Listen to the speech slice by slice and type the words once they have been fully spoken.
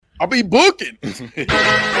I'll be booking.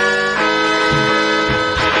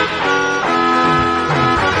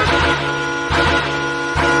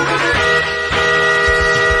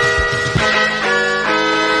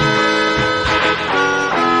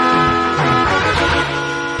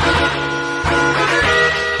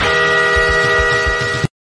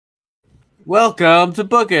 Welcome to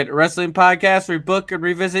Book It, a wrestling podcast where we book and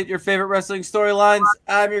revisit your favorite wrestling storylines.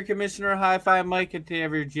 I'm your commissioner, Hi-Fi Mike, and today I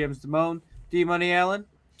have your GMs, Damone, D-Money Allen.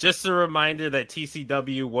 Just a reminder that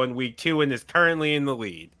TCW won week 2 and is currently in the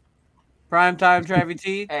lead. Primetime Travie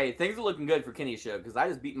T. Hey, things are looking good for Kenny's show because I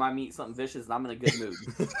just beat my meat something vicious and I'm in a good mood.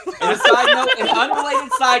 And a side note,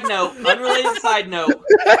 an unrelated side note.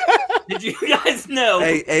 Did you guys know?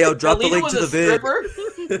 Hey, I'll drop the link to the vid.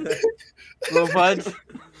 Little fudge.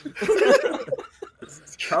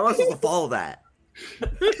 How am I supposed to follow that?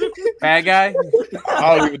 Bad guy.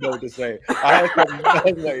 I don't even know what to say. I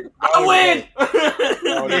win.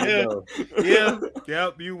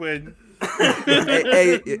 Yep, you win.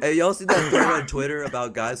 hey, y'all see that thing on Twitter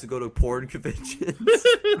about guys who go to porn conventions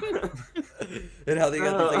and how they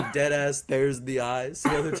got those like dead ass stares in the eyes?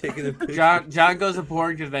 You know, they're taking a picture. John goes to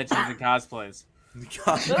porn conventions and cosplays.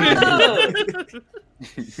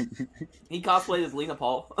 He cosplayed as Lena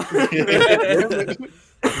Paul.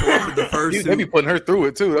 The first they be putting her through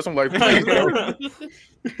it too. That's what I'm like.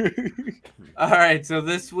 All right, so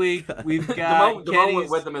this week we've got the moment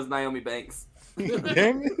with him is Naomi Banks.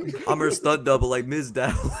 I'm her stunt double like Ms.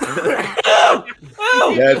 Dow.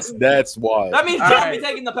 That's wild. That means John be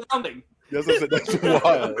taking the pounding. That's what I said. That's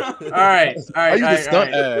wild. All right. I use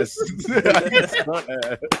stunt ass.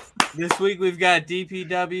 This week we've got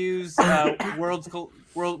DPW's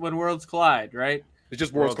When Worlds Collide, right? It's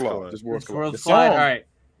just Worlds Collide. Just Worlds Collide. Worlds Collide. All right.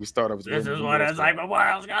 We start off with this is what it's like when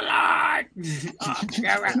worlds collide. All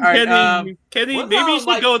right. Kenny, maybe you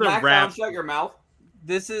should go to rap. Shut your mouth.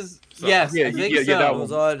 This is yes. I think so. That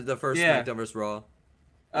was on the first SmackDown vs. Raw.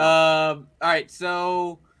 All right.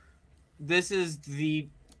 So this is the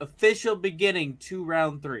official beginning to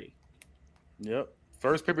round 3. Yep.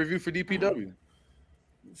 First pay-per-view for DPW.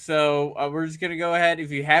 So we're just going to go ahead. If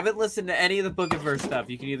you haven't listened to any of the Book It Verse stuff,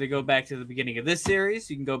 you can either go back to the beginning of this series.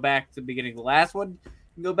 You can go back to the beginning of the last one.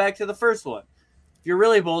 You can go back to the first one. If you're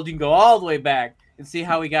really bold, you can go all the way back and see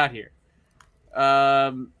how we got here.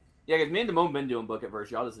 Yeah, because me and Damone been doing Book It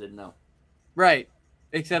Verse. Y'all just didn't know. Right.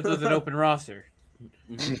 Except with an open roster.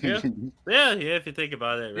 Yeah, if you think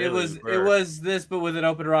about it. Really, it was this, but with an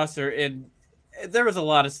open roster. And there was a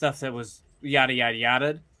lot of stuff that was yada, yada,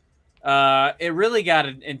 yada. It really got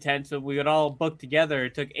intense when we would all book together.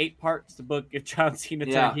 It took 8 parts to book John Cena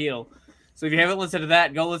turn heel. So if you haven't listened to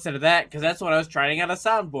that, go listen to that because that's what I was trying on a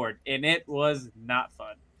soundboard, and it was not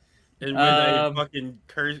fun. And when I fucking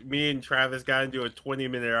cursed, me and Travis got into a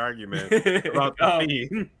 20-minute argument about the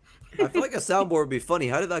theme. I feel like a soundboard would be funny.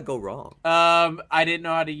 How did that go wrong? I didn't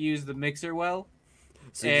know how to use the mixer well.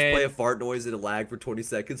 So you just play a fart noise and a lag for 20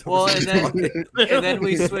 seconds. Well, and then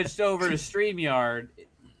we switched over to StreamYard.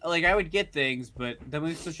 Like, I would get things, but then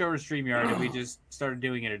we switched over to StreamYard and we just started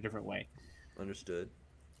doing it a different way. Understood.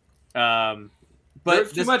 But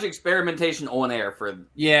there's too much experimentation on air for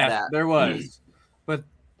that. There was. But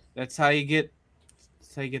that's how you get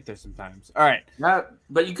there sometimes. All right.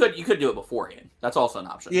 But you could do it beforehand. That's also an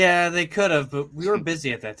option. Yeah, they could have, but we were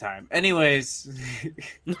busy at that time. Anyways.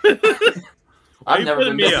 I've never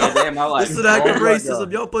been busy a day in my life. This is an act of racism.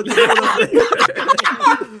 Y'all put this up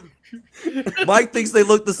there. Mike thinks they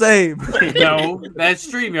look the same. No, that's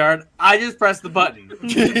StreamYard. I just pressed the button.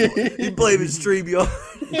 He blaming StreamYard.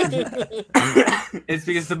 It's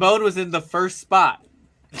because the bone was in the first spot.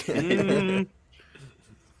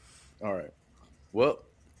 All right. Well,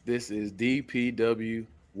 this is DPW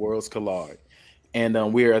Worlds Collide.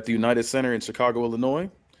 And we are at the United Center in Chicago, Illinois.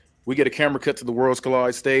 We get a camera cut to the Worlds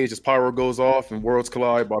Collide stage as pyro goes off and Worlds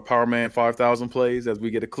Collide by Power Man 5000 plays as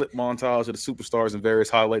we get a clip montage of the superstars and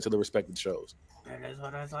various highlights of the respective shows. That is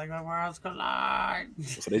what it's like when Worlds Collide.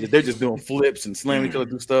 So they're just doing flips and slamming each other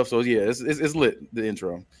through stuff. So yeah, it's lit, the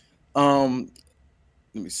intro. Let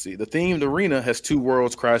me see. The themed arena has 2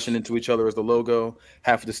 worlds crashing into each other as the logo.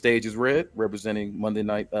 Half of the stage is red, representing Monday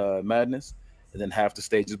Night Madness, and then half the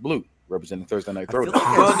stage is blue, representing Thursday Night Throwdown.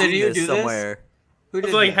 Like did you do somewhere? This?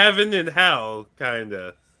 It's like heaven and hell, kind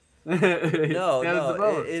of.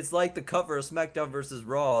 No, it's like the cover of SmackDown vs.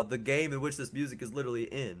 Raw, the game in which this music is literally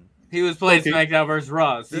in. He was playing SmackDown vs.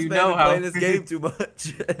 Raw, so this you man know how playing this game too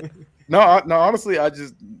much. No, honestly, that's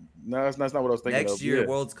not what I was thinking. Next year,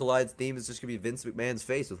 Worlds Collide's theme is just gonna be Vince McMahon's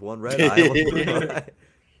face with one red eye.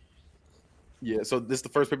 Yeah, so this is the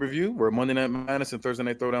first pay-per-view where Monday Night Madness and Thursday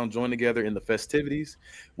Night Throwdown join together in the festivities.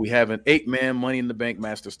 We have an 8-man Money in the Bank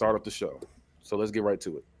match to start up the show. So let's get right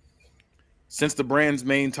to it. Since the brand's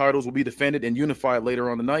main titles will be defended and unified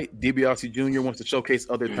later on the night, DiBiase Jr. wants to showcase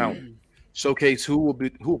other talent. Showcase who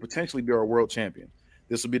will potentially be our world champion.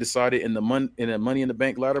 This will be decided in a Money in the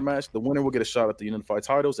Bank ladder match. The winner will get a shot at the unified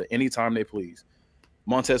titles at any time they please.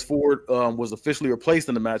 Montez Ford was officially replaced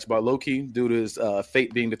in the match by Loki due to his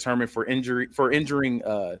fate being determined for injuring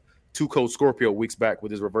Two Cold Scorpio weeks back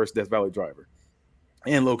with his reverse Death Valley driver.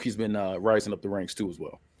 And Loki's been rising up the ranks too as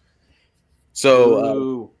well.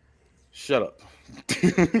 So shut up.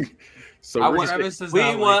 So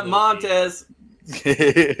we want Montez.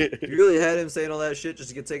 You really had him saying all that shit just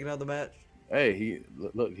to get taken out of the match? Hey, he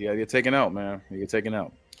gotta get taken out, man. He get taken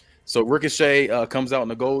out. So Ricochet comes out in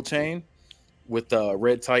the gold chain with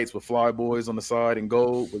red tights with fly boys on the side and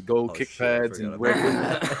gold with gold kick pads and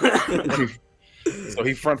red. So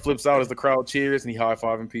he front flips out as the crowd cheers and he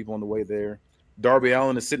high-fiving people on the way there. Darby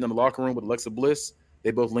Allin is sitting in the locker room with Alexa Bliss.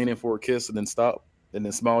 They both lean in for a kiss and then stop and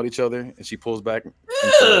then smile at each other and she pulls back.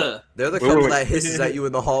 They're the couple that hisses at you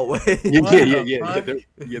in the hallway.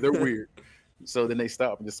 Yeah, they're weird. So then they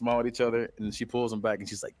stop and just smile at each other and she pulls them back and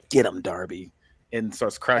she's like, "Get him, Darby," and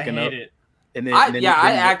starts cracking up. It. And then,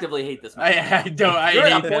 I actively hate this match. I don't. You're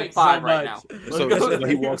at 0.5 right now. So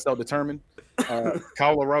he walks out determined.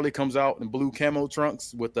 Kyle O'Reilly comes out in blue camo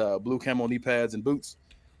trunks with blue camo knee pads and boots.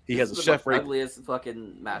 He has a chef apron. Ugliest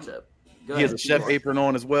fucking matchup. He has a chef apron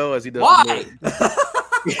on as well as he does. Why?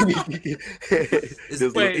 Is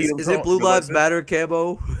it Blue Lives Matter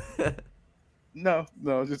camo? No,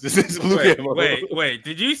 it's blue camo. Wait.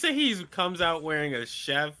 Did you say he comes out wearing a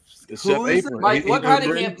chef? Apron. Mike, what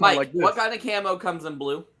kind of camo comes in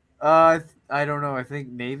blue? I don't know. I think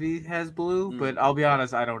Navy has blue, but I'll be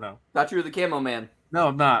honest, I don't know. Thought you were the camo man. No,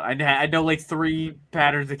 I'm not. I know like 3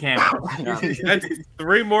 patterns of camo. That's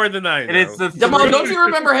 3 more than I know. And it's the Damon, don't you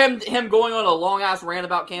remember him going on a long ass rant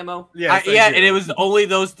about camo? Yes, and it was only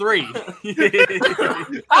those 3.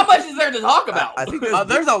 How much is there to talk about? I think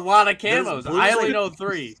there's a lot of camos. I only know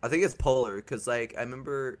 3. I think it's polar because like I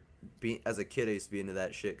remember as a kid I used to be into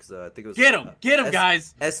that shit because I think it was get him,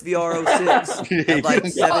 guys. SVR06 had like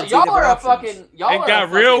 17 y'all are a options. fucking y'all it got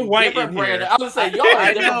real white in brand. here. I was say y'all are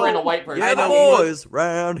a different brand of white person. I know boys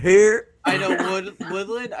round here. I know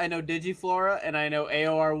Woodland, I know Digiflora, and I know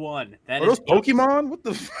AOR1. Are those Pokemon? What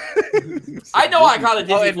the? I know I caught a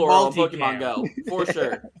Oh, and Digiflora on Multicam. Pokemon Go for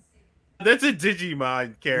sure. That's a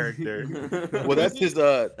Digimon character. Well, that's his.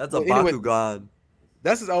 That's a anyway, Bakugan.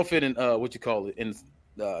 That's his outfit in what you call it in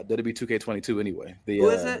WB 2K22 anyway. Who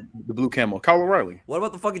is it? The blue camo. Kyle O'Reilly. What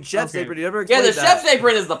about the fucking chef's apron? You never Yeah, explained the chef's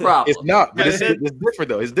apron is the problem. It's not, but it's different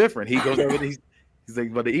though. It's different. He goes over. He's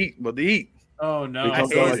like about to eat. Oh no! He that.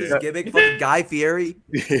 comes Hey, out is like this that. gimmick fucking Guy Fieri?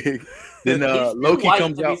 Then Loki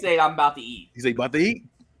comes to out. be saying I'm about to eat. He's like about to eat.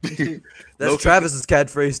 That's Travis's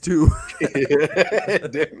catchphrase too.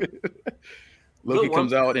 Damn it. Loki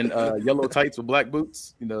comes out in yellow tights with black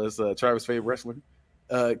boots. You know, it's Travis' favorite wrestler.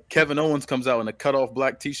 Kevin Owens comes out in a cut-off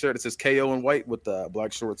black T-shirt that says KO in white with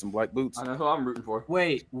black shorts and black boots. I know who I'm rooting for.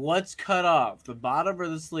 Wait, what's cut off? The bottom or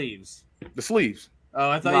the sleeves? The sleeves. Oh,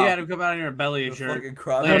 I thought you had him come out in your belly The shirt. fucking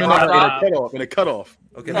crop. No, In a cutoff.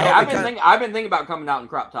 Okay, Hey, I've been thinking about coming out in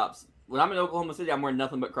crop tops. When I'm in Oklahoma City, I'm wearing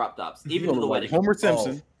nothing but crop tops, even to the wedding. Homer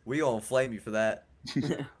Simpson. We gonna flame you for that.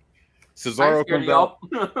 Cesaro comes out.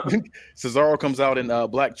 Cesaro comes out in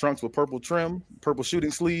black trunks with purple trim, purple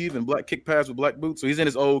shooting sleeve, and black kick pads with black boots. So he's in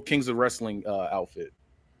his old Kings of Wrestling outfit.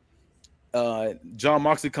 John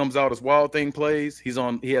Moxley comes out as Wild Thing plays. He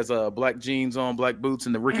has black jeans on, black boots,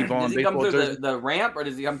 and the Ricky Vaughn does he come baseball through jersey. the ramp or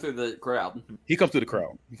does he come through the crowd? He comes through the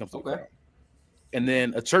crowd. The Okay. crowd. And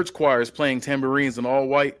then a church choir is playing tambourines in all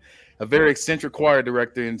white. A very eccentric choir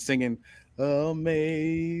director and singing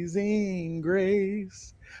 "Amazing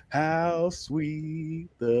Grace, how sweet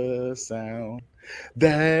the sound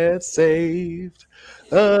that saved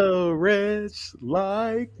a wretch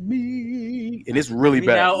like me." And it's really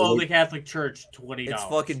bad. Now owe the Catholic Church $20. It's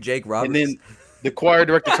fucking Jake Roberts. And then the choir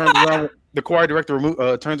director turns around. The choir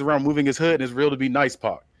director turns around, moving his hood, and it's real to be Nice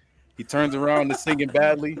Pac. He turns around and singing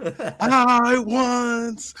badly. I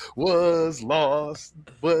once was lost,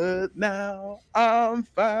 but now I'm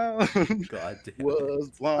found. God damn. Was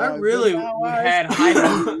blind. I really but now I had see. high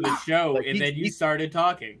hopes for the show, Like, and then you started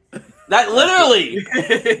talking. That literally.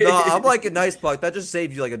 No, I'm like a Nice Pac. That just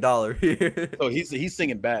saved you like $1 here. So he's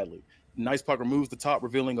singing badly. Nice Pac removes the top,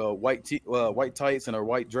 revealing a white tights and a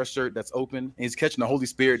white dress shirt that's open. And he's catching the Holy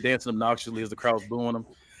Spirit, dancing obnoxiously as the crowd's booing him.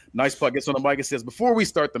 Nice Pac gets on the mic and says, "Before we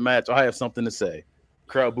start the match, I have something to say.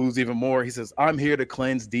 Crowd boos even more. He says, I'm here to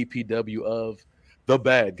cleanse DPW of the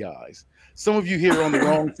bad guys. Some of you here are on the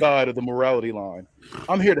wrong side of the morality line.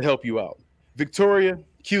 I'm here to help you out. Victoria,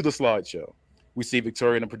 cue the slideshow. We see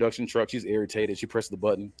Victoria in a production truck. She's irritated. She presses the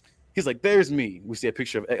button. He's like, there's me. We see a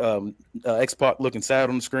picture of X-Pac looking sad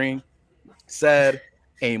on the screen. Sad,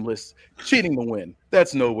 aimless, cheating to win.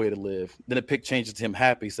 That's no way to live. Then the pic changes to him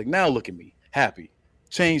happy. He's like, now look at me. Happy.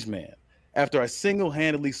 Changed man. After I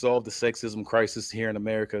single-handedly solved the sexism crisis here in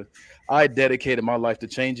America, I dedicated my life to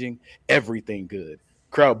changing everything good.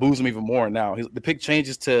 Crowd boos him even more now. The pic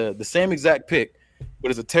changes to the same exact pic,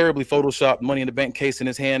 but it's a terribly photoshopped Money in the Bank case in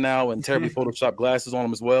his hand now and terribly photoshopped glasses on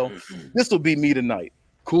him as well. This will be me tonight,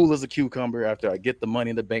 cool as a cucumber after I get the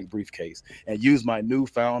Money in the Bank briefcase and use my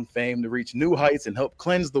newfound fame to reach new heights and help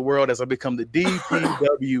cleanse the world as I become the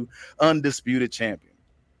DPW undisputed champion.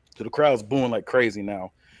 So the crowd's booing like crazy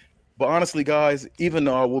now. But honestly, guys, even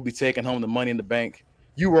though I will be taking home the Money in the Bank,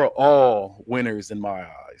 you are all winners in my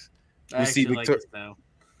eyes.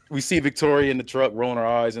 We see Victoria in the truck rolling her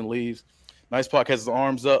eyes and leaves. Nice Pac has his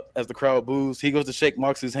arms up as the crowd boos. He goes to shake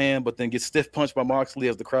Moxley's hand, but then gets stiff punched by Moxley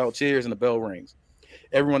as the crowd cheers and the bell rings.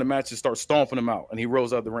 Everyone in the matches starts stomping him out, and he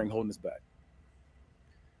rolls out of the ring holding his back.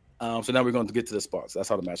 So now we're going to get to the spots. That's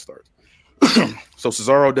how the match starts. So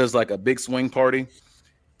Cesaro does like a big swing party.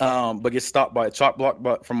 But gets stopped by a chop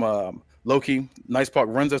block from Loki. Nice Pac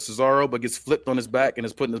runs at Cesaro, but gets flipped on his back and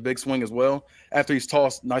is put in a big swing as well. After he's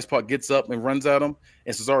tossed, Nice Pac gets up and runs at him,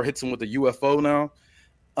 and Cesaro hits him with a UFO now.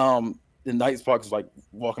 Then Nice Pac is like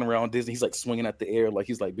walking around Disney. He's like swinging at the air, like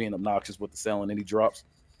he's like being obnoxious with the cell, and then he drops.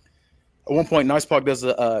 At one point, Nice Pac does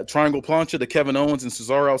a triangle plancha to Kevin Owens and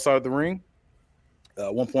Cesaro outside of the ring.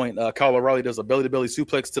 At one point, Kyle O'Reilly does a belly-to-belly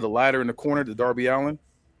suplex to the ladder in the corner to Darby Allin.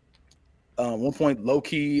 One point,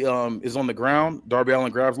 Loki is on the ground. Darby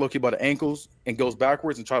Allin grabs Loki by the ankles and goes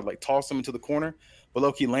backwards and tries to like toss him into the corner. But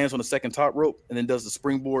Loki lands on the second top rope and then does the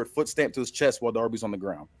springboard foot stamp to his chest while Darby's on the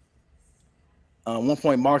ground. One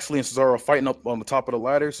point, Moxley and Cesaro are fighting up on the top of the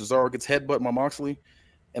ladder. Cesaro gets headbutted by Moxley,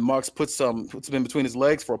 and Mox puts him in between his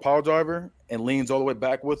legs for a pile driver and leans all the way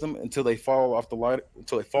back with him until they fall off the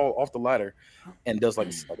ladder, and does like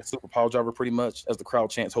a super pile driver pretty much as the crowd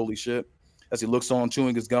chants "Holy shit!" as he looks on,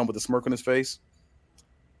 chewing his gum with a smirk on his face.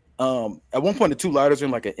 At one point, the two ladders are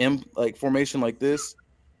in like an M formation like this.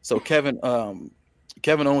 So Kevin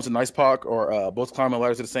Owens and Nice Pac are both climbing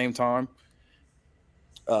ladders at the same time,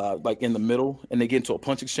 like in the middle, and they get into a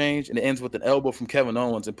punch exchange, and it ends with an elbow from Kevin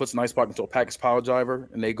Owens and puts Nice Pac into a package pile driver,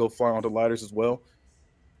 and they go flying onto ladders as well.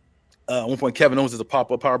 At one point, Kevin Owens does a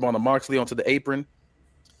pop-up powerbomb to Moxley onto the apron.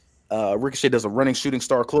 Ricochet does a running shooting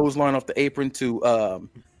star clothesline off the apron to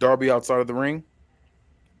Darby outside of the ring.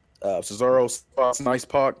 Cesaro spots Nice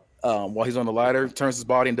Pac while he's on the ladder, turns his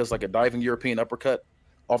body and does like a diving European uppercut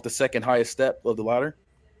off the second highest step of the ladder.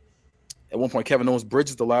 At one point, Kevin Owens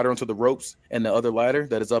bridges the ladder onto the ropes and the other ladder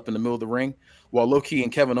that is up in the middle of the ring. While Loki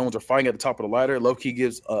and Kevin Owens are fighting at the top of the ladder, Loki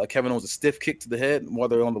gives Kevin Owens a stiff kick to the head while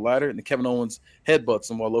they're on the ladder, and Kevin Owens headbutts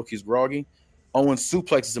him while Loki's groggy. Owens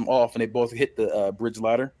suplexes him off, and they both hit the bridge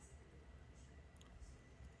ladder.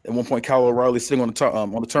 At one point, Kyle O'Reilly sitting on the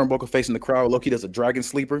turnbuckle facing the crowd. Loki does a dragon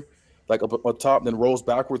sleeper, like up top, then rolls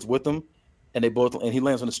backwards with him, and he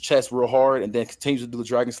lands on his chest real hard, and then continues to do the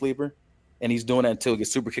dragon sleeper, and he's doing that until he gets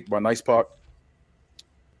super kicked by Nice Pac.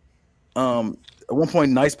 At one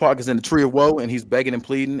point, Nice Pac is in the Tree of Woe, and he's begging and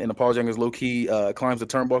pleading and apologizing as Loki climbs the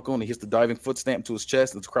turnbuckle, and he hits the diving foot stamp to his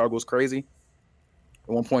chest, and the crowd goes crazy.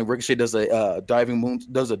 At one point, Ricochet does a double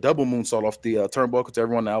moonsault off the turnbuckle to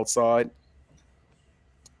everyone on the outside.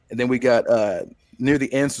 And then we got near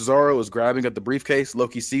the end, Cesaro is grabbing at the briefcase.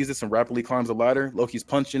 Loki sees this and rapidly climbs the ladder. Loki's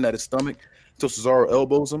punching at his stomach until Cesaro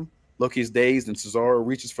elbows him. Loki is dazed, and Cesaro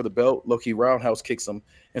reaches for the belt. Loki roundhouse kicks him,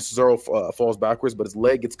 and Cesaro falls backwards, but his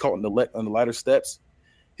leg gets caught on the ladder steps.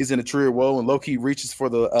 He's in a Tree of Woe, and Loki reaches for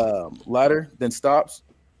the ladder, then stops.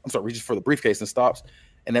 Reaches for the briefcase and stops.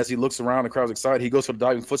 And as he looks around, the crowd's excited. He goes for the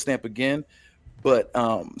diving foot stamp again. But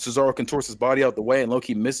Cesaro contorts his body out the way, and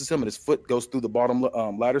Loki misses him, and his foot goes through the bottom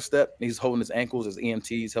ladder step. And he's holding his ankles as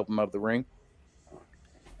EMTs help him out of the ring.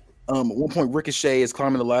 At one point, Ricochet is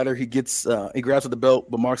climbing the ladder. He grabs at the belt,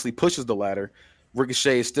 but Moxley pushes the ladder.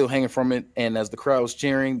 Ricochet is still hanging from it, and as the crowd is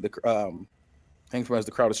cheering, the crowd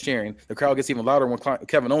gets even louder when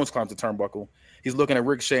Kevin Owens climbs the turnbuckle. He's looking at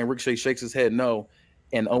Ricochet, and Ricochet shakes his head no,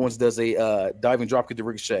 and Owens does a diving dropkick to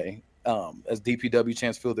Ricochet as DPW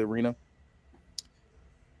chants fill the arena.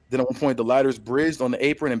 Then at one point, the ladder is bridged on the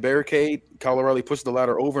apron and barricade. Kyle O'Reilly pushes the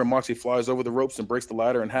ladder over, and Moxley flies over the ropes and breaks the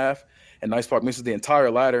ladder in half. And Nice Pac misses the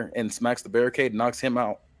entire ladder and smacks the barricade and knocks him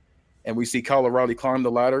out. and we see Kyle O'Reilly climb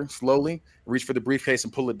the ladder slowly, reach for the briefcase,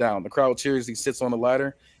 and pull it down. The crowd cheers. He sits on the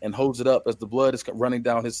ladder and holds it up as the blood is running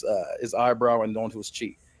down his eyebrow and onto his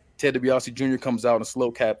cheek. Ted DiBiase Jr. comes out and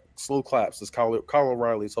slow claps as Kyle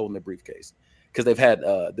O'Reilly is holding the briefcase, because they've had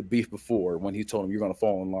the beef before when he told him, "You're going to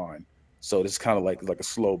fall in line." So it's kind of like a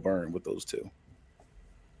slow burn with those two.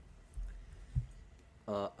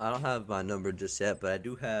 I don't have my number just yet, but I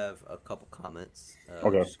do have a couple comments.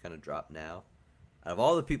 Okay. Just kind of drop now. Out of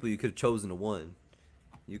all the people you could have chosen to win,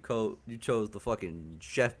 you chose the fucking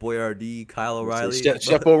Chef Boyardee, Kyle O'Reilly.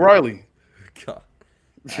 Chef O'Reilly. God,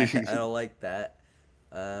 I don't like that.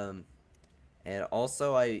 And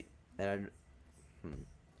also I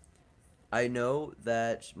know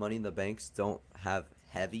that Money in the Banks don't have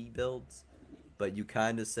heavy builds, but you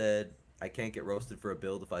kind of said I can't get roasted for a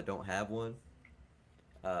build if I don't have one.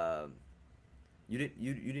 You didn't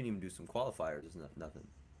even do some qualifiers, nothing.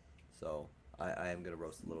 So I am gonna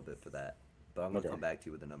roast a little bit for that, but I'm gonna come back to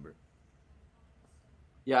you with a number.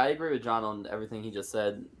 Yeah, I agree with John on everything he just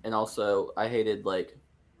said, and also I hated like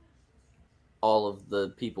all of the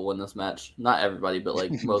people in this match. Not everybody, but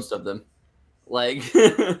like most of them. Like,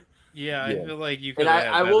 yeah, I feel like you could. And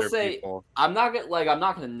have I will better say, people. I'm not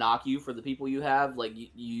gonna knock you for the people you have. Like, you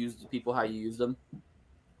use the people how you use them,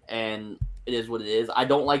 and it is what it is. I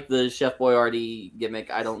don't like the Chef Boyardee gimmick.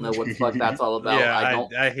 I don't know what the fuck that's all about. Yeah,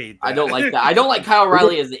 I hate that. I don't like that. I don't like Kyle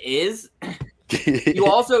O'Reilly as it is. You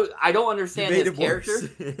also, I don't understand his character.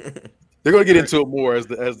 They're gonna get into it more as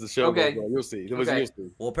the show goes on. You'll see. Okay.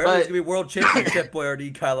 Well, apparently it's gonna be world champion Chef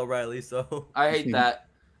Boyardee, Kyle O'Reilly. So I hate that.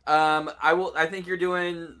 I think you're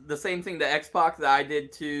doing the same thing to X-Pac that I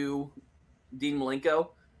did to Dean Malenko,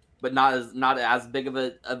 but not as big of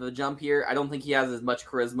a jump here. I don't think he has as much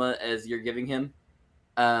charisma as you're giving him.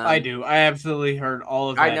 I do. I absolutely heard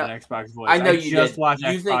all of that in Xbox voice. I know you just did. watched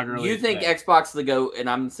You think Xbox the GOAT, and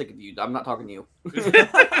I'm sick of you. I'm not talking to you.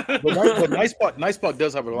 But Nice Pac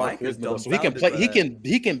does have a lot of charisma, so he can play.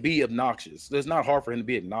 He can be obnoxious. It's not hard for him to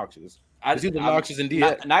be obnoxious. He's obnoxious indeed.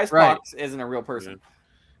 Nice Pac isn't a real person.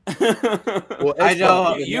 Well, I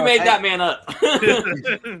know you made that man up.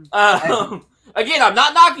 Again, I'm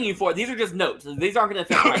not knocking you for it. These are just notes. These aren't going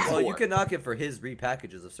to affect my score. Well, you can knock it for his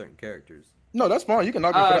repackages of certain characters. No, that's fine. You can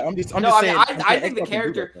knock it for that. I'm just saying. I think the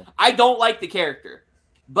character. I don't like the character,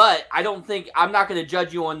 but I don't think I'm not going to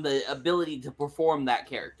judge you on the ability to perform that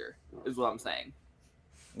character. Is what I'm saying.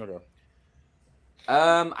 Okay.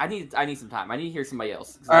 I need some time. I need to hear somebody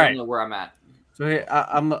else. All I right. don't know where I'm at. So here,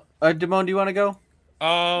 I'm. Damone, do you want to go?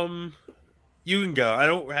 You can go. I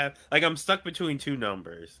don't have I'm stuck between two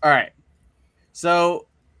numbers. All right. So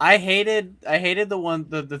I hated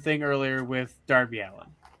the thing earlier with Darby Allin.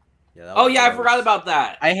 Yeah, I forgot about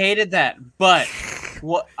that. I hated that, but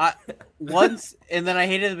once and then I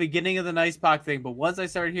hated the beginning of the Nice Pac thing, but once I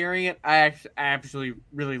started hearing it, I actually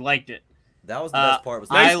really liked it. That was the best part.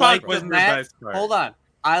 I liked the match. Hold on,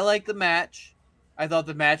 I liked the match. I thought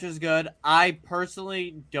the match was good. I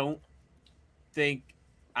personally don't think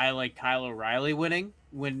I like Kyle O'Reilly winning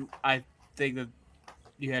when I think that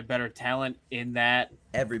you had better talent in that.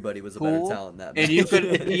 Everybody was a better talent in that match. And you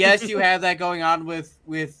could, yes, you have that going on with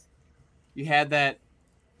you had that.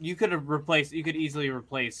 You could easily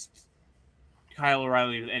replace Kyle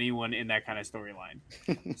O'Reilly with anyone in that kind of storyline.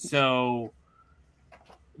 So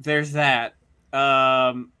there's that.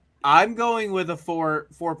 I'm going with a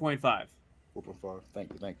 4.5. 4.5.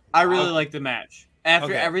 Thank you. I really like the match.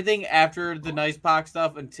 After everything, after the Nice Pac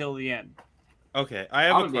stuff until the end. Okay, I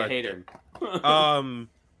have a question.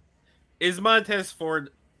 Is Montez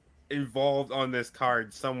Ford involved on this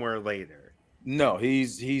card somewhere later? No,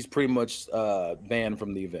 he's pretty much banned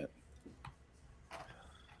from the event.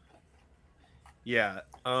 Yeah.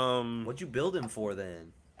 What'd you build him for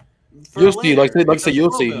then? You'll see. Like I said,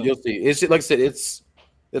 you'll see. It's like I said.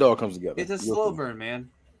 It all comes together. It's a slow burn,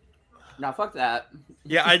 man. Now, fuck that.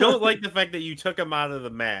 Yeah, I don't like the fact that you took him out of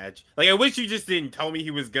the match. I wish you just didn't tell me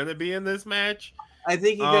he was gonna be in this match. I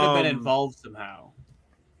think he could have been involved somehow.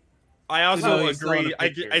 I also agree.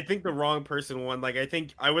 I think the wrong person won. I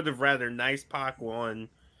think I would have rather Nice Pac won.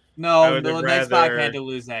 No, Nice Pac had to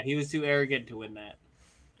lose that. He was too arrogant to win that.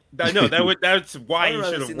 No, that's why he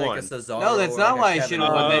should have won. No, that's not why he should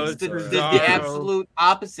have won. That's the absolute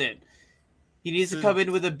opposite. He needs to come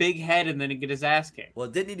in with a big head and then get his ass kicked. Well,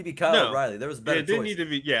 it didn't need to be Kyle O'Reilly. There was a better choice. It didn't need to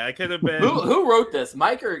be. Yeah, it could have been. Who wrote this,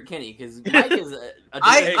 Mike or Kenny? Because Mike is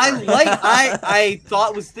I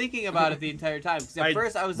was thinking about it the entire time. Because at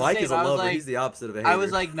first I was the Mike same. is a lover. He's the opposite of a hater. I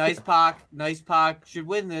was like, Nice Pac should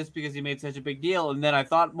win this because he made such a big deal. And then I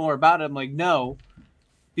thought more about it. I'm like, no,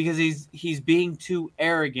 because he's being too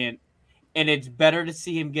arrogant, and it's better to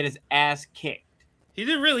see him get his ass kicked. He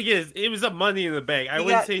didn't really get his. It was a Money in the Bank. I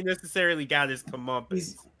wouldn't say he necessarily got his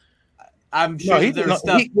comeuppance. I'm sure he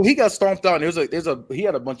got stomped out. And he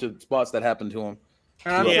had a bunch of spots that happened to him.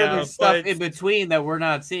 And I'm sure there's stuff in between that we're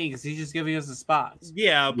not seeing because he's just giving us the spots.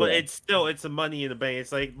 Yeah, but it's a Money in the Bank.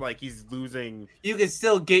 It's like he's losing. You can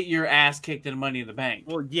still get your ass kicked in Money in the Bank.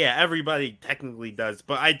 Well, yeah, everybody technically does,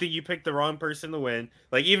 but I think you picked the wrong person to win.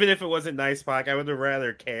 Like, even if it wasn't Nice Pac, I would have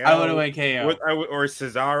rather KO. I would have went KO. Or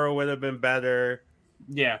Cesaro would have been better.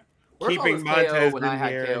 Yeah. Keeping Montez Montez when I had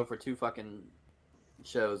here. KO for 2 fucking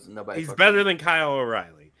shows and nobody. He's better than Kyle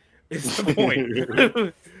O'Reilly. Is the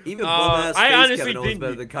point. Even I honestly Kevin Owens didn't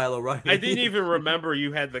better than Kyle O'Reilly. I didn't even remember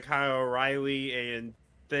you had the Kyle O'Reilly and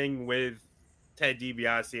thing with Ted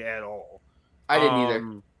DiBiase at all. I didn't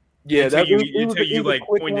either. Yeah, until you like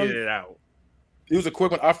pointed it out. It was a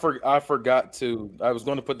quick one. I forgot to. I was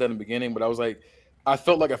going to put that in the beginning, but I was like, I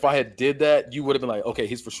felt like if I had did that, you would have been like, okay,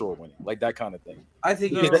 he's for sure winning, like that kind of thing. I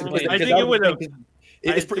think it would have.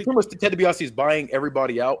 It's pretty much Ted DiBiase is buying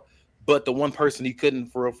everybody out. But the one person he couldn't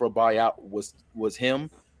for a buyout was him,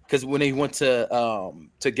 because when he went to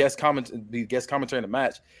guest commentary in the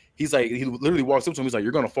match, he's like, he literally walks up to him, he's like,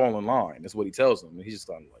 "You're gonna fall in line." That's what he tells him. And he's just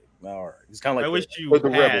kind of like, "All right." He's kind of like, I wish you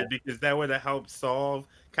had, because that would have helped solve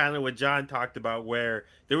kind of what John talked about, where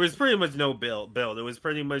there was pretty much no build. It was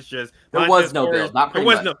pretty much just there was no build. Not pretty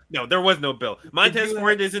much. There was no build. Montez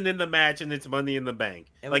Ford isn't in the match, and it's Money in the Bank.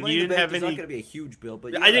 And like, you didn't have any. It's not going to be a huge build,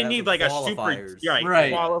 but I didn't need like a super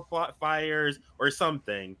right qualifiers or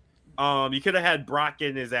something. You could have had Brock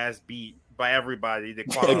getting his ass beat by everybody to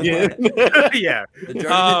qualify. Yeah, the Journey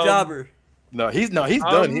the Jobber. No, he's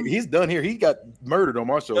done. He's done here. He got murdered on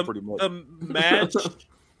my show pretty much. The match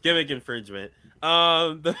gimmick infringement.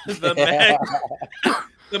 The match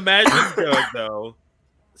the match is good though.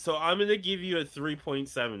 So I'm gonna give you a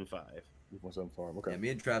 3.75. 3.75. Okay. Yeah, me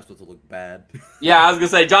and Trav supposed to look bad. Yeah, I was gonna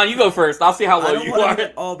say, John, you go first. I'll see how low you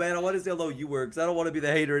are. Oh man, I want to see how low you were, because I don't want to be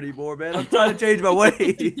the hater anymore, man. I'm trying to change my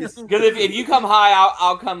ways. Because if you come high,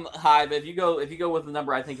 I'll come high. But if you go with the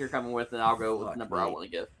number I think you're coming with, then I'll go with the number I want to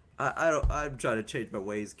give. I'm trying to change my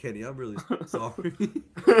ways, Kenny. I'm really sorry.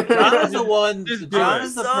 John is the one. John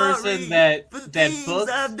is the person that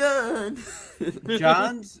books. I've done.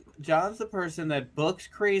 John's the person that books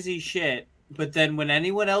crazy shit, but then when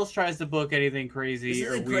anyone else tries to book anything crazy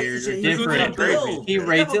or weird or different, he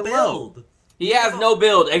rates it low. He has no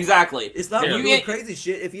build, exactly. It's not crazy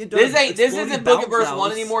shit. If you this isn't Book It Verse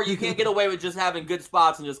 1 anymore. You can't get away with just having good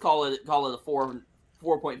spots and just call it a 4.5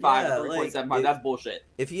 or 3.75. That's bullshit.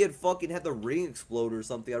 If he had fucking had the ring explode or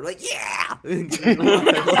something, I'd be like, yeah.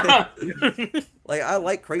 Like, I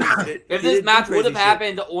like crazy shit. If this match would have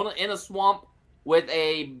happened in a swamp with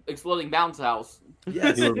a exploding bounce house.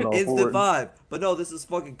 Yes, instant 5. But no, this is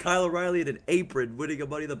fucking Kyle O'Reilly in an apron winning a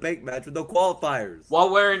Money in the Bank match with no qualifiers. While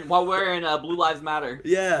wearing Blue Lives Matter.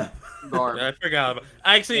 Yeah. Garb. I forgot about.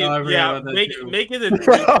 Actually, make it a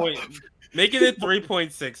 3. Make it a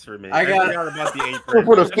 3.6 for me. I forgot about the apron.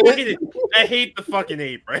 I hate the fucking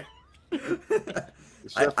apron.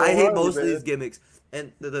 I hate most of these gimmicks,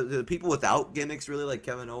 and the people without gimmicks, really, like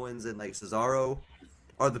Kevin Owens and like Cesaro,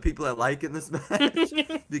 are the people I like in this match.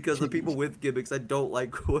 Because the people with gimmicks, I don't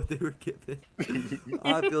like what they were given.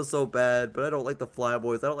 I feel so bad, but I don't like the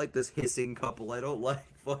Flyboys. I don't like this hissing couple. I don't like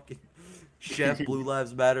fucking Chef Blue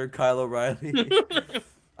Lives Matter, Kyle O'Reilly.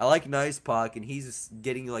 I like Nice Pac, and he's just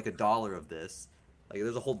getting you like $1 of this. Like,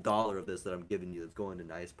 there's a whole $1 of this that I'm giving you that's going to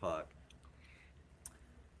Nice Pac.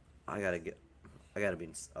 I gotta be.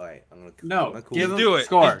 All right, I'm gonna. Give him a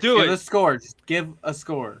score. Give a score. Just give a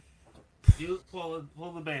score. You pull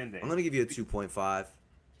the band-aid. I'm gonna give you a 2.5.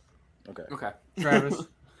 Okay. Travis. Okay,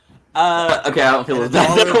 I don't feel and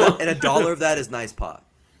 $1 of that is Nice Pac.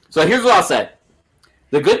 So here's what I'll say.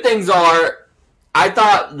 The good things are, I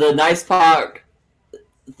thought the Nice Pac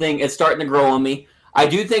thing is starting to grow on me. I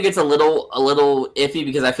do think it's a little iffy,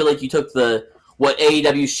 because I feel like you took what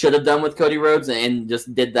AEW should have done with Cody Rhodes and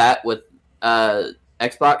just did that with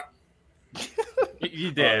X-Pac.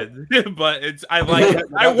 You did, but I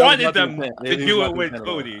wanted them to do it with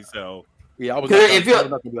Cody. So yeah, I was not going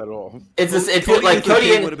to do that at all. It's just it feels like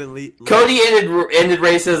Cody ended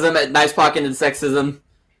racism, and Nice Pac ended sexism.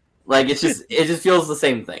 Like it just feels the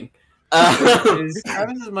same thing. Is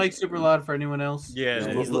Travis's mic super loud for anyone else?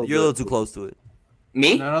 Yeah, you're a little too close to it.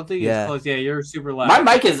 Me? No, I don't think it's close. Yeah, you're super loud. My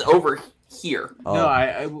mic is over here. Oh. No,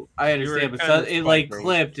 I understand, but it like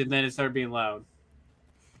clipped and then it started being loud.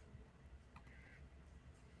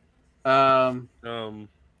 All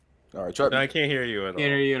right, try. No, I can't hear you at all.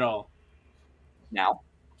 Can't hear you at all. Now?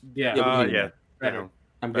 Yeah. Better.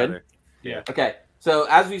 I'm good? Yeah. Okay. So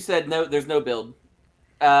as we said, there's no build.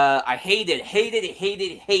 I hated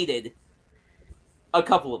a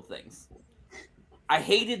couple of things. I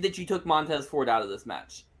hated that you took Montez Ford out of this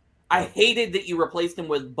match. I hated that you replaced him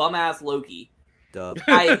with bum-ass Loki. Dub.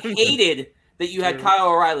 I hated that you had Kyle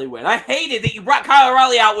O'Reilly win. I hated that you brought Kyle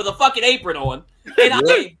O'Reilly out with a fucking apron on.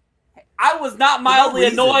 And I was not mildly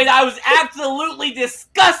annoyed. I was absolutely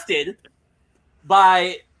disgusted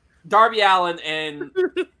by Darby Allin and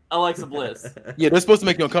Alexa Bliss. Yeah, they're supposed to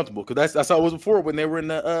make you uncomfortable because that's how it was before when they were in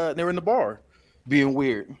the bar, being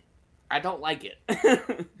weird. I don't like it.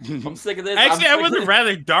 I'm sick of this. Actually, I would have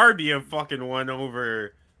rather Darby have fucking won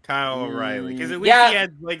over Kyle O'Reilly because at least he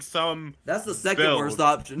had like some. That's the second build. worst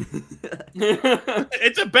option.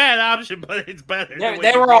 It's a bad option, but it's better.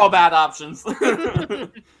 They were all bad options.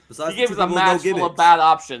 Besides, He gave us a match full of bad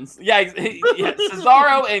options. Yeah,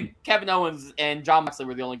 Cesaro and Kevin Owens and John Moxley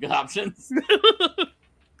were the only good options.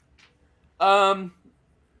 Yeah,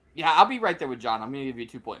 I'll be right there with John. I'm gonna give you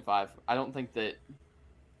 2.5. I don't think that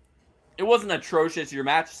it wasn't atrocious. Your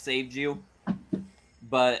match saved you,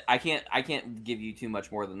 but I can't give you too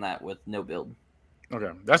much more than that with no build.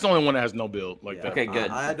 Okay, that's the only one that has no build like that. Okay,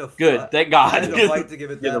 good. I had to Good. Thank God. I had to fight to give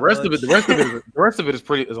it that Yeah, the rest much. the rest of it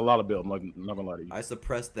is a lot of build. I'm not gonna lie to you. I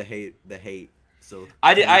suppressed the hate. So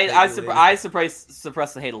I suppressed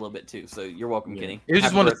the hate a little bit too. So you're welcome, Yeah. Kenny. It was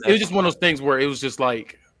just Happy one birthday. of those things where it was just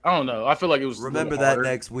like I don't know. I feel like it was a Remember little that harder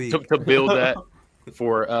next week. to build that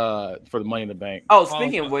for the Money in the Bank. Oh,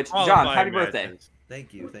 speaking of which, John, Qualifying happy birthday. matches.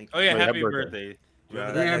 Thank you. Oh yeah, Wait, happy happy birthday.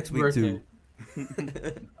 Remember John. that Yeah, next happy week too.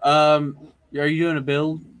 Are you doing a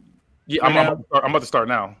build? Yeah, Right now? I'm about to start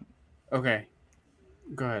now. Okay.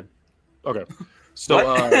 Go ahead. Okay, so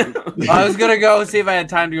I was gonna go see if I had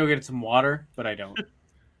time to go get some water, but I don't.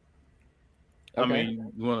 I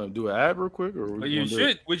mean, you want to do an ad real quick, or What you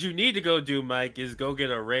should, what you need to go do, Mike, is go get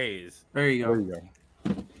a raise. There you There go. you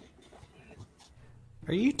go.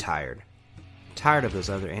 Are you tired? Tired of those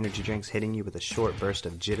other energy drinks hitting you with a short burst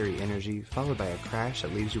of jittery energy, followed by a crash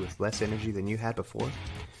that leaves you with less energy than you had before?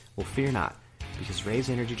 Well, fear not, because Raze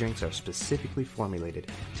energy drinks are specifically formulated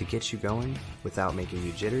to get you going without making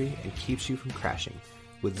you jittery and keeps you from crashing.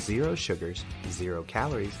 With 0 sugars, 0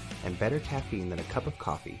 calories, and better caffeine than a cup of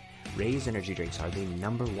coffee, Raze energy drinks are the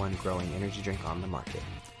 #1 growing energy drink on the market.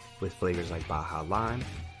 With flavors like Baja Lime,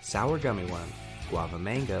 Sour Gummy Worm, Guava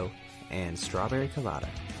Mango, and Strawberry Colada,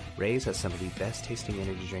 Raze has some of the best tasting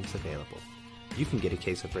energy drinks available. You can get a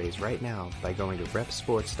case of Raze right now by going to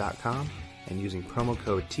repsports.com and using promo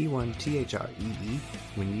code T1THREE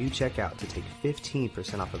when you check out to take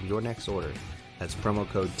 15% off of your next order. That's promo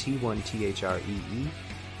code T1THREE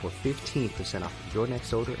for 15% off of your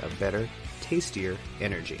next order of better, tastier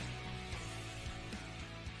energy.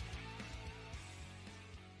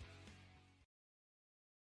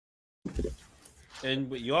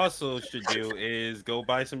 And what you also should do is go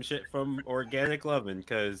buy some shit from Organic Lovin'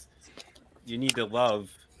 because you need to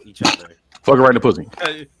love each other. Fuck it right in the pussy.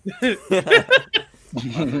 I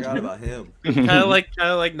forgot about him, kind of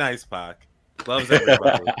like Nice Pac. Loves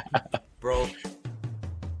everybody. bro.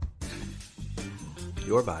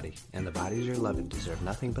 Your body and the bodies you're loving deserve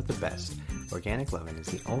nothing but the best. Organic Lovin' is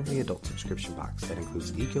the only adult subscription box that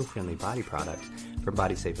includes eco-friendly body products from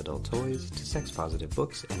body-safe adult toys to sex-positive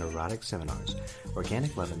books and erotic seminars.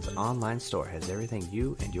 Organic Lovin's online store has everything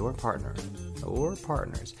you and your partner or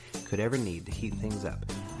partners could ever need to heat things up.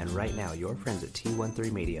 And right now, your friends at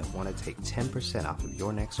T13 Media want to take 10% off of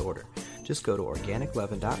your next order. Just go to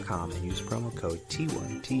organiclovin.com and use promo code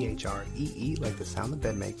T1THREE like the sound the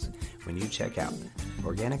bed makes when you check out.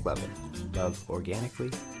 Organic Lovin'. Love organically,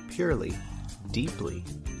 purely, deeply,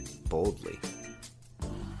 boldly.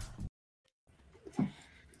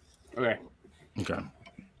 Okay. Okay.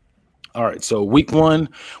 All right. So week 1,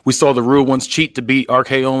 we saw the real ones cheat to beat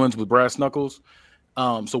RK Owens with brass knuckles.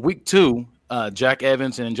 So week 2, Jack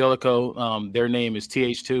Evans and Angelico, their name is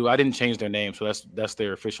TH2. I didn't change their name, so that's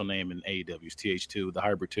their official name in AEW is TH2, the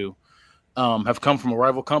Hybrid 2. Have come from a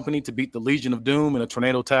rival company to beat the Legion of Doom in a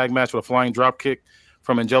tornado tag match with a flying drop kick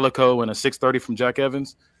from Angelico and a 630 from Jack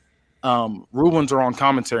Evans. Real ones are on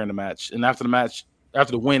commentary in the match, and after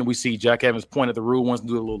the win, we see Jack Evans point at the Real ones and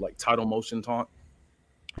do a little like title motion taunt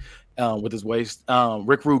with his waist.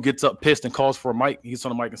 Rick Rude gets up pissed and calls for a mic. He gets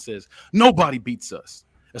on the mic and says, "Nobody beats us,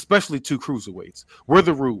 especially 2 cruiserweights. We're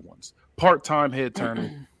the Rude ones, part-time head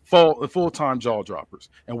turner, full-time jaw droppers,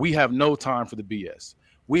 and we have no time for the BS.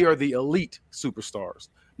 We are the elite superstars,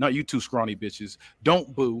 not you 2 scrawny bitches.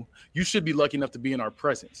 Don't boo. You should be lucky enough to be in our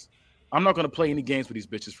presence. I'm not going to play any games with these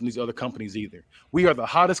bitches from these other companies either. We are the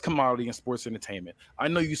hottest commodity in sports entertainment. I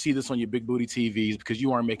know you see this on your big booty TVs because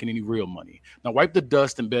you aren't making any real money. Now wipe the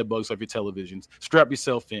dust and bed bugs off your televisions, strap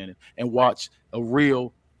yourself in, and watch a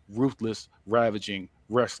real, ruthless, ravaging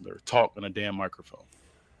wrestler talk on a damn microphone.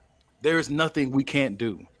 There is nothing we can't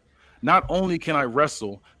do. Not only can I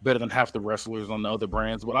wrestle better than half the wrestlers on the other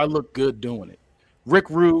brands, but I look good doing it. Rick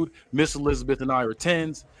Rude, Miss Elizabeth, and I are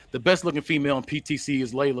 10s. The best looking female in PTC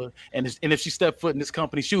is Layla. And if she stepped foot in this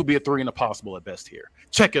company, she would be a 3 and a possible at best here.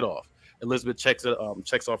 Check it off. Elizabeth checks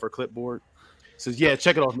off her clipboard. Says, yeah,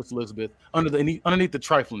 check it off, Miss Elizabeth. Underneath the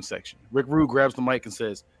trifling section, Rick Rude grabs the mic and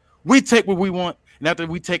says, we take what we want. And after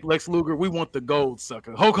we take Lex Luger, we want the gold,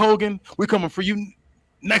 sucker. Hulk Hogan, we coming for you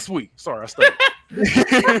next week. Sorry, I started.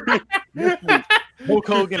 Hulk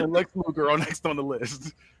Hogan and Lex Luger are next on the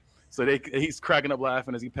list. So he's cracking up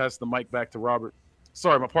laughing as he passes the mic back to Robert.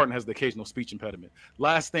 Sorry, my partner has the occasional speech impediment.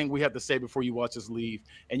 Last thing we have to say before you watch us leave,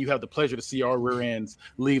 and you have the pleasure to see our rear ends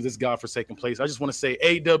leave this godforsaken place. I just want to say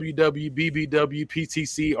AWW, BBW,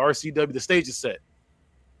 PTC, RCW, the stage is set.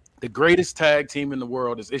 The greatest tag team in the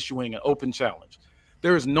world is issuing an open challenge.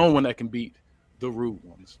 There is no one that can beat the Rude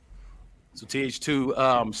Ones. So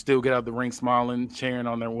TH2 still get out of the ring smiling, cheering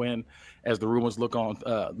on their win as the Rude Ones look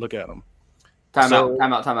at them. Time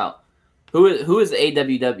out. Who is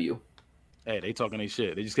AWW? Hey, they talking their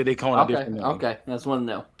shit. They calling it different. Okay, that's one to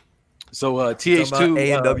know. So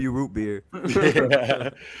TH2 A&W root beer.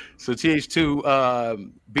 So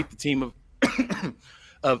TH2 beat the team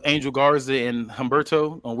of Angel Garza and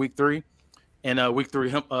Humberto on week 3, and week 3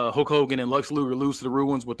 Hulk Hogan and Lex Luger lose to the Rude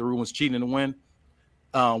Ones with the Rude Ones cheating in the win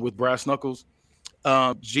with brass knuckles.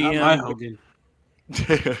 GM. Not my Hogan.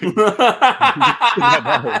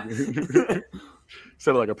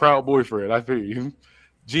 Sounded like a proud boyfriend. I feel you.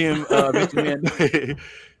 GM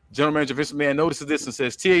General Manager Vince McMahon notices this and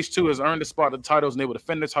says TH2 has earned a spot at the titles and they will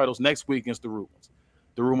defend their titles next week against the Rude Ones.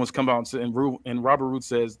 The Rude Ones come out and Robert Roode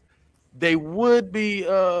says they would be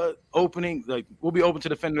opening, like we'll be open to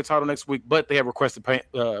defend their title next week, but they have requested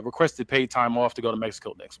paid time off to go to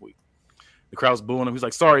Mexico next week. The crowd's booing him. He's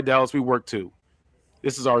like, sorry, Dallas, we work too.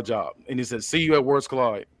 This is our job. And he says, see you at Worlds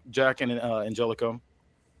Collide. Jack and Angelico.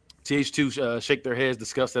 TH2 shake their heads,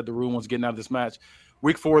 disgusted at the Rude Ones getting out of this match.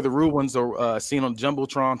 Week 4, the Rude Ones are seen on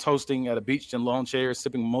Jumbotron toasting at a beach in lawn chairs,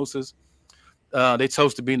 sipping mimosas. They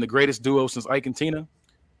toast to being the greatest duo since Ike and Tina.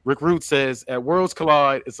 Rick Rude says, at Worlds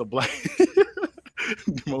Collide, it's a black...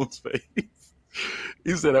 Demon's face.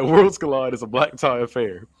 He said, at Worlds Collide, it's a black tie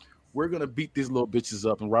affair. We're going to beat these little bitches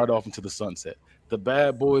up and ride off into the sunset. The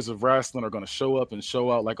bad boys of wrestling are going to show up and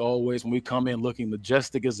show out like always when we come in looking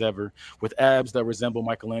majestic as ever, with abs that resemble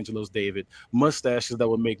Michelangelo's David, mustaches that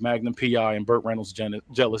would make Magnum P.I. and Burt Reynolds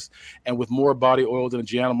jealous, and with more body oil than a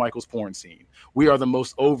Gianna Michaels porn scene. We are the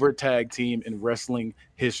most over tag team in wrestling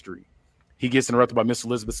history. He gets interrupted by Miss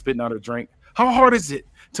Elizabeth spitting out her drink. How hard is it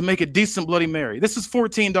to make a decent Bloody Mary? This is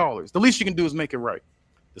 $14. The least you can do is make it right.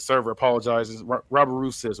 The server apologizes. Robert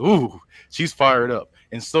Roode says, ooh, she's fired up.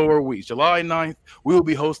 And so are we. July 9th, we will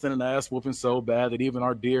be hosting an ass whooping so bad that even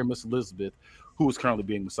our dear Miss Elizabeth, who is currently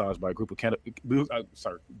being massaged by a group of Cabana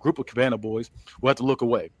boys, will have to look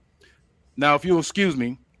away. Now, if you'll excuse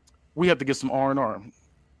me, we have to get some R&R.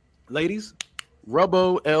 Ladies,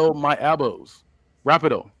 rubbo el my abos.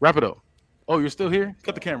 Rapido. Oh, you're still here?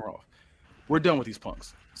 Cut the camera off. We're done with these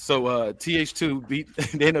punks. So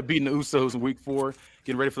TH2 they end up beating the Usos in week 4,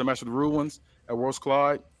 getting ready for the match with the Rude Ones at Worlds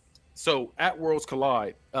Collide. So at Worlds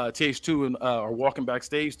Collide, TH2 are walking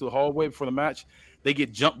backstage to the hallway before the match. They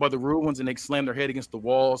get jumped by the Rude Ones and they slam their head against the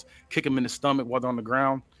walls, kick them in the stomach while they're on the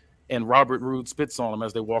ground, and Robert Roode spits on them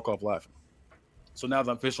as they walk off laughing. So now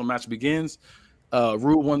the official match begins.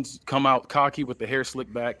 Rude Ones come out cocky with the hair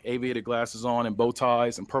slicked back, aviator glasses on, and bow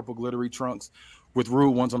ties and purple glittery trunks, with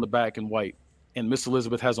Rude Ones on the back in white. And Miss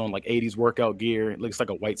Elizabeth has on like 80s workout gear. It looks like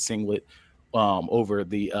a white singlet over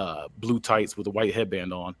the blue tights with a white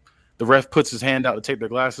headband on. The ref puts his hand out to take their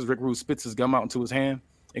glasses. Rick Rude spits his gum out into his hand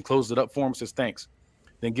and closes it up for him and says, thanks.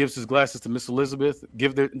 Then gives his glasses to Miss Elizabeth.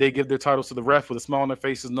 They give their titles to the ref with a smile on their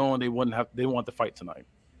faces, knowing they want to fight tonight.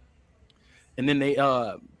 And then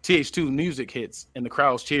TH2 music hits and the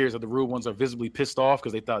crowd's cheers of the Rude Ones are visibly pissed off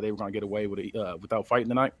because they thought they were going to get away with it without fighting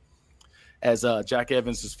tonight. As Jack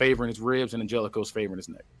Evans is favoring his ribs and Angelico's favoring his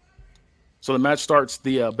neck. So the match starts,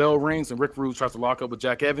 the bell rings, and Rick Rude tries to lock up with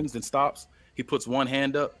Jack Evans, then stops. He puts one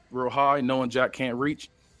hand up real high, knowing Jack can't reach.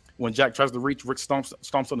 When Jack tries to reach, Rick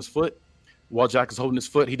stomps on his foot. While Jack is holding his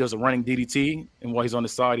foot, he does a running DDT, and while he's on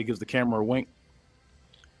his side, he gives the camera a wink.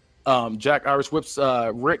 Jack Irish whips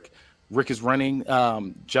Rick. Rick is running.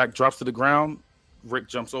 Jack drops to the ground. Rick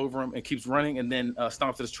jumps over him and keeps running, and then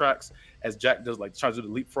stomps his tracks as Jack does tries to do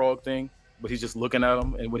the leapfrog thing, but he's just looking at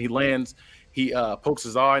him. And when he lands, he pokes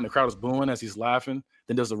his eye, and the crowd is booing as he's laughing.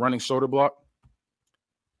 Then does a running shoulder block.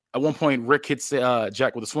 At one point, Rick hits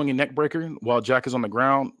Jack with a swinging neck breaker while Jack is on the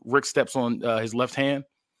ground. Rick steps on his left hand,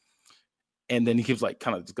 and then he keeps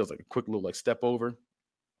goes a quick little step over,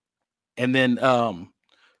 and then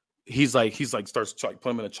he's starts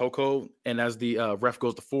putting him in a chokehold. And as the ref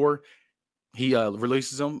goes to 4, he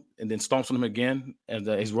releases him and then stomps on him again, and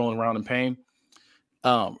he's rolling around in pain.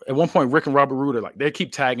 At one point, Rick and Robert Roode they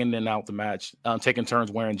keep tagging in and out the match, taking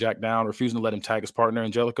turns wearing Jack down, refusing to let him tag his partner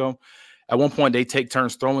Angelico. At one point, they take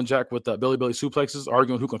turns throwing Jack with Billy suplexes,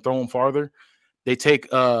 arguing who can throw him farther. They take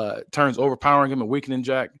turns overpowering him and weakening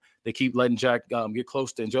Jack. They keep letting Jack get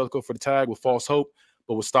close to Angelico for the tag with false hope,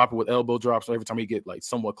 but will stop it with elbow drops every time he get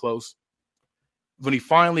somewhat close. When he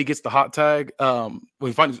finally gets the hot tag, when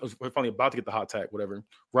he's finally about to get the hot tag, whatever,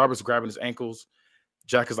 Robert's grabbing his ankles.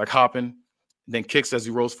 Jack is hopping, then kicks as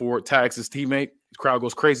he rolls forward, tags his teammate. The crowd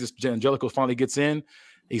goes crazy as Angelico finally gets in.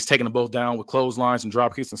 He's taking them both down with clotheslines and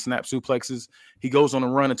drop kicks and snap suplexes. He goes on a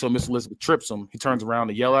run until Miss Elizabeth trips him. He turns around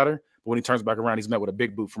to yell at her, but when he turns back around, he's met with a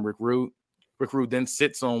big boot from Rick Rude. Rick Rude then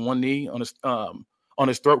sits on one knee on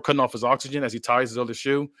his throat, cutting off his oxygen as he ties his other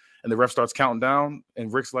shoe. And the ref starts counting down,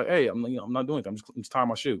 and Rick's like, "Hey, I'm not doing anything. I'm just tying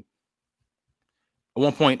my shoe." At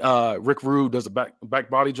one point, Rick Rude does a back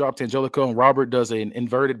body drop to Angelico, and Robert does an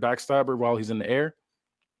inverted backstabber while he's in the air.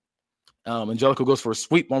 Angelico goes for a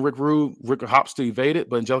sweep on Rick Rude. Rick hops to evade it,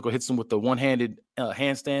 but Angelico hits him with the one-handed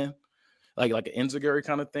handstand, like an enziguri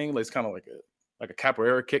kind of thing. It's kind of like a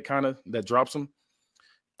capoeira kick kind of that drops him.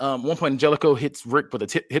 At one point, Angelico hits Rick with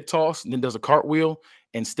a hip toss, and then does a cartwheel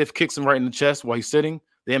and stiff kicks him right in the chest while he's sitting.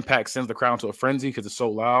 The impact sends the crowd to a frenzy because it's so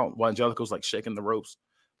loud, while Angelico's shaking the ropes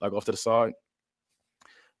off to the side.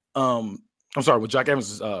 I'm sorry, when Jack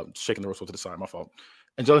Evans is shaking the ropes off to the side, my fault.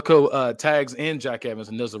 Angelico tags in Jack Evans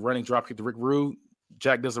and does a running drop kick to Rick Rude.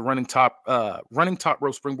 Jack does a running top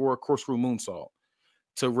rope springboard corkscrew moonsault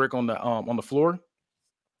to Rick on the floor. At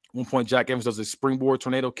one point, Jack Evans does a springboard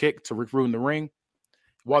tornado kick to Rick Rude in the ring.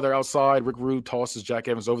 While they're outside, Rick Rude tosses Jack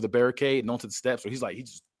Evans over the barricade and onto the steps. So he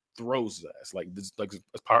just throws his ass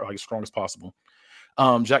as strong as possible.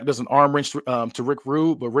 Jack does an arm wrench to Rick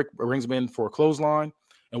Rude, but Rick rings him in for a clothesline.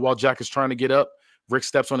 And while Jack is trying to get up, Rick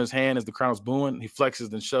steps on his hand as the crowd's booing. He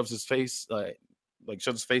flexes and shoves his face,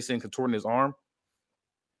 in, contorting his arm.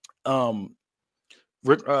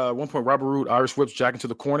 Rick, at one point, Robert Roode Irish whips Jack into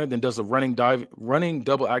the corner, then does a running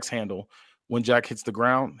double axe handle. When Jack hits the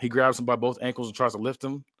ground, he grabs him by both ankles and tries to lift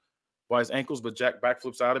him by his ankles, but Jack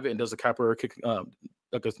backflips out of it and does a capoeira kick,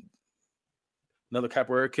 another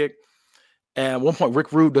capoeira kick. And at one point,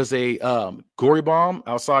 Rick Rude does a gory bomb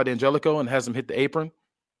outside Angelico and has him hit the apron. At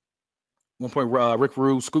one point, Rick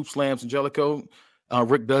Rude scoop slams Angelico.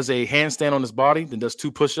 Rick does a handstand on his body, then does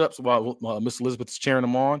 2 push-ups while Miss Elizabeth is cheering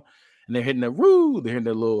him on. And they're hitting the Rude. They're hitting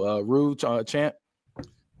their little Rude chant.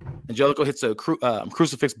 Angelico hits a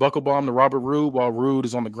crucifix buckle bomb to Robert Roode while Rude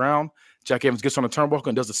is on the ground. Jack Evans gets on the turnbuckle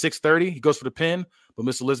and does a 630. He goes for the pin, but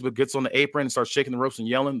Miss Elizabeth gets on the apron and starts shaking the ropes and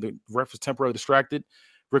yelling. The ref is temporarily distracted.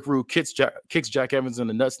 Rick Rude kicks Jack Evans in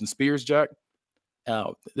the nuts and spears Jack. At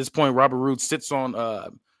this point, Robert Roode sits on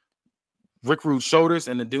Rick Rude's shoulders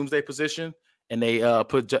in the doomsday position, and they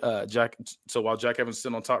put Jack. So while Jack Evans is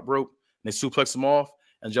sitting on top rope, they suplex him off.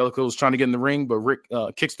 Angelico is trying to get in the ring, but Rick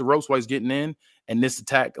kicks the ropes while he's getting in, and this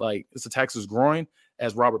attacks his groin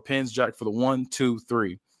as Robert pins Jack for the 1, 2,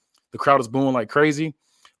 3. The crowd is booing like crazy.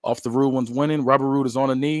 Off the Rude one's winning. Robert Roode is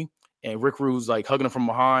on a knee, and Rick Rude's hugging him from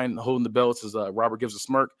behind, holding the belts as Robert gives a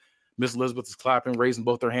smirk. Miss Elizabeth is clapping, raising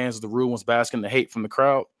both their hands as the Rude one's basking in the hate from the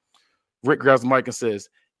crowd. Rick grabs the mic and says,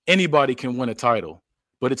 "Anybody can win a title,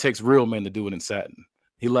 but it takes real men to do it in satin."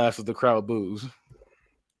 He laughs as the crowd boos.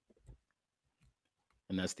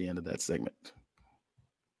 And that's the end of that segment.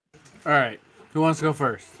 All right. Who wants to go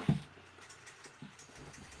first?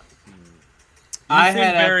 I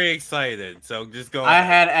seem very excited, so just go ahead. I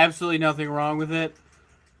had absolutely nothing wrong with it.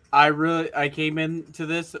 I came into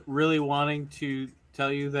this really wanting to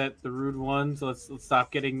tell you that the Rude ones, let's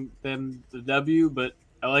stop getting them the W, but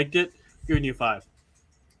I liked it. Giving you 5.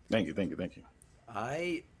 Thank you.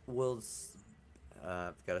 I will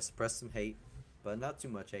gotta suppress some hate, but not too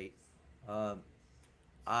much hate.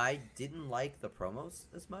 I didn't like the promos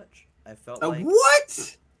as much. I felt like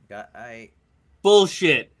what?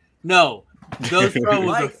 Bullshit. No, those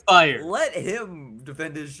promos are fire. Let him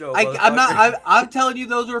defend his show. I'm telling you,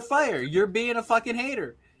 those are fire. You're being a fucking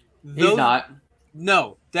hater. He's not.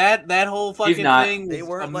 No, that whole fucking not. thing was They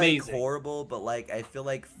weren't amazing. like horrible, but like I feel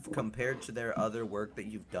like compared to their other work that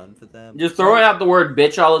you've done for them, Just throwing out the word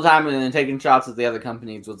bitch all the time and then taking shots at the other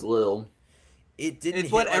companies was a little. it didn't.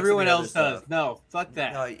 It's what hit like some of everyone the other else does. stuff. No, fuck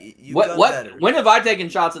that. No, you've What? done What? better. When have I taken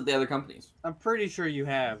shots at the other companies? I'm pretty sure you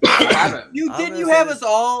have. I haven't. You I'm didn't gonna you say have this- us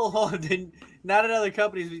all on not at other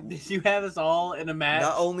companies. Did you have us all in a match?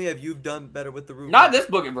 Not only have you done better with the rude Not ones, this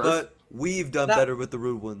book and verse. but we've done Not- better with the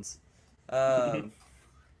rude ones. Really?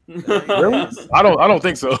 anyways, I don't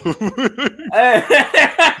think so.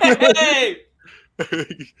 hey!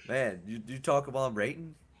 man, you talk while I'm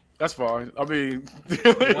rating. That's fine. I mean,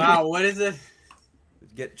 Wow, what is it?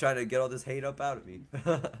 Trying to get all this hate up out of me.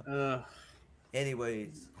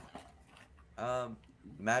 Anyways,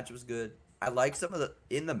 match was good. I like some of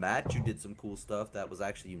in the match. You did some cool stuff that was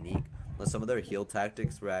actually unique. Like some of their heel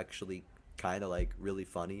tactics were actually kind of like really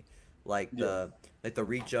funny. Like the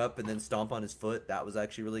reach up and then stomp on his foot. That was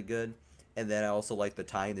actually really good. And then I also like the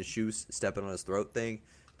tying the shoes, stepping on his throat thing.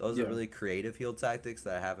 Those are really creative heel tactics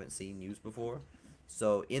that I haven't seen used before.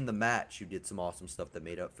 So in the match, you did some awesome stuff that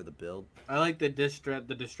made up for the build. I like the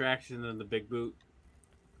distraction and the big boot.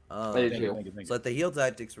 I did too. Thank you. So like the heel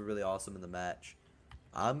tactics were really awesome in the match.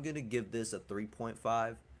 I'm gonna give this a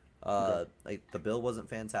 3.5. Like the build wasn't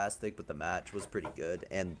fantastic, but the match was pretty good,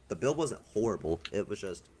 and the build wasn't horrible. It was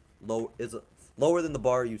just low. It's lower than the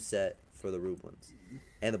bar you set for the rude ones,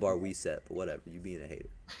 and the bar we set. But whatever, you being a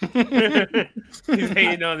hater. He's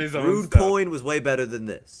hating on his own Rude stuff. coin was way better than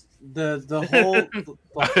this. The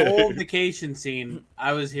whole vacation scene.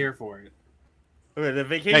 I was here for it. Okay, the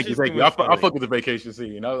vacation Thank you. scene I was funny. fuck with the vacation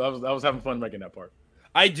scene. I was having fun making that part.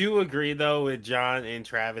 I do agree though with John and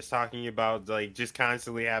Travis talking about like just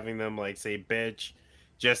constantly having them like say bitch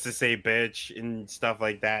just to say bitch and stuff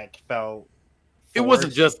like that felt It wasn't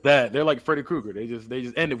forced. just that. They're like Freddy Krueger. They just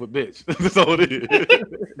ended with bitch. That's all it is.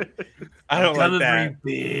 I don't Coming like for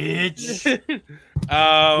you, bitch.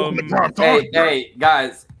 that. Hey,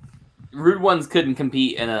 guys. Rude ones couldn't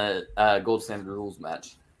compete in a gold standard rules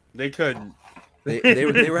match. They couldn't.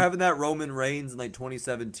 They were having that Roman Reigns in like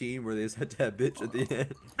 2017 where they just had to have bitch at the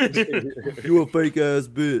end. You a fake ass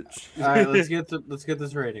bitch. All right, let's get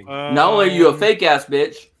this rating. Not only are you a fake ass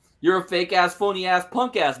bitch, you're a fake ass, phony ass,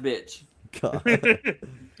 punk ass bitch. God.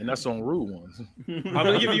 And that's on rude ones. I'm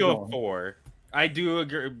gonna give you a 4. I do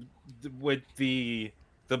agree with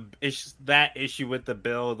that issue with the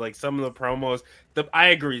build. Like some of the promos, I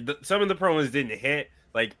agree. Some of the promos didn't hit.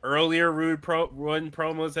 Like earlier Rude Run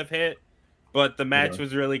promos have hit, but the match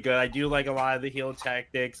was really good. I do like a lot of the heel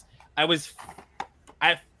tactics.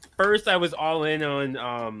 At first I was all in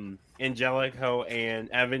on Angelico and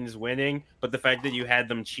Evans winning, but the fact that you had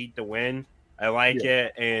them cheat to win, I like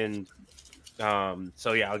it. And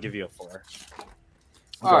so yeah, I'll give you a 4.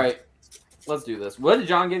 All right, let's do this. What did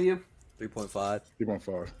John give you? 3.5.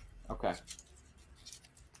 3.5.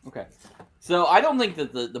 Okay. So I don't think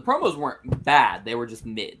that the promos weren't bad. They were just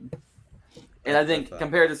mid. And I think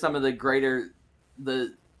compared to some of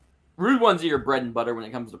the rude ones are your bread and butter when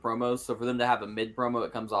it comes to promos. So for them to have a mid promo,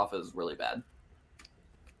 it comes off as really bad.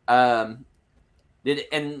 Did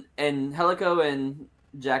Helico and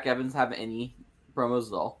Jack Evans have any promos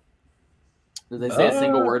at all? Did they say a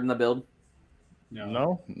single word in the build?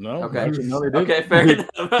 No. Okay. Actually, no, they didn't. Okay, fair enough.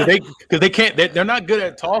 Because they can't. They're not good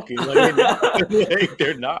at talking. Like,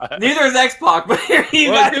 they're not. Neither is X-Pac, but here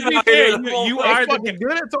you Well, guys to be are fair, the full you thing. are the fucking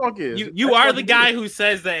good at talking. You are the guy who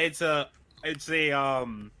says that it's a empty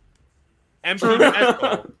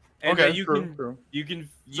vessel, and that you true.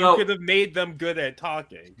 So- could have made them good at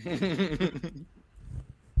talking.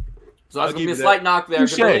 So I was I'll going to be give a you slight knock there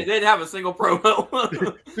because Touche. they didn't have a single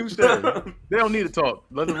promo. Touche. They don't need to talk.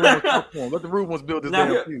 Let the rude ones talk for 'em. Let the rude ones build this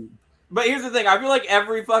No. damn feud. But here's the thing. I feel like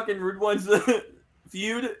every fucking Rude Ones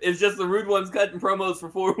feud is just the Rude Ones cutting promos for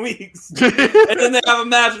 4 weeks. And then they have a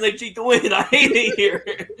match and they cheat to win. I hate it here.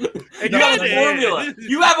 You have a formula.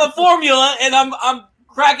 You have a formula, and I'm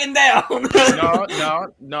cracking down.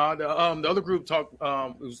 No. The other group talked. It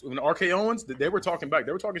was when RK Owens. They were talking back.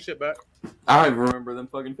 They were talking shit back. I don't even remember them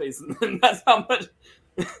fucking facing them. That's how much.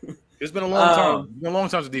 It's been a long time. It's been a long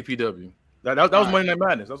time since DPW. That was Monday Night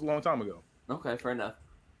Madness. That was a long time ago. Okay, fair enough.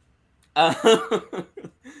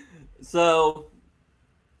 So,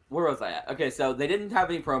 where was I at? Okay, so they didn't have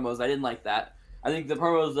any promos. I didn't like that. I think the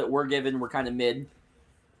promos that were given were kind of mid.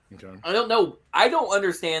 Okay. I don't know. I don't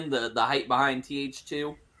understand the hype behind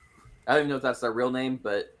TH2. I don't even know if that's their real name,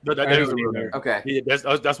 but That is a real name. okay. Yeah,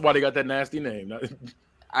 that's why they got that nasty name.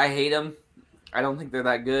 I hate them. I don't think they're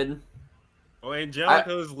that good. Well,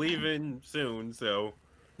 Angelico's leaving soon, so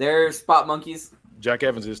They're spot monkeys. Jack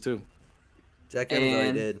Evans is too. Jack Evans already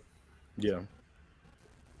And- did. Yeah.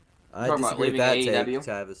 I Talking about disagree with that leaving AEW? take,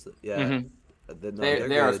 Travis. Yeah, Mhm.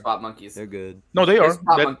 They are spot monkeys. They're good. No, they They're are.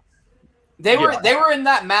 spot That- mon- They Yeah. were in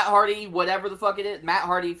that Matt Hardy, whatever the fuck it is, Matt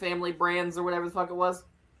Hardy Family Brands or whatever the fuck it was,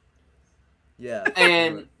 Yeah.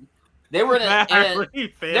 and they were in a,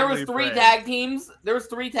 Family there was three brand. tag teams. There was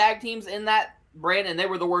 3 tag teams in that brand, and they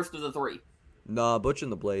were the worst of the 3. Nah, Butch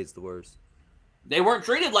and the Blade's the worst. They weren't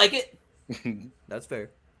treated like it. That's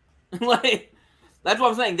fair. Like, that's what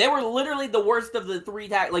I'm saying. They were literally the worst of the 3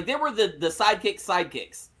 tag. Like, they were the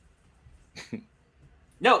sidekicks.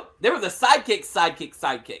 No, they were the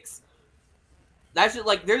sidekicks. That's just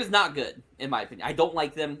like, they're just not good, in my opinion. I don't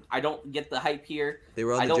like them. I don't get the hype here. They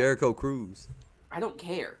were on I the don't- Jericho Cruise. I don't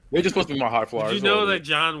care. They're just supposed to be my high flyers. Did you know that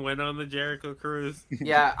John went on the Jericho cruise?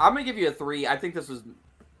 Yeah, I'm gonna give you a 3. I think this was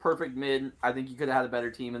perfect mid. I think you could have had a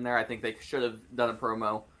better team in there. I think they should have done a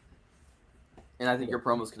promo, and I think your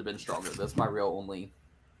promos could have been stronger. That's my real only.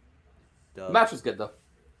 The Dub. match was good though.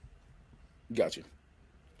 Got you.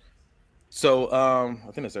 So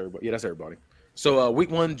I think that's everybody. Yeah, that's everybody. So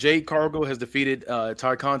week 1, Jade Cargill has defeated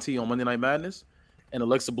Ty Conti on Monday Night Madness, and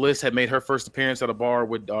Alexa Bliss had made her first appearance at a bar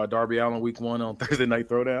with Darby Allin week 1 on Thursday Night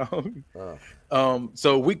Throwdown.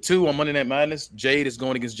 So week 2 on Monday Night Madness, Jade is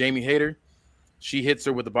going against Jamie Hayter. She hits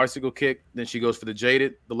her with a bicycle kick. Then she goes for the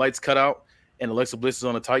Jaded. The lights cut out, and Alexa Bliss is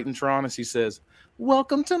on a Titantron, and she says,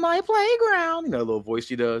 "Welcome to my playground." You know, a little voice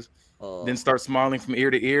she does. Then starts smiling from ear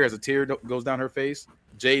to ear as a tear goes down her face.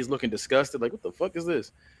 Jay's looking disgusted, like, what the fuck is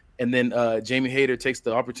this? And then Jamie Hayter takes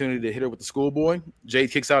the opportunity to hit her with the schoolboy.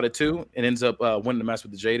 Jade kicks out at 2 and ends up winning the match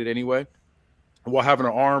with the Jaded anyway. While having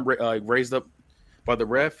her arm raised up by the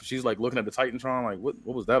ref, she's like looking at the Titantron, like, what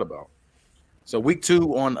was that about? So week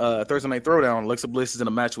 2 on Thursday Night Throwdown, Alexa Bliss is in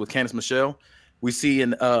a match with Candice Michelle. We see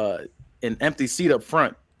an empty seat up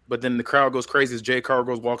front, but then the crowd goes crazy as Jade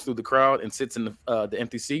Cargill walks through the crowd and sits in the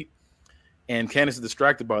empty seat. And Candice is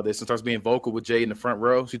distracted by this and starts being vocal with Jade in the front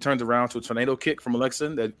row. She turns around to a tornado kick from Alexa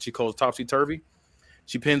that she calls topsy-turvy.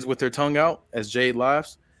 She pins with her tongue out as Jade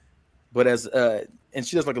laughs. But and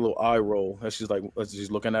she does like a little eye roll as she's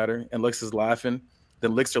looking at her. And Alexa's laughing,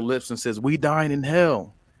 then licks her lips and says, "We dine in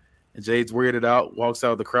hell." And Jade's weirded out, walks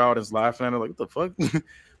out of the crowd and is laughing at her like, what the fuck?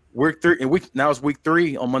 Now it's week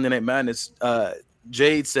 3 on Monday Night Madness.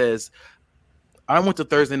 Jade says, "I went to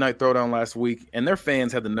Thursday Night Throwdown last week, and their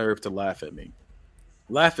fans had the nerve to laugh at me.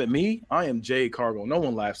 Laugh at me? I am Jade Cargill. No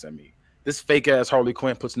one laughs at me. This fake-ass Harley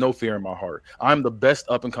Quinn puts no fear in my heart. I'm the best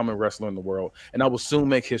up-and-coming wrestler in the world, and I will soon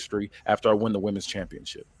make history after I win the women's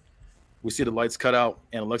championship." We see the lights cut out,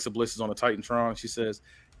 and Alexa Bliss is on a Titantron. She says,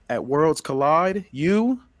 "At Worlds Collide,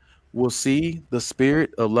 you will see the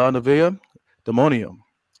spirit of La Novia Demonium.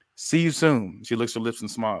 See you soon." She licks her lips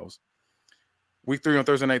and smiles. Week 3 on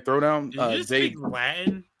Thursday Night Throwdown. Did you just speak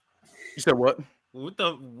Latin? You said what? What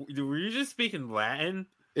the? Were you just speaking Latin?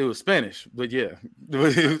 It was Spanish, but yeah, it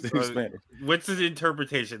was Spanish. What's the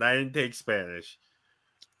interpretation? I didn't take Spanish.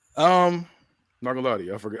 Not gonna lie to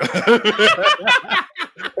you, I forgot.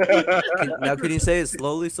 Now, can you say it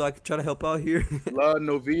slowly so I can try to help out here? La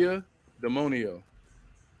Novia Demonio.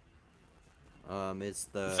 It's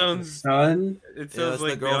the Son. It it's sounds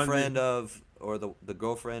like the girlfriend of, or the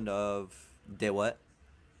girlfriend of de what?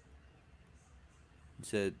 You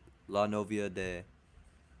said La Novia de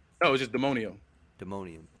No, it's just Demonio.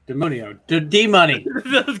 Demonium. Demonio. D-Money.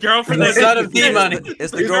 The girlfriend. The son of D-Money.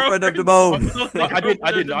 It's the girlfriend of Demone.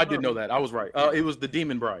 I did know that. I was right. It was the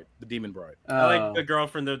Demon Bride. The Demon Bride. I like the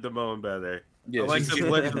girlfriend of Damone better. Yeah, I like she's- the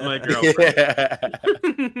Bliss is my girlfriend.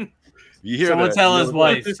 Yeah. You hear Someone that? tell You his know?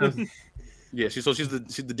 wife. Yeah, she's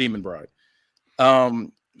the Demon Bride.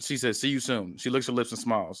 She says, "See you soon." She licks her lips and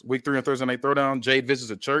smiles. Week 3 on Thursday Night Throwdown, Jade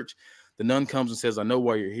visits a church. The nun comes and says, "I know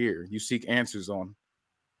why you're here. You seek answers on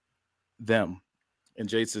them." And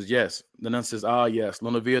Jade says, "Yes." The nun says, "Ah, yes, La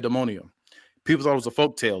Novia Demonio." People thought it was a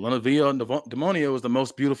folktale. La Novia Demonio was the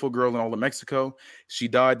most beautiful girl in all of Mexico. She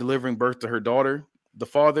died delivering birth to her daughter. The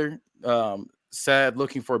father, sad,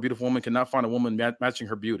 looking for a beautiful woman, could not find a woman matching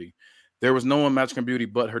her beauty. There was no one matching her beauty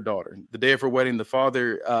but her daughter. The day of her wedding, the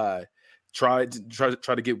father tried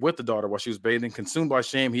to get with the daughter while she was bathing. Consumed by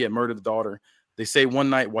shame, he had murdered the daughter. They say one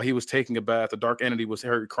night while he was taking a bath, a dark entity was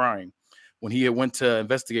heard crying. When he went to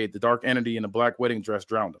investigate, the dark entity in a black wedding dress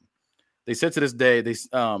drowned him. They said to this day,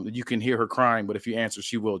 you can hear her crying, but if you answer,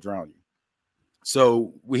 she will drown you.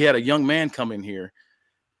 So we had a young man come in here,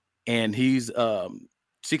 and he's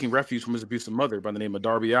seeking refuge from his abusive mother by the name of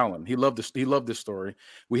Darby Allin. He loved this story.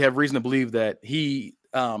 We have reason to believe that he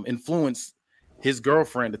influenced his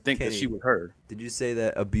girlfriend to think that she was her. Did you say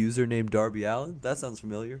that abuser named Darby Allin? That sounds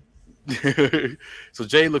familiar. So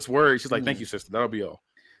Jay looks worried. She's like, "Thank you, sister. That'll be all."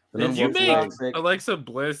 The nun Did you walks make away. Toxic. Alexa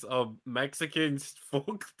Bliss a Mexican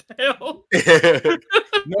folktale?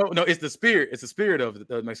 No, it's the spirit. It's the spirit of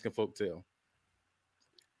the Mexican folktale.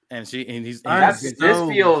 And he's I'm This so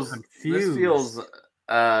feels confused.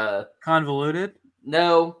 Convoluted.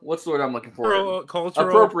 no. What's the word I'm looking for? Cultural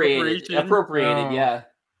Appropriated. appropriation. Oh. Yeah.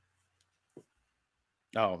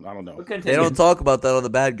 oh, I don't know. But They continue. don't talk about that on the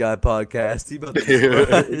Bad Guy podcast. He about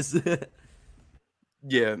to surprise.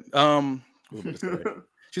 Yeah. What was I gonna say?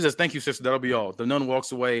 She says, "Thank you, sister. That'll be all." The nun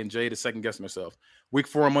walks away, and Jade is second guessing herself. Week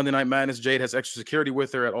 4 on Monday Night Madness, Jade has extra security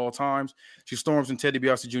with her at all times. She storms in Ted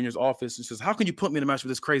DiBiase Jr.'s office and says, "How can you put me in a match with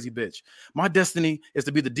this crazy bitch? My destiny is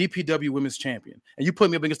to be the DPW Women's Champion, and you put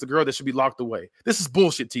me up against the girl that should be locked away. This is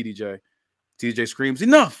bullshit, TDJ." TDJ screams,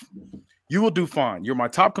 "Enough! You will do fine. You're my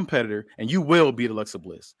top competitor, and you will beat Alexa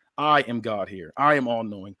Bliss. I am God here. I am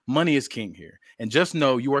all-knowing. Money is king here. And just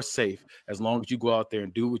know you are safe as long as you go out there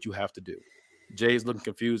and do what you have to do." Jay's looking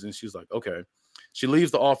confused, and she's like, "Okay." She leaves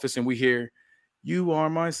the office, and we hear, "You are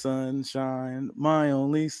my sunshine, my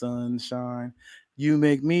only sunshine. You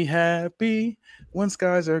make me happy when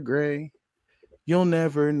skies are gray. You'll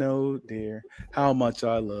never know, dear, how much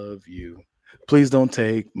I love you. Please don't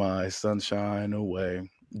take my sunshine away."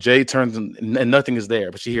 Jay turns and nothing is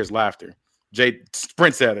there, but she hears laughter. Jay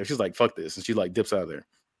sprints at her. She's like, "Fuck this." And she like dips out of there.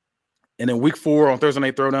 And then week 4 on Thursday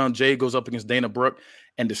Night Throwdown, Jade goes up against Dana Brooke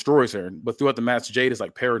and destroys her. But throughout the match, Jade is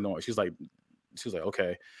like paranoid. She's like,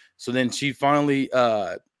 okay. So then she finally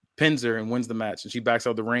pins her and wins the match. And she backs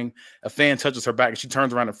out the ring. A fan touches her back and she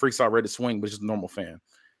turns around and freaks out ready to swing, but it's just a normal fan.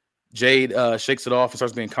 Jade shakes it off and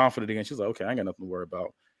starts being confident again. She's like, "Okay, I ain't got nothing to worry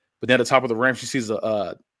about." But then at the top of the ramp, she sees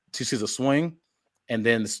a swing. And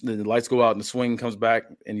then the lights go out and the swing comes back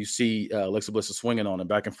and you see Alexa Bliss is swinging on it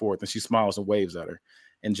back and forth. And she smiles and waves at her.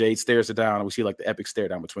 And Jade stares her down, and we see like the epic stare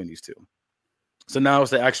down between these two. So now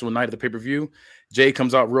it's the actual night of the pay-per-view. Jade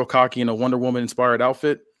comes out real cocky in a Wonder Woman-inspired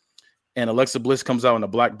outfit, and Alexa Bliss comes out in a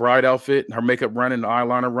Black Bride outfit, her makeup running, the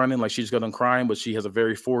eyeliner running, like she just got done crying, but she has a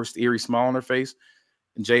very forced, eerie smile on her face,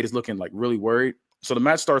 and Jade is looking like really worried. So the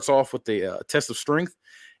match starts off with a test of strength,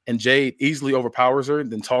 and Jade easily overpowers her,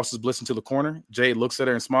 then tosses Bliss into the corner. Jade looks at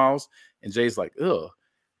her and smiles, and Jade's like, "Ugh."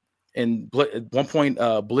 And at one point,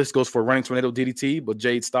 Bliss goes for a running tornado DDT, but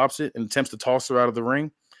Jade stops it and attempts to toss her out of the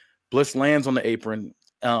ring. Bliss lands on the apron,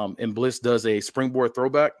 and Bliss does a springboard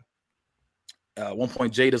throwback. At one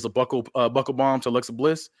point, Jade does a buckle bomb to Alexa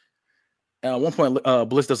Bliss. At one point,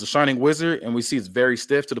 Bliss does a Shining Wizard, and we see it's very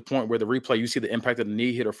stiff to the point where the replay, you see the impact of the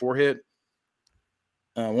knee hit her forehead.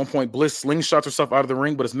 At one point, Bliss slingshots herself out of the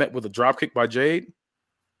ring, but is met with a dropkick by Jade.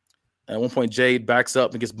 At one point, Jade backs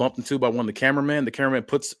up and gets bumped into by one of the cameramen. The cameraman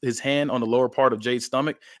puts his hand on the lower part of Jade's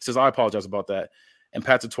stomach. Says, "I apologize about that," and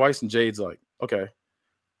pats it twice. And Jade's like, "Okay."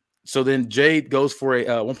 So then Jade goes for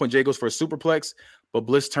at one point, Jade goes for a superplex, but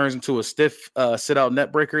Bliss turns into a stiff sit-out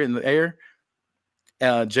net breaker in the air.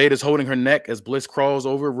 Jade is holding her neck as Bliss crawls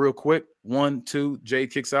over real quick. 1, 2,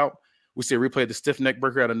 Jade kicks out. We see a replay of the stiff neck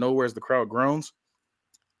breaker out of nowhere as the crowd groans.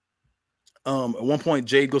 At one point,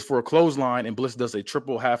 Jade goes for a clothesline, and Bliss does a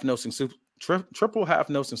triple half Nelson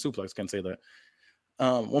suplex. Can't say that.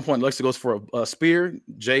 At one point, Alexa goes for a spear.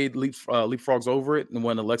 Jade leapfrogs over it, and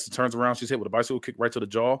when Alexa turns around, she's hit with a bicycle kick right to the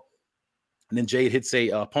jaw. And then Jade hits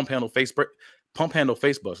a pump handle face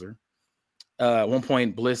buster. At one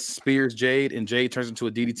point, Bliss spears Jade, and Jade turns into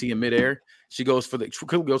a DDT in midair. She goes for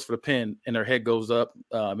the pin, and her head goes up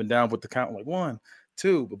and down with the count like 1,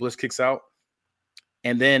 2, but Bliss kicks out.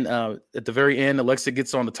 And then at the very end, Alexa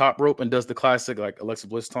gets on the top rope and does the classic like Alexa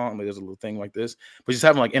Bliss taunt. Like, there's a little thing like this, but she's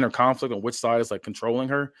having like inner conflict on which side is like controlling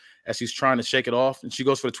her as she's trying to shake it off. And she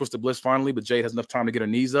goes for the Twisted Bliss finally, but Jade has enough time to get her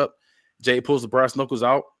knees up. Jade pulls the brass knuckles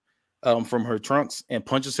out from her trunks and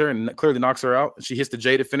punches her and clearly knocks her out. She hits the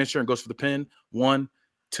Jade finisher and goes for the pin. 1,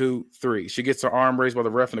 2, 3. She gets her arm raised by the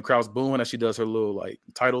ref and the crowd's booing as she does her little like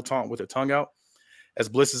title taunt with her tongue out. As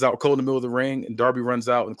Bliss is out cold in the middle of the ring, and Darby runs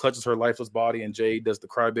out and clutches her lifeless body, and Jade does the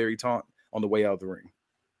cryberry taunt on the way out of the ring.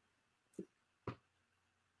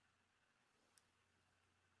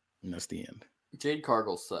 And that's the end. Jade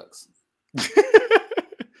Cargill sucks.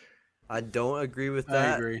 I don't agree with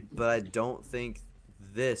that, but I don't think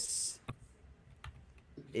this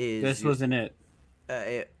is. This wasn't it.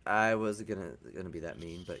 I was gonna be that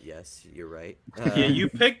mean, but yes, you're right. Yeah, you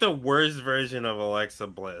picked the worst version of Alexa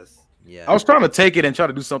Bliss. Yeah, I was trying to take it and try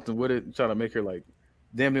to do something with it, try to make her like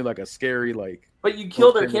damn near like a scary like. But you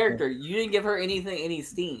killed her character. You didn't give her any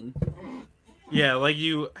steam. Yeah, like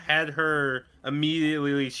you had her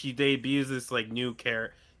immediately. She debuts this like newish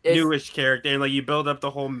character, and like you build up the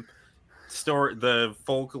whole story, the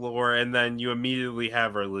folklore, and then you immediately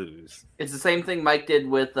have her lose. It's the same thing Mike did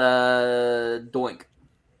with Doink.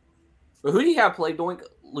 But who do you have play Doink?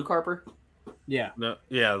 Luke Harper? Yeah. No,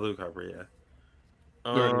 yeah, Luke Harper. Yeah.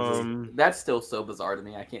 That's still so bizarre to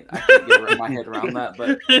me. I can't get my head around that.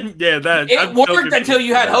 But yeah, that it I'm so worked until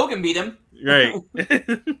you had confused. Hogan beat him. Right.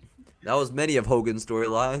 That was many of Hogan's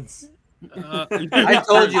storylines. I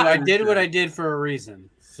told you I did what I did for a reason.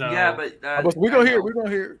 So Yeah, but We're gonna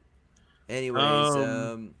hear. Anyways,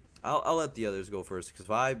 Um, I'll let the others go first because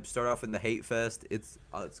if I start off in the hate fest, it's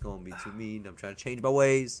gonna be too mean. I'm trying to change my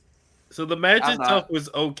ways. So the match I'm itself not- was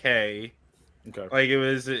okay. Okay. Like it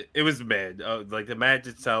was mid. Like the match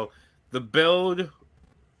itself, the build.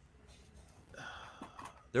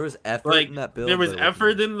 There was effort Like in that build. there was but it wasn't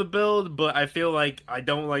effort good. in the build, but I feel like I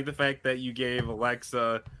don't like the fact that you gave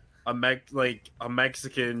Alexa a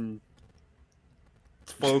Mexican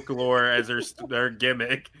folklore as her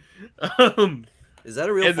gimmick. Is that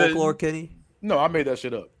a real and then- folklore, Kenny? No, I made that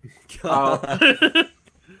shit up.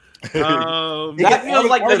 That feels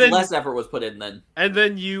like and then- less effort was put in then. And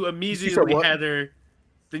then you said immediately what? had her.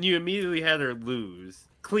 Then you immediately had her lose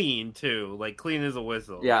clean too, like clean as a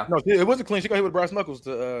whistle. Yeah. No, it wasn't clean. She got hit with brass knuckles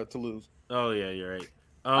to lose. Oh yeah, you're right.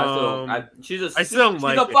 She's I still don't she's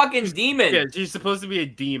like a it. fucking demon. Yeah, she's supposed to be a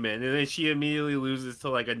demon, and then she immediately loses to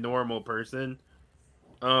like a normal person.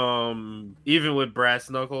 Even with brass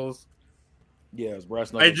knuckles, Yeah, it's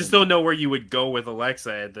brass knuckles. I just don't know where you would go with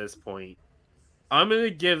Alexa at this point. I'm gonna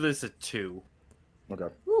give this a 2.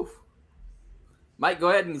 Okay. Whew. Mike, go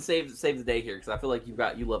ahead and save the day here because I feel like you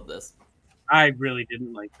love this. I really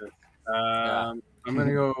didn't like this. Yeah. I'm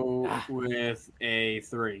gonna go with a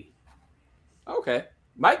 3. Okay,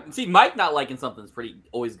 Mike not liking something is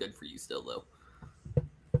always good for you still though.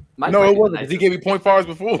 Mike No, might it be the wasn't. 'Cause he nicest. gave me 0.5s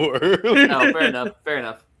before. No, fair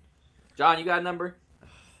enough. John, you got a number?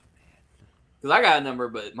 Because I got a number,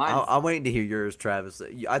 but mine. I'm waiting to hear yours, Travis.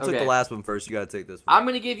 I took Okay. the last one first. You gotta take this one. I'm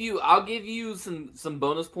gonna give you. I'll give you some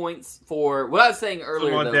bonus points for what I was saying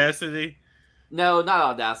earlier. Some though. audacity. No, not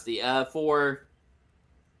audacity. For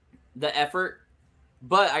the effort,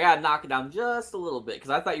 but I gotta knock it down just a little bit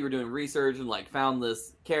because I thought you were doing research and like found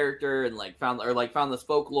this character and like found this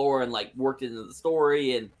folklore and like worked into the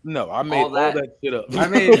story and No, I made all that shit up. I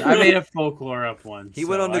made a folklore up one. He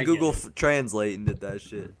went on to I get Google it. Translate and did that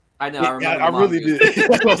shit. I know. I remember. I the mom really used did.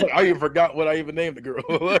 it. I was like, I even forgot what I even named the girl.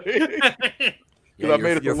 Yeah, I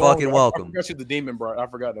made it you're so long fucking ago. I welcome. forgot she's the demon bride. I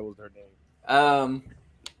forgot that was her name.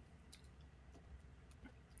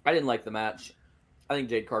 I didn't like the match. I think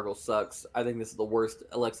Jade Cargill sucks. I think this is the worst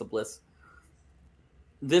Alexa Bliss.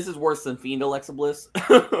 This is worse than Fiend Alexa Bliss.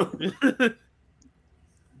 I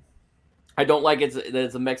don't like that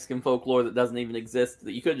it's a Mexican folklore that doesn't even exist.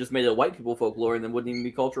 That you could have just made it a white people folklore and then wouldn't even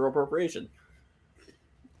be cultural appropriation.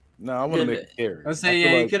 No, I want to make it scary. I was saying,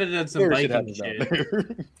 yeah, you could have done some scary Viking happens shit. down there.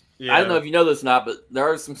 Yeah. I don't know if you know this or not, but there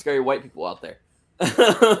are some scary white people out there.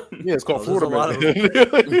 Yeah, it's called Oh, there's a Florida lot Man.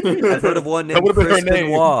 I've heard of one That named would've been her Chris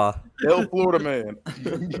name. Benoit. El Florida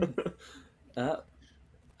Man.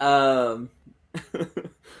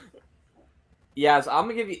 Yeah, so I'm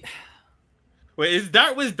gonna give you. Wait,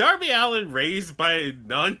 was Darby Allin raised by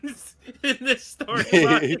nuns in this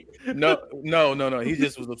storyline? No. He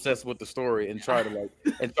just was obsessed with the story and tried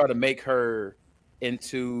to make her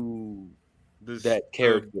into that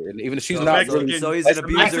character. And even if she's So not Mexican- really, So he's an That's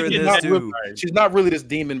abuser in Mexican this not too. really- she's not really this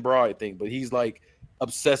demon bride thing, but he's like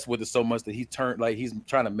obsessed with it so much that he's trying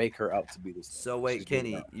to make her out to be this. So wait, She's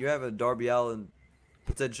Kenny, not. you have a Darby Allin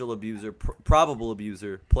potential abuser, probable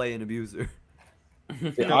abuser, playing abuser.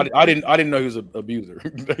 Yeah, I didn't know he was an abuser.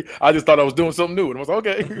 I just thought I was doing something new, and I was like,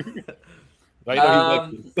 okay. I know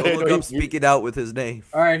he's Go look up speaking out with his name.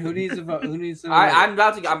 All right, who needs to vote? Who needs to? I'm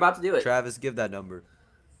about to do it. Travis, give that number.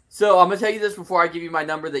 So I'm gonna tell you this before I give you my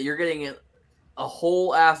number that you're getting a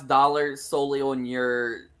whole ass dollar solely on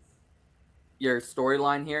your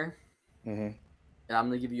storyline here, Mhm. and I'm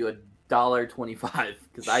gonna give you $1.25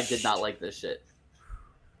 because I did not like this shit.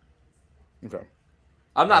 Okay.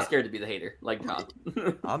 I'm not scared to be the hater like John.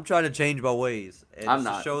 I'm trying to change my ways. And I'm just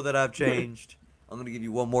to not. show that I've changed, I'm gonna give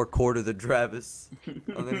you one more quarter than Travis. I'm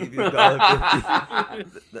gonna give you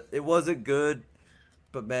 $1.50. It wasn't good,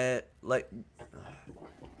 but man, like,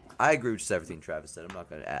 I agree with just everything Travis said. I'm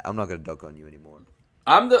not gonna dunk on you anymore.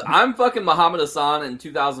 I'm fucking Muhammad Hassan in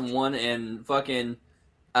 2001 and fucking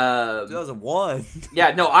 2001.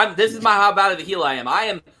 yeah, no, this is my how bad of a heel I am. I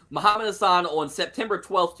am Muhammad Hassan on September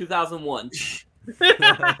 12th, 2001.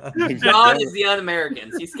 John is the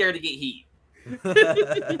un-American. He's scared to get heat.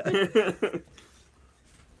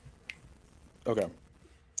 Okay.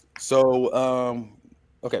 So,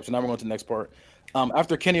 so now we're going to the next part.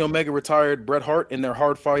 After Kenny Omega retired Bret Hart in their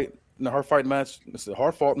hard fight in the hard fight match. It's a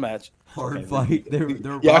hard fought match. Hard Okay. fight. They're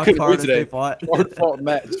Yeah, I rock couldn't hard read as they today. fought. Hard fought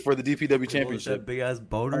match for the DPW championship. Big ass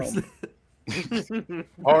boners.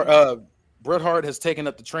 Bret Hart has taken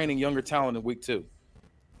up the training younger talent in week 2,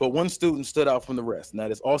 but one student stood out from the rest, and that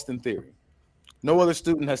is Austin Theory. No other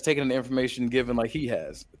student has taken the information given like he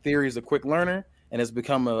has. Theory is a quick learner and has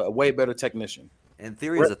become a way better technician. And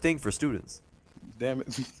theory is a thing for students. Damn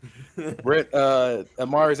it. Bret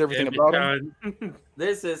admires everything about him.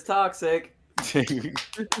 This is toxic. So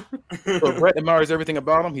Bret admires everything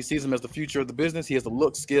about him. He sees him as the future of the business. He has the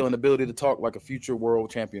look, skill, and ability to talk like a future world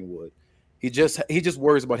champion would. He just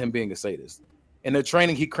worries about him being a sadist. In their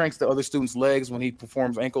training, he cranks the other students' legs when he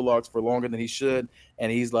performs ankle locks for longer than he should,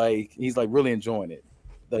 and he's like really enjoying it,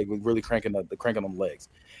 like really cranking them legs.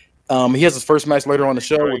 He has his first match later on the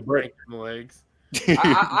show with Bret. Legs.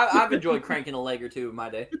 I've enjoyed cranking a leg or two in my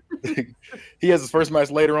day. He has his first match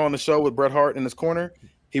later on the show with Bret Hart in his corner.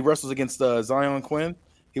 He wrestles against Zion Quinn.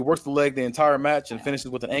 He works the leg the entire match and finishes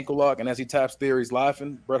with an ankle lock. And as he taps Theory, he's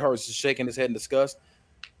laughing. Bret Hart is just shaking his head in disgust.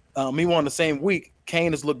 Meanwhile, in the same week,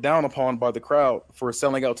 Kane is looked down upon by the crowd for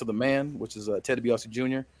selling out to the Man, which is Ted DiBiase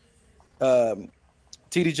Jr.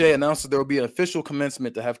 TDJ announces there will be an official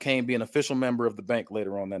commencement to have Kane be an official member of the bank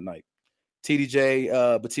later on that night.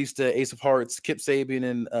 TDJ, Batista, Ace of Hearts, Kip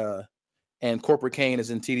Sabian, and Corporate Kane is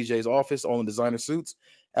in TDJ's office, all in designer suits.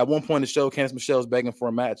 At one point in the show, Candice Michelle is begging for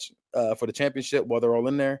a match for the championship while they're all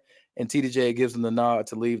in there, and TDJ gives them the nod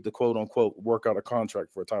to leave the quote-unquote work out a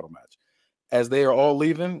contract for a title match. As they are all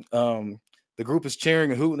leaving, the group is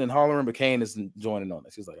cheering and hooting and hollering, but Kane isn't joining on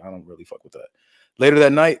this. He's like, I don't really fuck with that. Later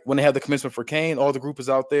that night, when they have the commencement for Kane, all the group is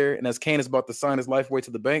out there, and as Kane is about to sign his life away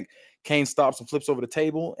to the bank, Kane stops and flips over the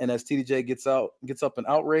table, and as TDJ gets up in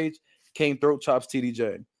outrage, Kane throat chops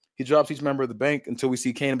TDJ. He drops each member of the bank until we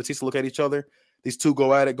see Kane and Batista look at each other. These two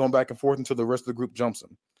go at it, going back and forth until the rest of the group jumps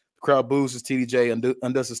him. The crowd boos as TDJ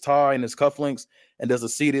undoes his tie and his cufflinks and does a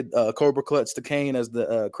seated Cobra clutch to Kane as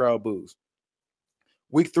the crowd boos.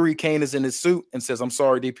 Week 3, Kane is in his suit and says, I'm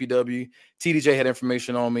sorry, DPW. TDJ had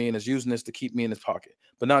information on me and is using this to keep me in his pocket.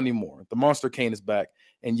 But not anymore. The monster Kane is back.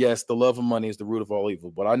 And yes, the love of money is the root of all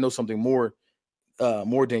evil. But I know something more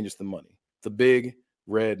dangerous than money. The big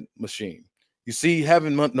red machine. You see,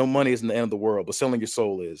 having no money isn't the end of the world, but selling your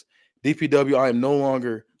soul is. DPW, I am no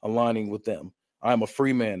longer aligning with them. I am a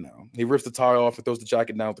free man now. He rips the tie off and throws the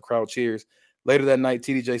jacket down. The crowd cheers. Later that night,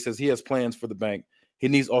 TDJ says he has plans for the bank. He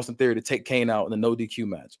needs Austin Theory to take Kane out in a no DQ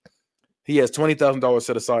match. He has $20,000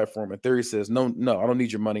 set aside for him, and Theory says, no, I don't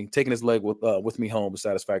need your money. Taking his leg with me home is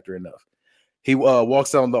satisfactory enough. He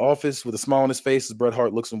walks out of the office with a smile on his face as Bret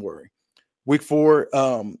Hart looks and worry. Week 4,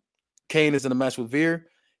 Kane is in a match with Veer.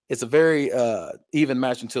 It's a very even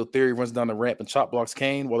match until Theory runs down the ramp and chop blocks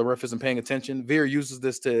Kane while the ref isn't paying attention. Veer uses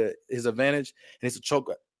this to his advantage, and it's a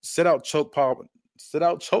sit out choke bomb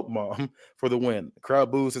for the win. The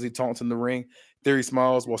crowd boos as he taunts in the ring. Theory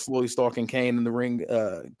smiles while slowly stalking Kane in the ring,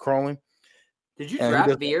 crawling. Did you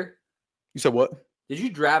draft Veer? You said what? Did you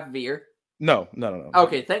draft Veer? No.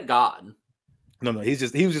 Okay, thank God. No, he was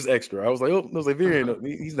just extra. I was like, Veer ain't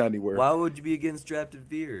he's not anywhere. Why would you be against drafted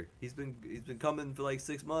Veer? He's been coming for like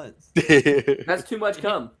 6 months. That's too much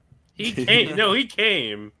cum. He came. No, he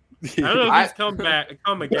came. I don't know if he's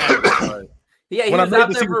come again. But... Yeah, he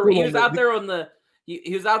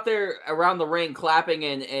was out there around the ring clapping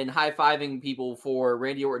and high-fiving people for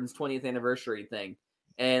Randy Orton's 20th anniversary thing.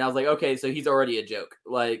 And I was like, okay, so he's already a joke.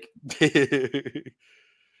 Like, you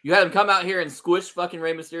had him come out here and squish fucking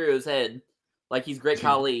Rey Mysterio's head like he's Great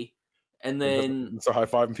Khali. And then... So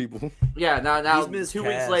high-fiving people. Yeah, now 2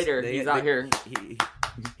 weeks later, he's out here.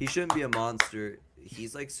 He shouldn't be a monster.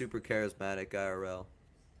 He's like super charismatic IRL.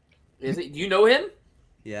 Is it? Do you know him?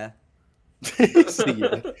 Yeah.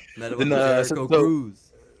 Yeah.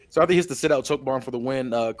 Cruz. So after he hits the sit-out choke bomb for the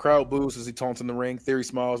win, crowd boos as he taunts in the ring. Theory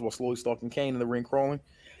smiles while slowly stalking Kane in the ring, crawling.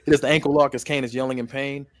 He does the ankle lock as Kane is yelling in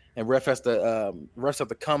pain, and refs have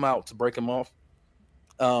to come out to break him off.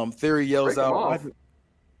 Theory yells out.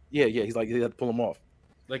 Yeah, he's like, he had to pull him off.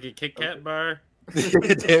 Like a Kit Kat bar?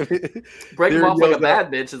 Damn it. Break him off like a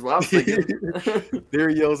bad bitch is what I was thinking.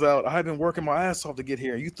 Theory yells out, I've been working my ass off to get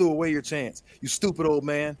here. You threw away your chance. You stupid old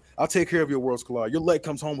man. I'll take care of your Worlds Collide. Your leg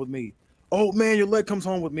comes home with me. Oh, man, your leg comes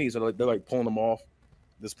home with me. So they're like pulling him off at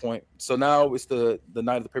this point. So now it's the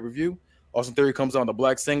night of the pay-per-view. Austin Theory comes on the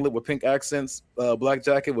black singlet with pink accents, black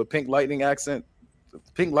jacket with pink lightning accents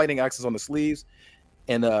on the sleeves,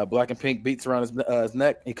 and black and pink beats around his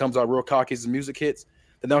neck. He comes out real cocky as his music hits.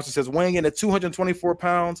 The announcer says, weighing in at 224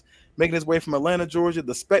 pounds, making his way from Atlanta, Georgia,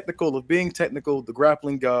 the spectacle of being technical, the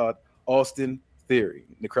grappling god, Austin Theory.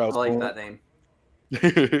 The crowd's I like that name.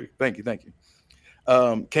 Thank you.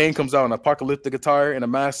 Kane comes out in apocalyptic attire and a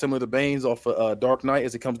mask similar to Bane's off of Dark Knight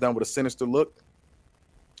as he comes down with a sinister look.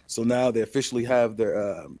 So now they officially have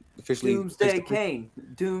their Doomsday Kane.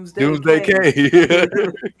 Doomsday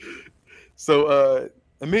Kane. So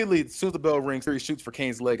immediately, as soon as the bell rings, Theory shoots for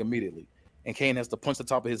Kane's leg immediately, and Kane has to punch the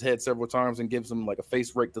top of his head several times and gives him like a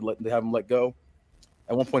face rake to have him let go.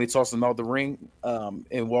 At one point, he tosses him out the ring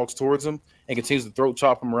and walks towards him and continues to throat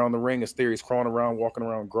chop him around the ring as Theory's crawling around, walking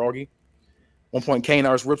around groggy. One point, Kane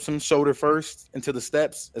Irish whips him shoulder first into the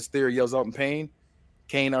steps as Theory yells out in pain.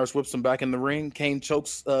 Kane Irish whips him back in the ring. Kane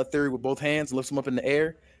chokes Theory with both hands, lifts him up in the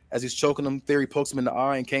air. As he's choking him, Theory pokes him in the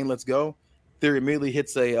eye, and Kane lets go. Theory immediately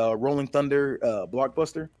hits a Rolling Thunder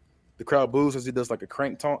blockbuster. The crowd boos as he does like a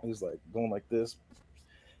crank taunt. He's like going like this.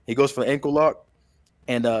 He goes for the ankle lock,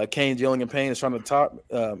 and Kane's yelling in pain, is trying to tap,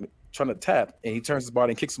 and he turns his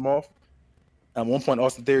body and kicks him off. At one point,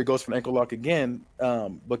 Austin Theory goes for an ankle lock again,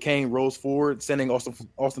 but Kane rolls forward, sending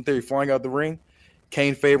Austin Theory flying out the ring.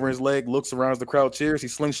 Kane favoring his leg, looks around as the crowd cheers. He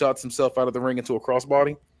slingshots himself out of the ring into a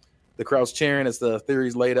crossbody. The crowd's cheering as the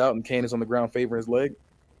Theory's laid out, and Kane is on the ground favoring his leg.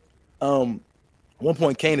 At one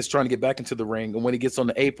point, Kane is trying to get back into the ring, and when he gets on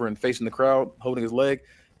the apron facing the crowd, holding his leg,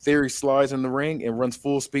 Theory slides in the ring and runs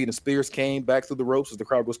full speed and spears Kane back through the ropes as the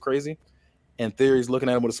crowd goes crazy. And Theory's looking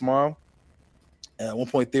at him with a smile. At one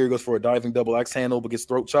point, Theory goes for a diving double axe handle, but gets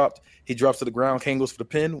throat chopped. He drops to the ground. Kane goes for the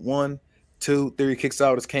pin. 1, 2. Theory kicks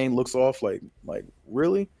out as Kane looks off like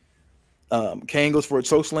really? Kane goes for a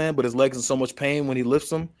chokeslam, but his leg's in so much pain when he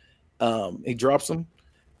lifts him. He drops him.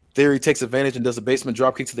 Theory takes advantage and does a basement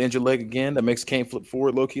drop kick to the injured leg again. That makes Kane flip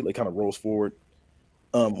forward, low-key, like kind of rolls forward.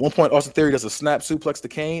 One point, Austin Theory does a snap suplex to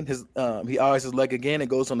Kane. He eyes his leg again and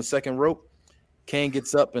goes on the second rope. Kane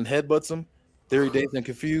gets up and headbutts him. Theory dazed and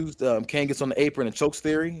confused. Kane gets on the apron and chokes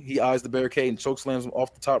Theory. He eyes the barricade and chokeslams him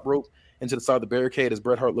off the top rope into the side of the barricade as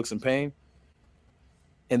Bret Hart looks in pain.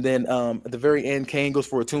 And then at the very end, Kane goes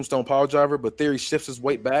for a tombstone pile driver, but Theory shifts his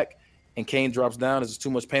weight back, and Kane drops down as there's too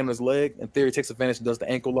much pain on his leg. And Theory takes advantage and does the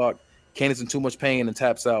ankle lock. Kane is in too much pain and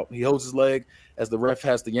taps out. He holds his leg as the ref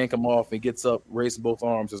has to yank him off and gets up, raising both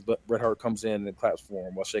arms as Bret Hart comes in and claps for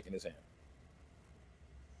him while shaking his hand.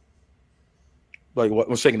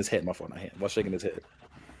 While shaking his head, my fault, not hand. While shaking his head.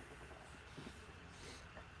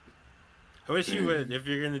 I wish you would, if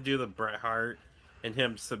you're gonna do the Bret Hart and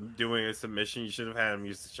him doing a submission, you should have had him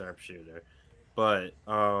use the sharpshooter. But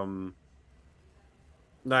not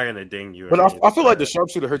gonna ding you. But I feel like the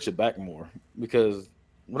sharpshooter hurts your back more because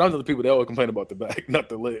when I know the people, they always complain about the back, not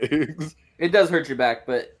the legs. It does hurt your back,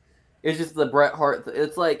 but it's just the Bret Hart.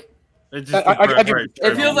 It's like It's just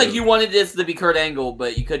it feels like you wanted this to be Kurt Angle,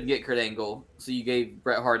 but you couldn't get Kurt Angle, so you gave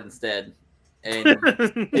Bret Hart instead, and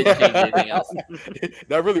didn't change anything else.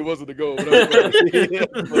 That really wasn't the goal. But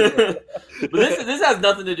this has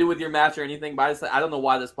nothing to do with your match or anything. But I don't know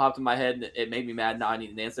why this popped in my head, and it made me mad. Now I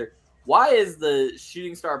need an answer. Why is the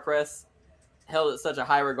Shooting Star Press held at such a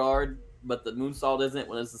high regard, but the moonsault isn't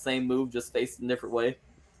when it's the same move, just faced in a different way?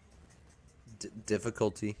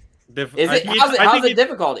 Difficulty. How's it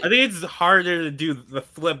difficulty? I think it's harder to do the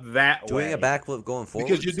flip that Doing way. a backflip going forward.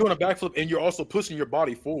 Because you're doing a backflip and you're also pushing your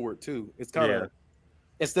body forward too. It's kind of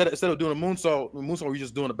instead of doing a moonsault, you're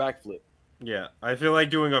just doing a backflip. Yeah, I feel like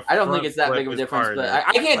doing a. I don't think it's that big of a difference, but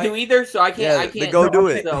I can't do either, so I can't. Yeah, I can't go do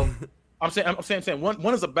it. So. I'm saying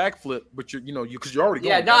one is a backflip, but because you're already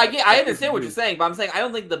going. Yeah, no, I understand what you're saying, but I'm saying I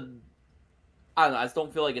don't think I don't know. I just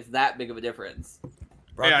don't feel like it's that big of a difference.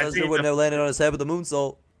 Brock Lesnar wouldn't have landed on his head with a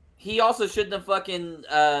moonsault. He also shouldn't have fucking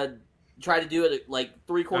tried to do it like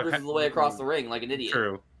 3/4 of the way across the ring like an idiot.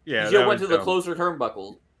 True. Yeah. He should have went to the closer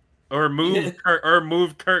turnbuckle. Or move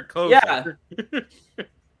Kurt closer. Yeah.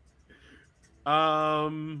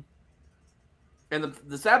 And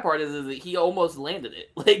the sad part is that he almost landed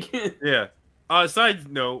it. Like yeah.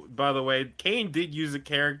 Side note, by the way, Kane did use a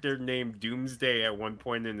character named Doomsday at one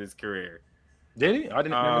point in his career. Did he? I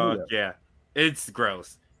didn't know that. Yeah. It's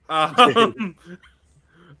gross.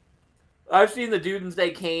 I've seen the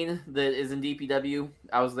Doomsday Kane that is in DPW.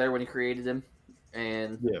 I was there when he created him,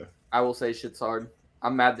 and I will say shit's hard.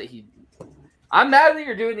 I'm mad that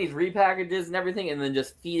you're doing these repackages and everything, and then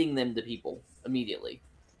just feeding them to people immediately.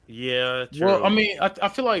 Yeah, true. Well, I mean, I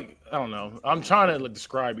feel like I don't know. I'm trying to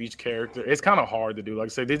describe each character. It's kind of hard to do. Like I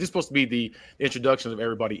said, they're just supposed to be the introductions of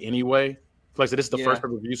everybody anyway. Like I said, this is the first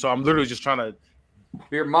review, so I'm literally just trying to.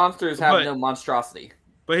 Your monsters have no monstrosity.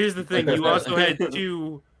 But here's the thing: you also had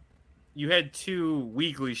two. You had 2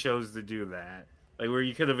 weekly shows to do that, like where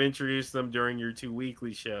you could have introduced them during your 2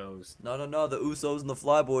 weekly shows. No. The Usos and the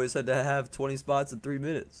Flyboys had to have 20 spots in 3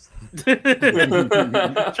 minutes.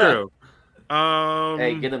 True.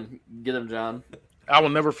 Hey, get him, John. I will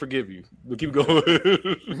never forgive you. But keep going.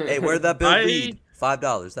 Hey, where'd that bill be?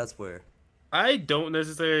 $5. That's where. I don't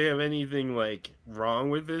necessarily have anything like wrong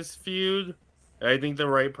with this feud. I think the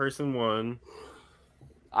right person won.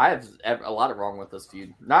 I have a lot wrong with this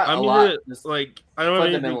feud. Not I'm a lot. Just like I don't have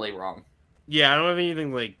anything, fundamentally wrong. Yeah, I don't have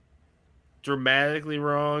anything like dramatically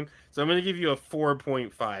wrong. So I'm gonna give you a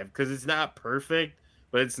 4.5 because it's not perfect,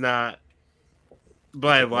 but it's not.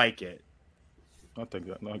 But I like it. I think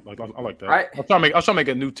that. I like that. Right. I'll try to make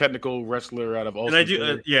a new technical wrestler out of Austin. And I do,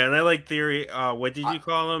 and I like Theory. What did you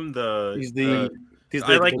call him? He's the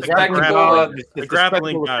I like the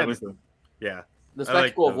grappling guy. Yeah. The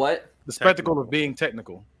spectacle of what? The spectacle of being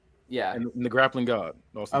technical. Yeah. And the grappling god.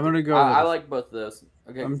 Austin I'm gonna go. I like both of those.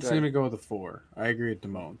 Okay. I'm just gonna go with a 4. I agree with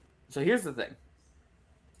Damone. So here's the thing.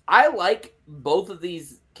 I like both of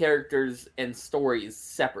these characters and stories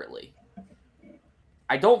separately.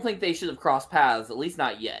 I don't think they should have crossed paths, at least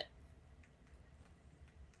not yet.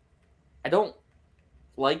 I don't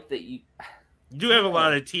like that you do have a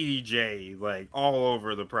lot of TDJ like all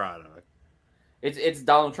over the product. It's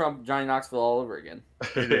Donald Trump, Johnny Knoxville all over again.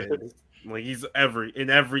 It is. Like he's in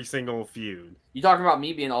every single feud. You talking about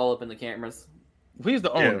me being all up in the cameras? He's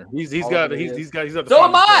the owner. He's got the So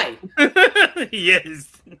am I.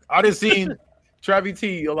 Yes. I done seen Travie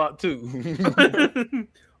T a lot too.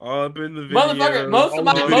 All up in the video. Motherfucker,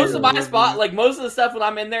 most of my spot, like most of the stuff when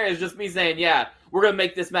I'm in there is just me saying, yeah, we're gonna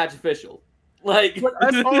make this match official. Like but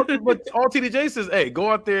all TDJ says, hey,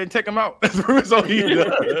 go out there and take him out. That's all he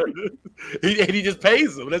does. he just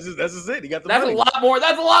pays them. That's just it. He got the money.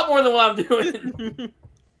 That's a lot more than what I'm doing.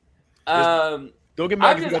 Don't get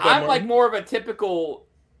mad. I'm like more of a typical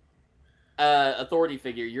authority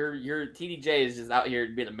figure. Your TDJ is just out here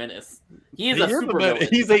being a menace. He is a super villain.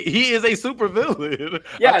 He is a super villain.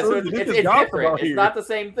 Yeah, so it's different. It's not the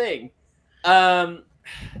same thing.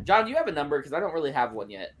 John, do you have a number? Because I don't really have one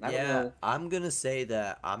yet. I don't know. I'm gonna say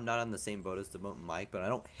that I'm not on the same boat as Mike, but I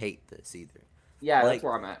don't hate this either. Yeah, that's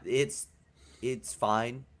where I'm at. It's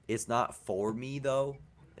fine. It's not for me though,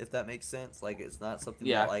 if that makes sense. Like it's not something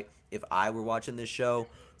that like if I were watching this show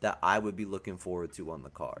that I would be looking forward to on the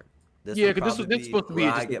card. Because this is supposed to be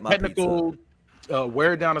just a technical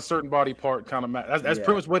wear down a certain body part kind of match. That's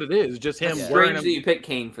pretty much what it is. Just him wearing. Strange that you picked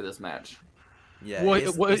Kane for this match. Yeah,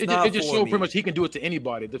 it just showed pretty much he can do it to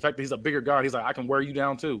anybody. The fact that he's a bigger guy, he's like, I can wear you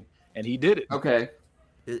down too, and he did it. Okay,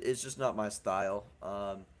 it's just not my style.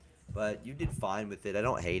 But you did fine with it. I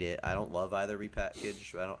don't hate it. I don't love either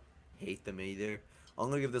repackage. I don't hate them either. I'm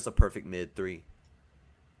gonna give this a perfect mid 3.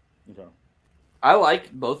 Okay. I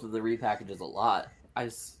like both of the repackages a lot. I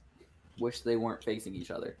just wish they weren't facing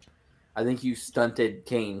each other. I think you stunted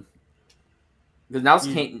Kane because now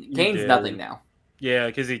Kane's nothing now. Yeah,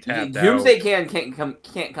 because he tapped out. Doomsday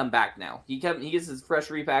can't come back now. He gets his fresh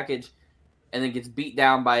repackage, and then gets beat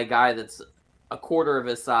down by a guy that's a quarter of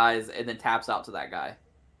his size, and then taps out to that guy.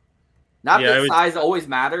 Not that size always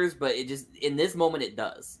matters, but it just in this moment it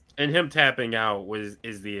does. And him tapping out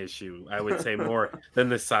is the issue. I would say more than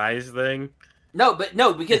the size thing. Because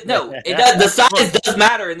it does. The size does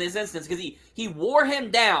matter in this instance because he wore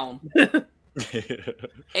him down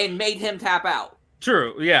and made him tap out.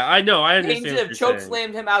 True. Yeah, I know. I understand. Kane should have choke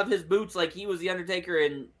slammed him out of his boots like he was the Undertaker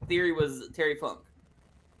and Theory was Terry Funk.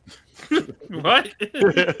 What?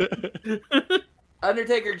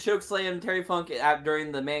 Undertaker choke slammed Terry Funk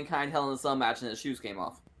during the Mankind Hell in a Cell match and his shoes came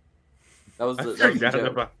off. That was the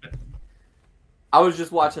joke. I was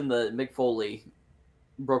just watching the Mick Foley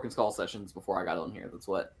Broken Skull sessions before I got on here. That's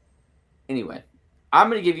what. Anyway,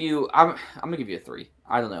 I'm gonna give you a 3.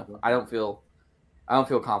 I don't know. I don't feel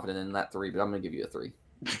confident in that 3, but I'm gonna give you a 3.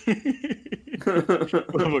 You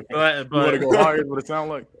want to go higher? Is what it sound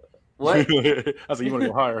like? What? I said you want to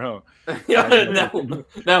go higher, huh?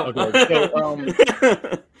 No. Okay.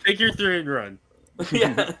 So, take your 3 and run.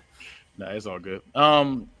 Yeah. Nah, it's all good.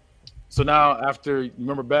 So now after you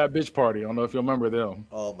remember Bad Bitch Party, I don't know if you remember them.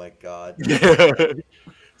 Oh my god.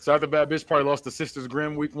 So after Bad Bitch Party lost to Sisters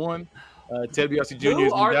Grimm week 1, Ted DiBiase Jr.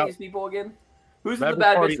 Who are these people again? Who's in the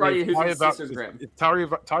Bad Bitch Party and who's in the Sisters Grimm? It's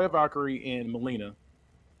Taya Valkyrie and Melina.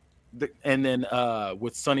 And then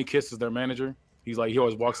with Sonny Kiss as their manager. He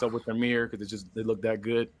always walks up with their mirror because they look that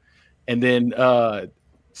good. And then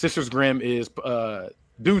Sisters Grimm is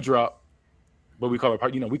Dewdrop, but we call her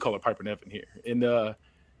Piper Niven here.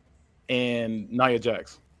 And Nia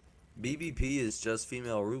Jax. BBP is just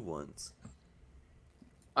female rude ones.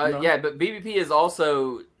 No. Yeah, but BBP is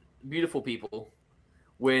also beautiful people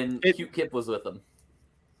when Cute Kip was with them.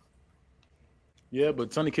 Yeah,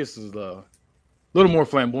 but Sonny Kiss is a little more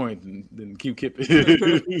flamboyant than Cute Kip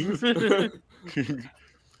is.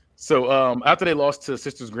 So after they lost to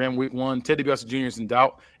Sisters Grimm week 1, Ted DiBiase Jr. is in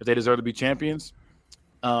doubt if they deserve to be champions.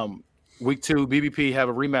 Week 2, BBP have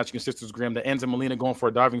a rematch against Sisters Grimm that ends in Melina going for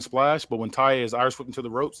a diving splash, but when Taya is Irish whipping to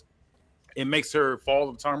the ropes, it makes her fall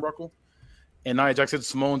to the turnbuckle, and Nia Jax hits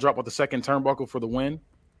Simone drop with the second turnbuckle for the win.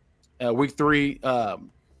 Week 3,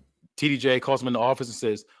 TDJ calls him in the office and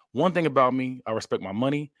says, "One thing about me, I respect my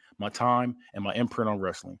money, my time, and my imprint on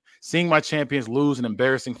wrestling. Seeing my champions lose in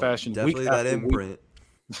embarrassing fashion Definitely week that after imprint.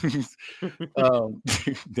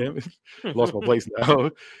 Damn it, lost my place now.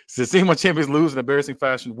 So seeing my champions lose in embarrassing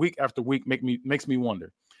fashion week after week makes me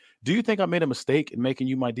wonder. Do you think I made a mistake in making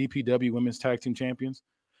you my DPW Women's Tag Team Champions?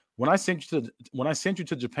 When I sent you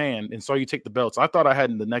to Japan and saw you take the belts, I thought I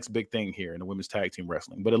had the next big thing here in the women's tag team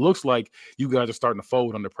wrestling. But it looks like you guys are starting to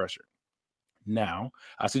fold under pressure. Now,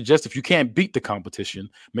 I suggest if you can't beat the competition,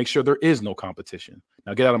 make sure there is no competition.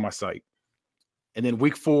 Now get out of my sight." And then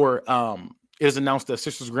week 4, it is announced that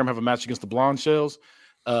Sisters Grimm have a match against the Blonde Shells,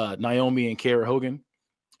 Naomi and Kiera Hogan,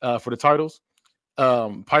 for the titles.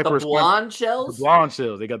 Piper The blonde shells. The Blonde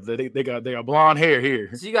Shells. They got blonde hair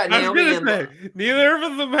here. So you got I was Naomi gonna and say, neither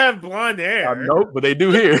of them have blonde hair. Nope, but they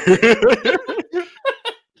do here.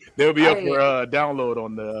 They'll be up for download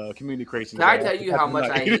on the community creation. Can I tell you how much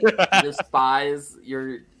I despise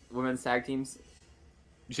your women's tag teams?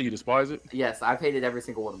 You say you despise it? Yes, I've hated every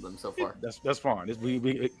single one of them so far. That's fine.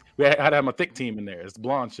 We had to have a thick team in there. It's the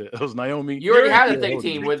blonde shit. It was Naomi. You already had a thick Hogan.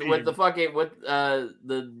 team with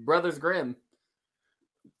the Brothers Grimm.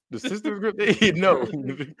 The Sisters Grimm. No,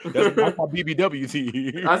 that's my BBW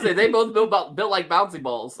team. I say they both built like bouncy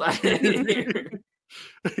balls.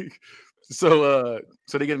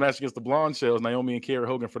 So they get a match against the Blonde Shells, Naomi and Kiera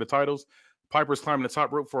Hogan for the titles. Piper's climbing the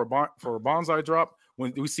top rope for a bonsai drop.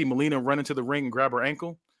 When we see Melina run into the ring and grab her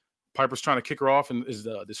ankle, Piper's trying to kick her off and is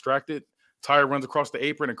distracted. Taya runs across the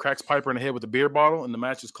apron and cracks Piper in the head with a beer bottle, and the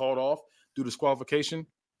match is called off due to disqualification.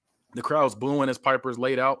 The crowd's booing as Piper's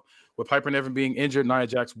laid out. With Piper never being injured, Nia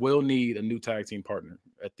Jax will need a new tag team partner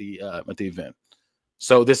at the event.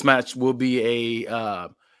 So this match will be a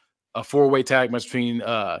 4-way tag match between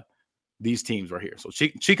these teams right here. So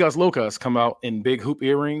Chicas Locas come out in big hoop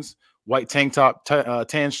earrings, white tank top,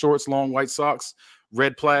 tan shorts, long white socks,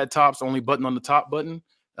 red plaid tops, only button on the top button,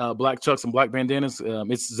 black chucks and black bandanas.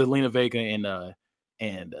 It's Zelina Vega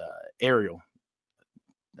and Ariel.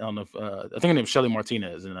 I don't know if I think her name is Shelly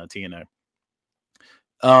Martinez in TNA.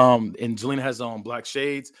 And Zelina has on black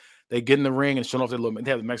shades. They get in the ring and show off their little. They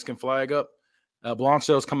have the Mexican flag up. Blonde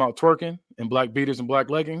Shells come out twerking in black beaters and black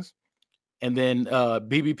leggings. And then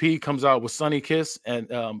BBP comes out with Sunny Kiss and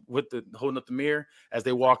with the holding up the mirror as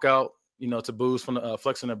they walk out, to booze from the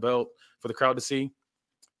flexing their belt for the crowd to see.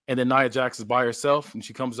 And then Nia Jax is by herself, and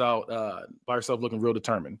she comes out by herself looking real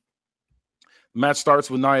determined. The match starts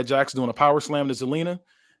with Nia Jax doing a power slam to Zelina,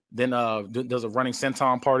 then does a running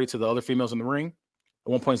senton party to the other females in the ring.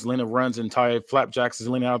 At one point, Zelina runs and Taya flapjacks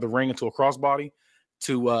Zelina out of the ring into a crossbody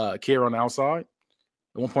to Kiera on the outside.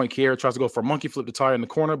 At one point, Kiera tries to go for a monkey flip to Taya in the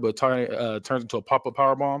corner, but Taya turns into a pop-up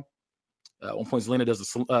powerbomb. At one point, Zelina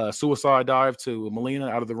does a suicide dive to Melina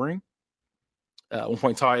out of the ring. At one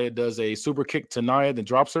point, Taya does a super kick to Nia, then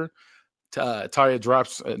drops her. Taya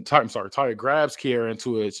grabs Kiera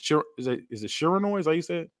into a is it Shiranoi? Is that how you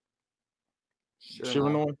say it?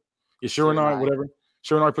 Shiranoi? Yeah, Shiranoi, whatever.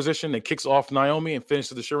 Shiranoi position, then kicks off Naomi and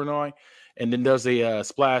finishes the Shiranoi, and then does a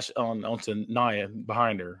splash onto Nia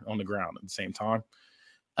behind her on the ground at the same time.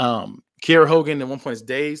 Kiera Hogan at one point is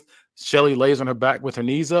dazed. Shelly lays on her back with her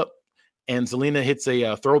knees up, and Zelina hits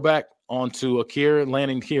a throwback onto Kiera,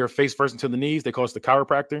 landing Kiera face first into the knees. They call it the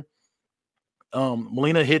chiropractor.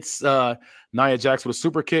 Melina hits Nia Jax with a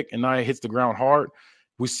super kick, and Nia hits the ground hard.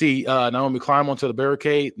 We see Naomi climb onto the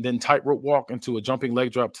barricade, then tightrope walk into a jumping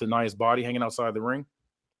leg drop to Nia's body hanging outside the ring,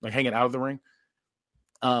 like hanging out of the ring.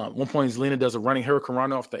 At one point, Zelina does a running hurricane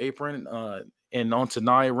run off the apron and onto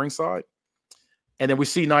Nia ringside. And then we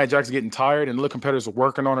see Nia Jax getting tired, and the other competitors are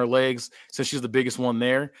working on her legs since she's the biggest one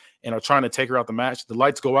there and are trying to take her out the match. The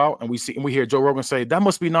lights go out, and we hear Joe Rogan say, "That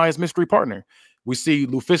must be Nia's mystery partner." We see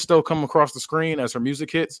Lufisto come across the screen as her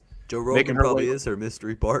music hits. Joe Rogan probably is her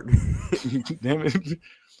mystery partner. Damn it.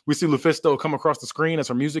 We see Lufisto come across the screen as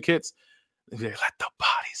her music hits. Let the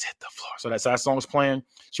bodies hit the floor. So that song's playing.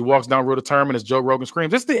 She walks down real determined as Joe Rogan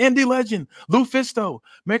screams, "It's the indie legend, Lufisto,"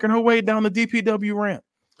 making her way down the DPW ramp.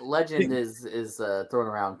 Legend is thrown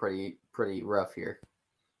around pretty rough here.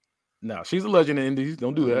 No, she's a legend in indies.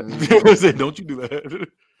 Don't do that. Don't you do that.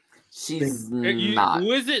 She's not.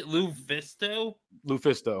 Who is it? Lufisto?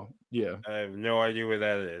 Lufisto, yeah. I have no idea what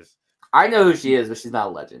that is. I know who she is, but she's not a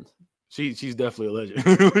legend. She's definitely a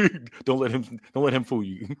legend. Don't let him fool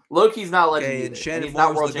you. Loki's not letting Okay, you. and Shannon he's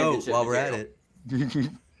not Moore's world the GOAT championship while we're at material.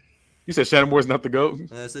 it. You said Shannon Moore's not the GOAT?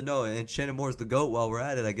 I said no, and Shannon Moore's the GOAT while we're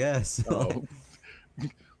at it, I guess. Oh.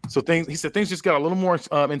 So he said things just got a little more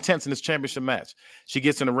intense in this championship match. She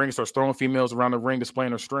gets in the ring and starts throwing females around the ring,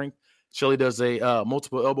 displaying her strength. Shelly does a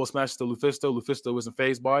multiple elbow smash to Lufisto. Lufisto isn't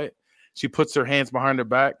phased by it. She puts her hands behind her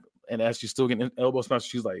back, and as she's still getting elbow smash,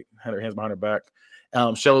 she's like had her hands behind her back.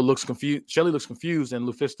 Shelly looks confused, and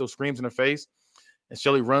Lufisto screams in her face. And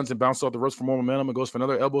Shelly runs and bounces off the ropes for more momentum and goes for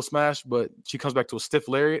another elbow smash, but she comes back to a stiff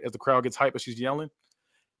lariat as the crowd gets hyped as she's yelling.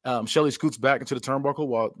 Shelly scoots back into the turnbuckle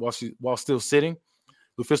while still sitting.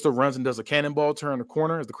 Lufisto runs and does a cannonball turn in the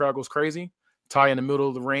corner as the crowd goes crazy. Ty in the middle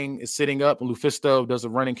of the ring is sitting up, and Lufisto does a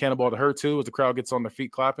running cannonball to her too as the crowd gets on their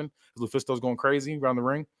feet clapping. As Lufisto's going crazy around the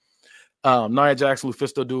ring. Nia Jax and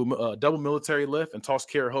Lufisto do a double military lift and toss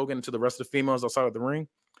Kiera Hogan into the rest of the females outside of the ring.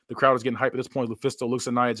 The crowd is getting hyped at this point. Lufisto looks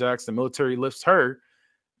at Nia Jax and military lifts her.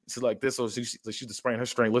 She's like this, so she's displaying her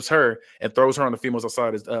strength, lifts her and throws her on the females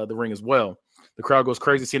outside the ring as well. The crowd goes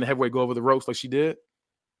crazy seeing the heavyweight go over the ropes like she did.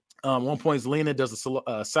 One point, Zelina does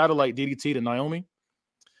a satellite DDT to Naomi.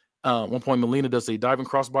 One point, Melina does a diving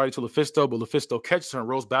crossbody to Lufisto, but Lufisto catches her and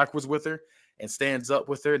rolls backwards with her and stands up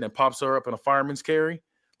with her and then pops her up in a fireman's carry.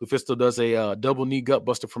 Lufisto does a double knee gut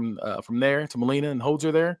buster from there to Melina and holds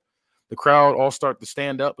her there. The crowd all start to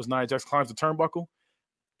stand up as Nia Jax climbs the turnbuckle,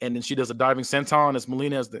 and then she does a diving senton as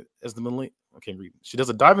Melina as the Melina. I can't read. She does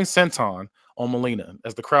a diving senton on Melina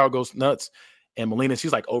as the crowd goes nuts. And Melina,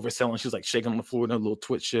 she's like overselling. She's like shaking on the floor and a little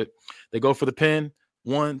twitch shit. They go for the pin.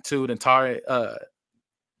 1, 2, then Ty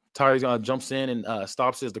jumps in and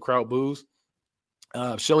stops it as the crowd boos.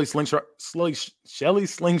 Shelly slingshots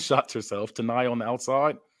herself to Nia on the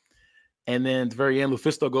outside. And then at the very end,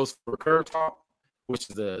 Lufisto goes for a curve top, which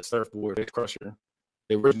is the surfboard X Crusher,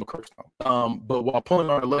 the original curve top. But while pulling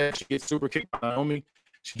on her leg, she gets super kicked by Naomi.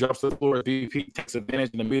 She drops to the floor. BVP takes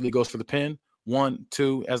advantage and immediately goes for the pin. 1,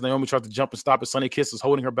 2, as Naomi tries to jump and stop it. Sunny Kiss is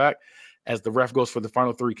holding her back as the ref goes for the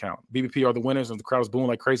final 3 count. BVP are the winners, and the crowd is booing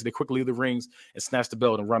like crazy. They quickly leave the rings and snatch the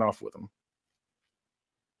belt and run off with them.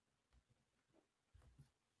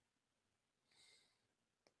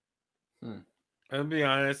 I'll be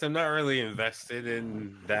honest, I'm not really invested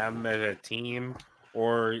in them as a team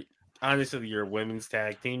or honestly your women's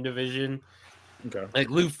tag team division. Okay. Like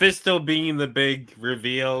Lufisto being the big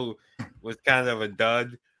reveal was kind of a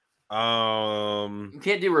dud. You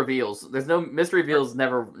can't do reveals. There's no mystery reveals.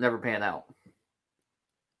 Never pan out.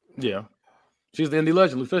 Yeah, she's the indie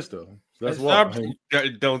legend, Lufisto. So that's why.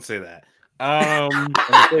 Don't say that. I'm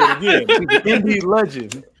gonna say it again. She's the indie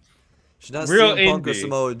legend. She's not Real CM Punk or indie.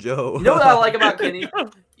 Samoa Joe. You know what I like about Kenny?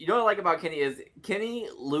 You know what I like about Kenny is Kenny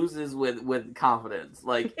loses with confidence.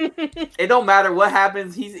 Like it don't matter what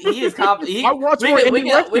happens, he is confident. I watch more indie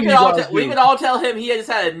wrestling you guys We do. can all tell him he just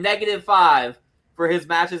had a -5 for his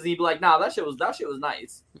matches. And he'd be like, "Nah, that shit was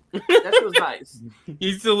nice. That shit was nice."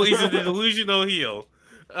 He's a delusional heel.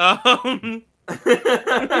 I'm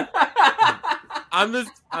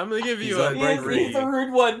gonna give you a He's the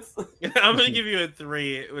rude ones. I'm gonna give you a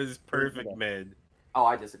 3. It was perfect mid. Oh,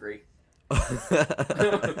 I disagree. I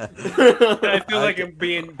feel like I'm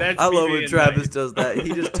being. That's I me love when being Travis nice. does that.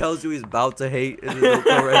 He just tells you he's about to hate and then he'll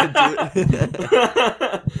go right into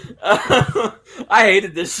it. I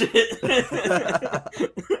hated this shit.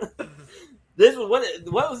 This was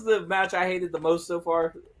what was the match I hated the most so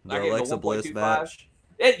far? The I gave it a Alexa Bliss 1.25. match.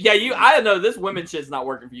 I know this women shit's not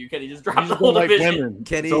working for you. Kenny just dropped You the just whole don't like division. women.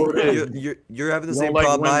 Kenny, So it is. you're having the You same don't like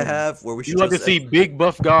problem I women. have, where we should You like to just see big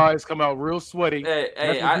buff guys come out real sweaty. Hey,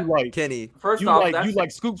 That's what I, you like. Kenny. first You off, like that's, you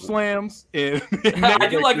like scoop slams and I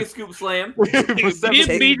do like a scoop slam. for Be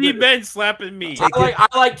 17 BD Ben slapping me. I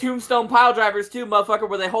like tombstone pile drivers too, motherfucker,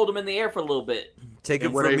 where they hold them in the air for a little bit. Take it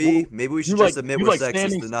And where from they me. move. Maybe we should You just like- admit you we're like sexist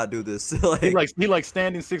standing- and not do this. he like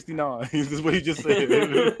standing 69. This is what he just said.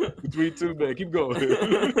 Between two men. Keep going. You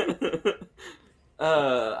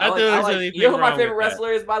know who my favorite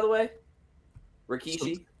wrestler is, by the way?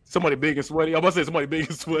 Rikishi. Somebody big and sweaty. I'm about to say somebody big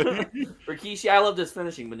and sweaty. Rikishi, I loved his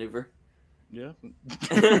finishing maneuver. Yeah.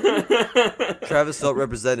 Travis felt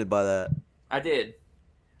represented by that. I did.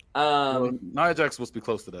 Well, Nia Jax supposed to be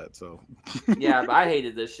close to that, so Yeah, but I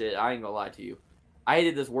hated this shit. I ain't gonna lie to you. I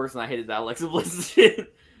hated this worse than I hated that Alexa Bliss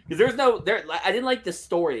shit. Because I didn't like the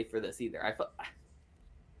story for this either. I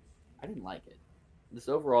didn't like it. This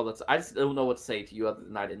overall, I just don't know what to say to you other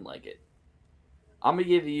than I didn't like it. I'm gonna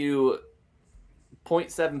give you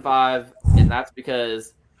 0.75, and that's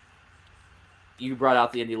because you brought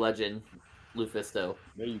out the indie legend, Lufisto.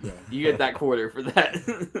 there you go. You get that quarter for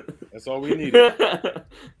that. That's all we needed.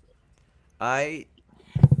 I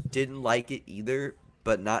didn't like it either,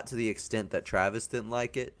 but not to the extent that Travis didn't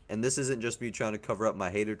like it. And this isn't just me trying to cover up my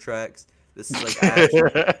hater tracks. This is like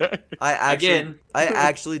Again. I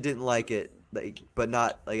actually didn't like it, like, but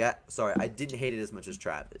not like I didn't hate it as much as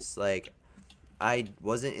Travis. Like, I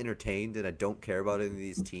wasn't entertained, and I don't care about any of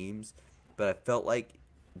these teams, but I felt like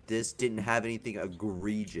this didn't have anything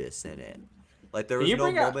egregious in it. Like, there was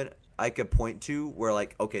no moment I could point to where,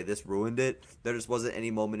 like, okay, this ruined it. There just wasn't any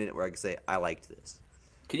moment in it where I could say I liked this.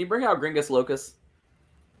 Can you bring out Gringus Locus?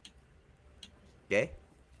 Okay.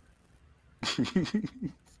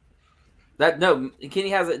 Kenny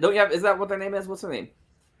has it. Don't you have? Is that what their name is? What's their name?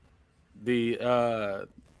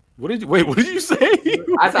 What did you say?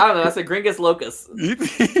 I don't know. I said Gringus Locus.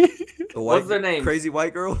 What's their name? Crazy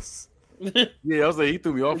white girls. Yeah, I was like, he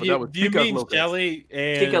threw me off. You mean Shelly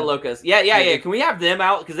and Tika Locus? Yeah. Can we have them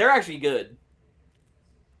out? Because they're actually good.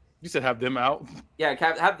 You said have them out.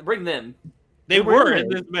 Yeah, bring them. They were in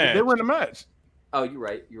this match. They were in the match. Oh, you're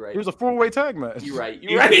right. It was a 4-way tag match. You're right.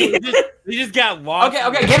 They just got lost.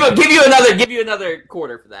 Okay. Give you another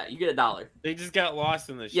quarter for that. You get $1. They just got lost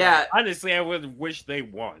in the show. Yeah. Honestly, I would wish they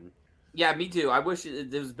won. Yeah, me too. I wish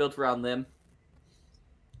it was built around them.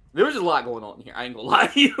 There was just a lot going on here. I ain't gonna lie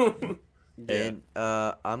to you. And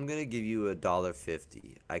I'm gonna give you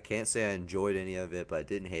 $1.50. I can't say I enjoyed any of it, but I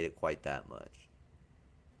didn't hate it quite that much.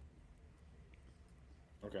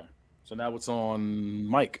 Okay. So now it's on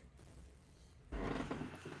Mike.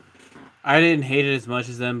 I didn't hate it as much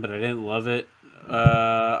as them, but I didn't love it.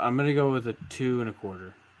 I'm gonna go with a 2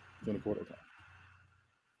 1/4. 2 1/4. Okay.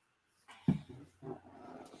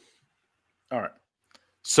 All right.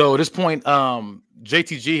 So at this point,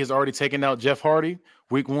 JTG has already taken out Jeff Hardy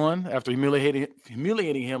week 1 after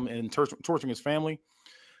humiliating him and torturing his family.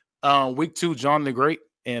 Week 2, John the Great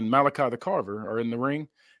and Malachi the Carver are in the ring.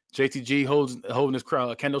 JTG holding his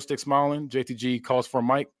candlestick smiling. JTG calls for a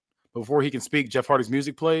mic. Before he can speak, Jeff Hardy's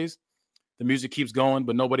music plays. The music keeps going,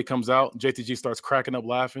 but nobody comes out. JTG starts cracking up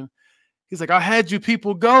laughing. He's like, I had you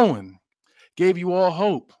people going. Gave you all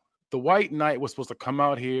hope. The White Knight was supposed to come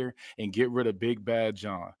out here and get rid of Big Bad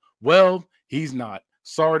John. Well, he's not.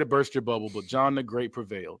 Sorry to burst your bubble, but John the Great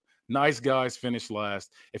prevailed. Nice guys finished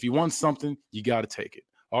last. If you want something, you got to take it.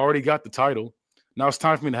 I already got the title. Now it's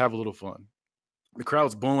time for me to have a little fun. The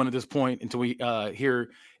crowd's booing at this point until we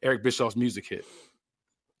hear Eric Bischoff's music hit.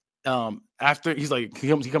 After he's like, he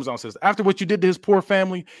comes out and says, after what you did to his poor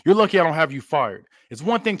family, you're lucky I don't have you fired. It's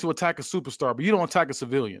one thing to attack a superstar, but you don't attack a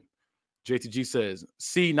civilian. JTG says,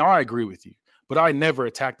 see, now I agree with you, but I never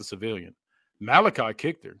attacked a civilian. Malachi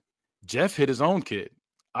kicked her. Jeff hit his own kid.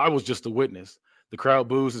 I was just a witness. The crowd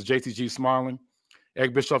boos as JTG smiling.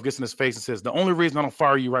 Eric Bischoff gets in his face and says, the only reason I don't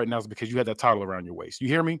fire you right now is because you had that title around your waist. You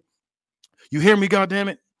hear me? You hear me,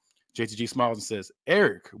 goddammit? JTG smiles and says,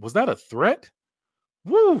 Eric, was that a threat?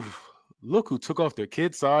 Woo! Look who took off their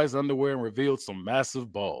kid-sized underwear and revealed some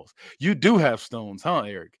massive balls. You do have stones, huh,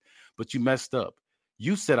 Eric? But you messed up.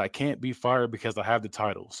 You said I can't be fired because I have the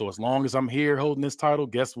title. So as long as I'm here holding this title,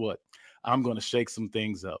 guess what? I'm going to shake some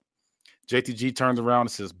things up. JTG turns around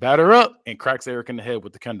and says, batter up, and cracks Eric in the head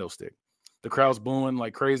with the kendo stick. The crowd's booing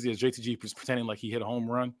like crazy as JTG is pretending like he hit a home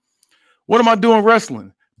run. What am I doing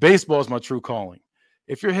wrestling? Baseball is my true calling.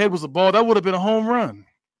 If your head was a ball, that would have been a home run.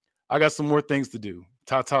 I got some more things to do.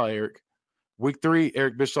 Ta-ta, Eric. Week 3,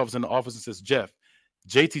 Eric Bischoff's in the office and says, Jeff,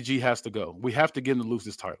 JTG has to go. We have to get him to lose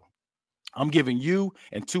this title. I'm giving you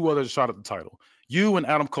and 2 others a shot at the title. You and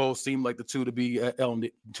Adam Cole seem like the 2 to be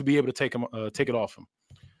able to take it off him.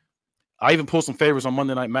 I even pulled some favors on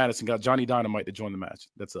Monday Night Madness and got Johnny Dynamite to join the match.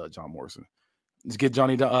 That's John Morrison. Let's get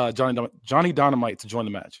Johnny Dynamite to join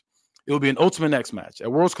the match. It will be an Ultimate X match.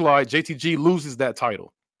 At Worlds Collide, JTG loses that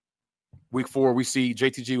title. Week 4, we see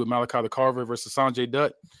JTG with Malachi the Carver versus Sanjay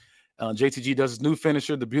Dutt. JTG does his new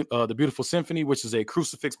finisher, the Beautiful Symphony, which is a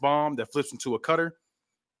crucifix bomb that flips into a cutter.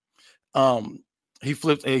 He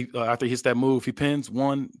flips after he hits that move, he pins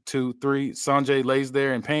 1, 2, 3. Sanjay lays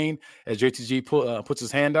there in pain as JTG puts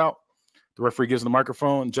his hand out. The referee gives him the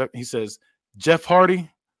microphone. He says, Jeff Hardy,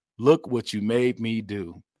 look what you made me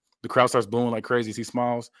do. The crowd starts booing like crazy as he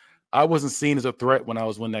smiles. I wasn't seen as a threat when I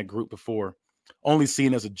was in that group before, only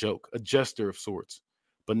seen as a joke, a jester of sorts.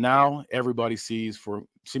 But now everybody sees me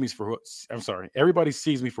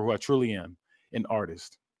for who I truly am, an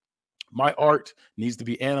artist. My art needs to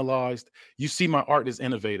be analyzed. You see, my art is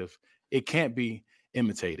innovative. It can't be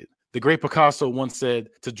imitated. The great Picasso once said,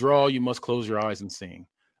 to draw, you must close your eyes and sing.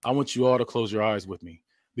 I want you all to close your eyes with me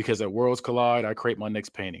because at Worlds Collide, I create my next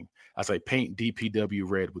painting as I paint DPW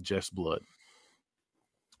red with Jeff's blood.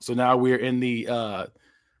 So now we're in the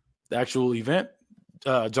actual event.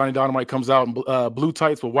 Johnny Dynamite comes out in blue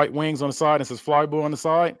tights with white wings on the side and says Flyboy on the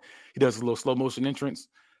side. He does a little slow motion entrance.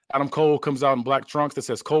 Adam Cole comes out in black trunks that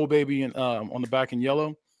says Cole Baby and on the back in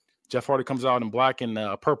yellow. Jeff Hardy comes out in black and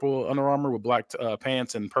purple Under Armour with black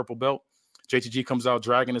pants and purple belt. JTG comes out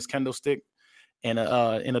dragging his kendo stick and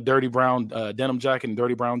in a dirty brown denim jacket and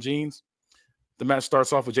dirty brown jeans. The match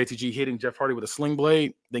starts off with JTG hitting Jeff Hardy with a sling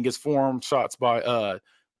blade, then gets forearm shots by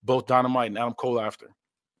both Dynamite and Adam Cole after.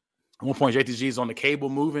 At one point, JTG is on the cable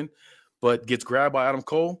moving, but gets grabbed by Adam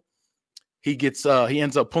Cole. He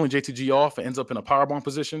ends up pulling JTG off and ends up in a powerbomb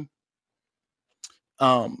position.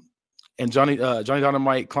 And Johnny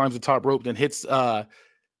Dynamite climbs the top rope, then hits a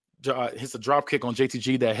drop kick on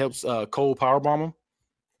JTG that helps Cole powerbomb him.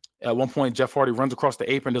 At one point, Jeff Hardy runs across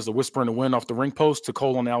the apron, does a whisper in the wind off the ring post to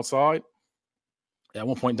Cole on the outside. At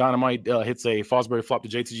one point, Dynamite hits a Fosbury flop to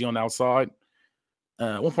JTG on the outside.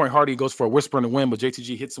 At one point, Hardy goes for a whisper in the wind, but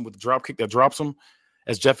JTG hits him with a drop kick that drops him.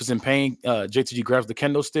 As Jeff is in pain, JTG grabs the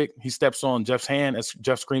kendo stick. He steps on Jeff's hand as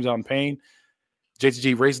Jeff screams out in pain.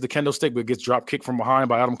 JTG raises the kendo stick, but gets drop kicked from behind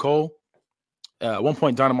by Adam Cole. At one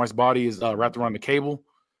point, Dynamite's body is wrapped around the cable,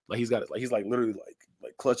 like he's literally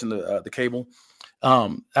clutching the cable.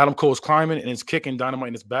 Adam Cole is climbing and is kicking Dynamite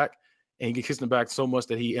in his back, and he gets kicked in the back so much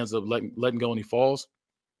that he ends up letting go and he falls.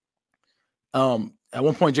 At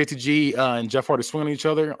one point, JTG and Jeff Hardy swing on each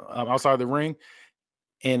other outside the ring.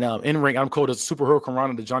 And in ring, Adam Cole does a super hurricane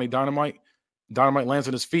run to Johnny Dynamite. Dynamite lands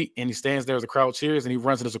on his feet, and he stands there as the crowd cheers, and he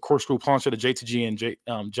runs it as a corkscrew plancha to JTG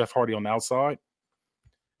and Jeff Hardy on the outside.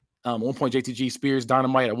 At one point, JTG spears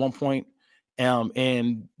Dynamite at one point,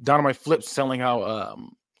 and Dynamite flips, selling how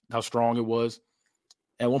strong it was.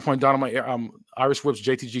 At one point, Dynamite Irish whips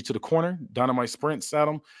JTG to the corner. Dynamite sprints at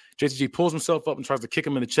him. JTG pulls himself up and tries to kick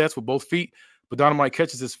him in the chest with both feet, but Dynamite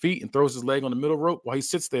catches his feet and throws his leg on the middle rope. While he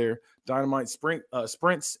sits there, Dynamite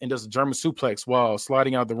sprints and does a German suplex while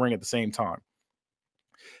sliding out of the ring at the same time.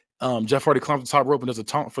 Jeff Hardy climbs the top rope and does a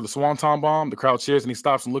taunt for the Swanton Bomb. The crowd cheers and he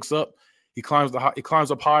stops and looks up. He climbs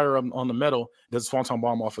up higher on the metal, does a Swanton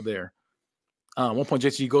Bomb off of there. At one point,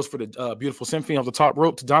 JTG goes for the beautiful symphony off the top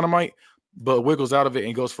rope to Dynamite, but wiggles out of it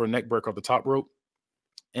and goes for a neck break off the top rope.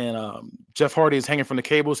 And Jeff Hardy is hanging from the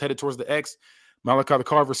cables, headed towards the X. Malachi the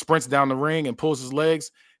Carver sprints down the ring and pulls his legs.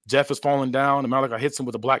 Jeff is falling down, and Malachi hits him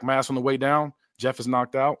with a black mass on the way down. Jeff is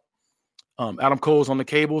knocked out. Adam Cole's on the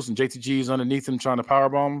cables, and JTG is underneath him trying to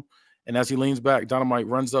powerbomb him. And as he leans back, Dynamite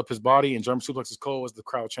runs up his body and German suplexes Cole as the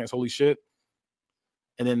crowd chants, "Holy shit!"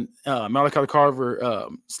 And then Malachi the Carver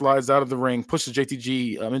slides out of the ring, pushes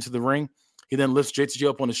JTG into the ring. He then lifts JTG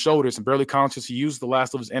up on his shoulders, and barely conscious, he uses the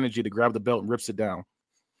last of his energy to grab the belt and rips it down.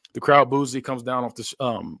 The crowd boos. He comes down on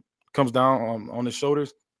his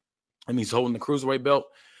shoulders, and he's holding the cruiserweight belt.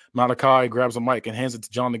 Malachi grabs a mic and hands it to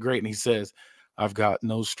John the Great, and he says, "I've got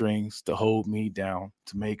no strings to hold me down,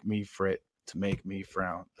 to make me fret, to make me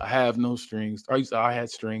frown. I have no strings. I had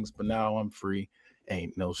strings, but now I'm free.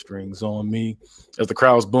 Ain't no strings on me." As the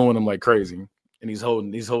crowd's booing him like crazy, and he's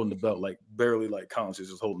holding the belt, like barely like conscious,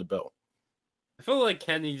 just holding the belt. I feel like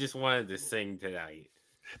Kenny just wanted to sing tonight.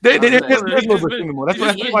 He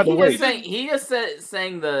just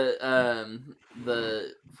sang the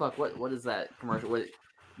fuck. What is that commercial?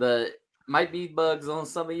 The might be bugs on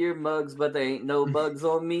some of your mugs, but they ain't no bugs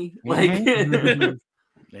on me. Like ain't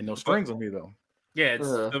no strings on me though. Yeah,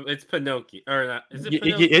 it's Pinocchio or not? Is it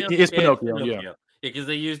Pinocchio? It's Pinocchio. Yeah, because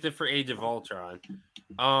they used it for Age of Ultron.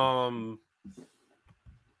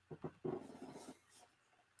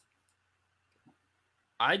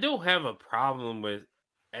 I don't have a problem with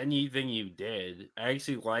anything you did. I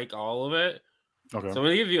actually like all of it. Okay. So I'm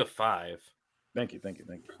gonna give you a 5. Thank you.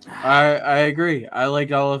 I agree. I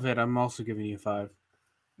liked all of it. I'm also giving you a 5.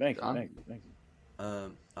 Thank you.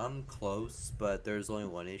 I'm close, but there's only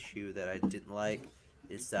one issue that I didn't like.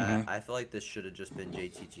 Is that I feel like this should have just been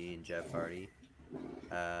JTG and Jeff Hardy.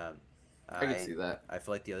 I can see that. I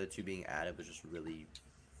feel like the other two being added was just really.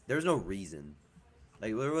 There was no reason.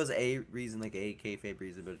 Like there was a reason, like a kayfabe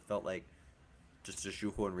reason, but it felt like just a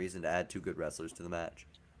shoehorn reason to add 2 good wrestlers to the match.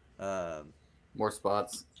 More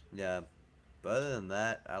spots. Yeah, but other than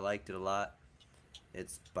that, I liked it a lot.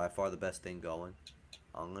 It's by far the best thing going.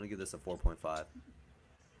 I'm gonna give this a 4.5.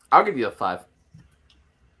 I'll give you a 5.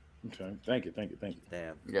 Okay, thank you.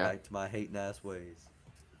 Damn. Yeah. Back to my hating ass ways.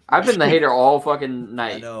 I've been the hater all fucking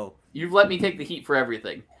night. I know. You've let me take the heat for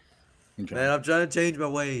everything. Okay. Man, I'm trying to change my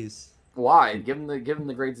ways. Why? Give them the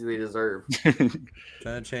grades they deserve. Trying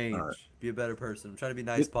to change. Right. Be a better person. I'm trying to be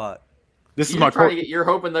nice, Pot. You're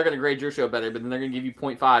hoping they're going to grade your show better, but then they're going to give you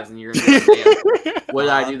 0.5s, and you're going to be like, what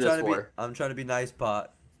did I do this for? I'm trying to be nice,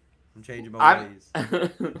 Pot. I'm changing my ways.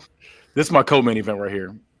 This is my co-main event right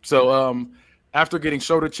here. So After getting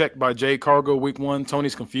shoulder checked by Jade Cargill week 1,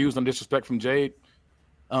 Tony's confused on disrespect from Jade.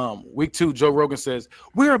 Week 2, Joe Rogan says,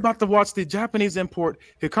 we're about to watch the Japanese import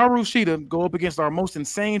Hikaru Shida go up against our most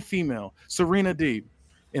insane female, Serena Deeb,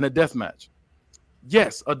 in a death match.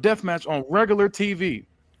 Yes, a death match on regular TV.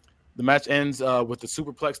 The match ends with the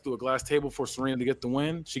superplex through a glass table for Serena to get the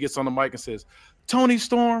win. She gets on the mic and says, Tony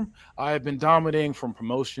Storm, I have been dominating from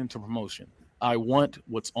promotion to promotion. I want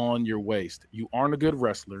what's on your waist. You aren't a good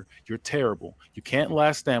wrestler. You're terrible. You can't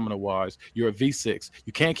last stamina-wise. You're a V6.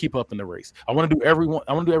 You can't keep up in the race. I want to do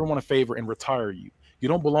everyone a favor and retire you. You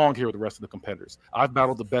don't belong here with the rest of the competitors. I've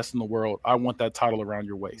battled the best in the world. I want that title around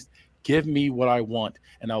your waist. Give me what I want,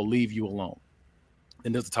 and I'll leave you alone.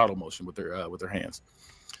 And does the title motion with their hands.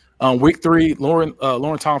 Week 3,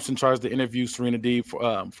 Lauren Thompson tries to interview Serena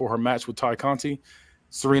Deeb for her match with Ty Conti.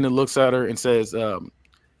 Serena looks at her and says,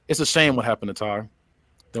 it's a shame what happened to Ty,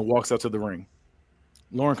 then walks out to the ring.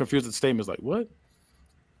 Lauren, confused at the statement, is like, what?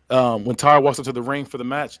 When Ty walks up to the ring for the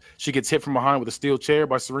match, she gets hit from behind with a steel chair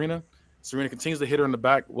by Serena. Serena continues to hit her in the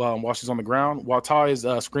back while she's on the ground. While Ty is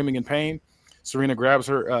screaming in pain, Serena grabs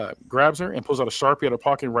her and pulls out a Sharpie out of her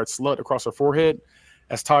pocket and writes slut across her forehead.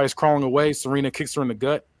 As Ty is crawling away, Serena kicks her in the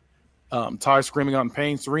gut. Ty screaming out in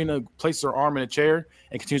pain. Serena places her arm in a chair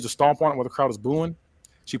and continues to stomp on it while the crowd is booing.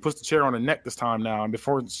 She puts the chair on her neck this time now, and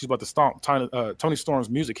before she's about to stomp, Tony Storm's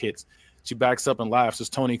music hits. She backs up and laughs as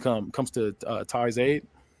Tony comes to Ty's aid.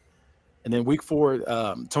 And then week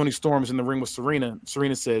 4, Tony Storm's in the ring with Serena.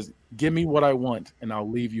 Serena says, give me what I want, and I'll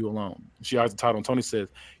leave you alone. She eyes the title, and Tony says,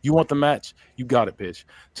 you want the match? You got it, bitch.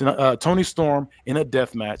 Tony Storm in a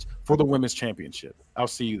death match for the women's championship. I'll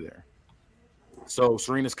see you there. So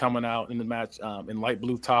Serena's coming out in the match in light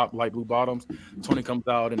blue top, light blue bottoms. Tony comes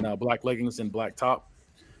out in black leggings and black top.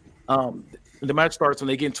 The match starts when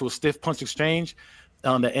they get into a stiff punch exchange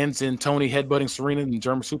that ends in Tony headbutting Serena and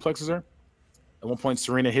German suplexes her. At one point,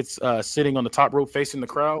 Serena hits sitting on the top rope facing the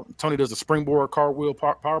crowd. Tony does a springboard cartwheel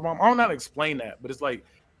powerbomb. I don't know how to explain that, but it's like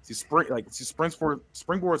she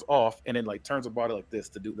springboards off and then like turns her body like this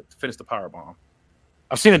to finish the powerbomb.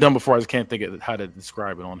 I've seen it done before. I just can't think of how to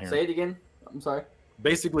describe it on here. Say it again. I'm sorry.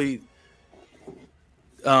 Basically,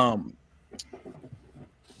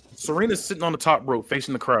 Serena's sitting on the top rope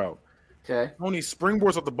facing the crowd. Okay. Tony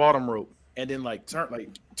springboards off the bottom rope and then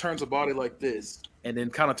turns her body like this and then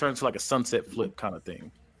kind of turns to like a sunset flip kind of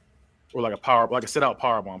thing, or like a sit out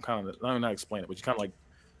power bomb kind of. I don't know how to explain it, but you kind of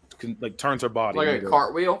like turns her body like a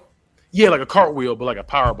cartwheel. Yeah, like a cartwheel, but like a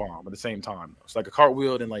power bomb at the same time. It's like a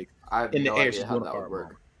cartwheel and like in the air she's doing a power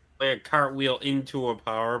bomb. Like a cartwheel into a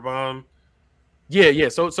power bomb. Yeah.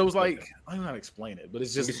 So it's like I don't know how to explain it, but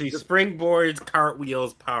it's just you see springboards,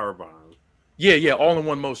 cartwheels, power bomb. Yeah, all in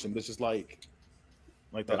one motion. But it's just like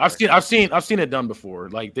that. Okay. I've seen it done before.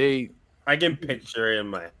 Like I can picture it in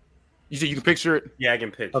my. You see, you can picture it. Yeah, I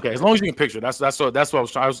can picture. Okay, as long as you can picture it. That's what I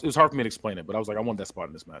was trying. It was hard for me to explain it, but I was like, I want that spot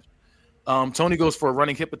in this match. Tony goes for a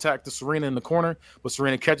running hip attack to Serena in the corner, but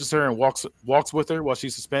Serena catches her and walks with her while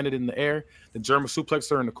she's suspended in the air. Then German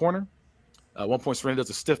suplexes her in the corner. At one point, Serena does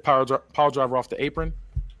a stiff power driver off the apron.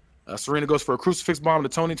 Serena goes for a crucifix bomb to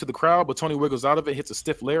Tony to the crowd, but Tony wiggles out of it, hits a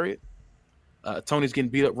stiff lariat. Tony's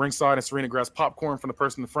getting beat up ringside, and Serena grabs popcorn from the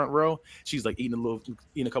person in the front row. She's like eating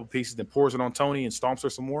a couple pieces, then pours it on Tony and stomps her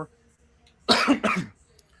some more.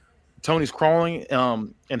 Tony's crawling,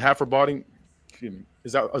 and half her body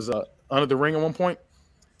is under the ring at one point.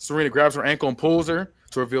 Serena grabs her ankle and pulls her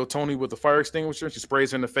to reveal Tony with a fire extinguisher. She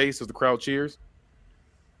sprays her in the face as the crowd cheers.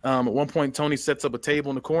 At one point, Tony sets up a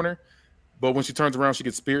table in the corner, but when she turns around, she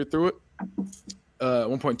gets speared through it. At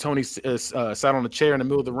one point, Tony sat on a chair in the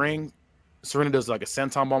middle of the ring. Serena does like a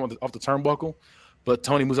senton bomb off the turnbuckle, but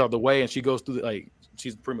Tony moves out of the way and she goes through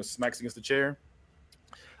she's pretty much smacks against the chair.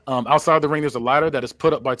 Outside the ring, there's a ladder that is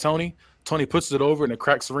put up by Tony. Tony puts it over and it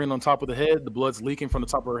cracks Serena on top of the head. The blood's leaking from the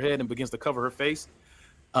top of her head and begins to cover her face.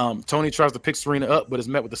 Tony tries to pick Serena up, but is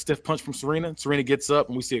met with a stiff punch from Serena. Serena gets up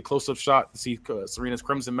and we see a close-up shot to see Serena's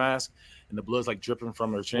crimson mask and the blood's like dripping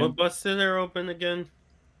from her chin. What busted her open again?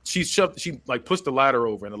 She pushed the ladder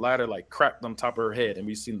over and the ladder like cracked on top of her head and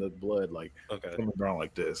we've seen the blood coming down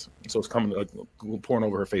like this. So it's coming pouring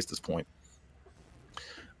over her face at this point.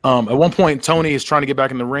 At one point, Tony is trying to get back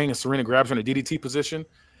in the ring and Serena grabs her in a DDT position,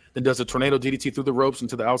 then does a tornado DDT through the ropes and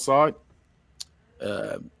to the outside.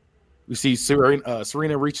 We see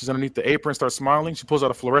Serena reaches underneath the apron, starts smiling. She pulls out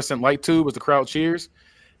a fluorescent light tube as the crowd cheers,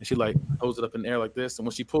 and she holds it up in the air like this. And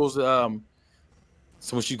when she pulls,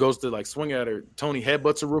 so when she goes to swing at her, Tony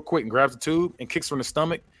headbutts her real quick and grabs the tube and kicks her in the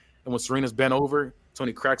stomach. And when Serena's bent over,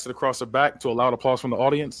 Tony cracks it across her back to a loud applause from the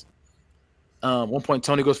audience. At one point,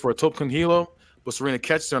 Tony goes for a Tope con Hilo, but Serena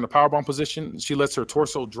catches her in the powerbomb position. She lets her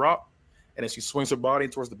torso drop and then she swings her body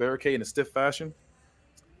towards the barricade in a stiff fashion.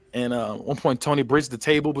 And at one point, Toni bridged the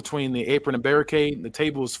table between the apron and barricade. The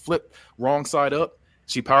table is flipped wrong side up.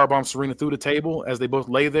 She powerbombs Serena through the table as they both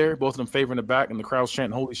lay there, both of them favoring the back, and the crowd's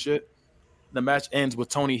chanting, "Holy shit." The match ends with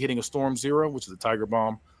Toni hitting a Storm Zero, which is a Tiger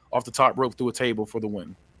Bomb, off the top rope through a table for the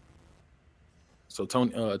win. So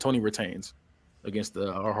Toni retains against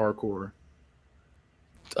our hardcore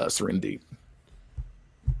Serena Deeb.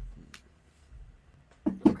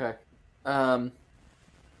 Okay. I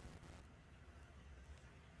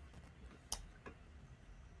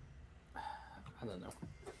don't know.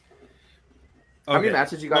 How many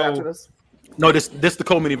matches you got after this? No, this the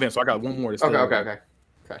co-main event, so I got one more.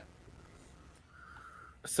 Okay.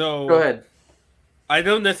 So go ahead. I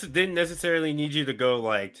didn't necessarily need you to go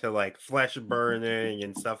to flesh burning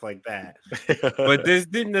and stuff like that, but this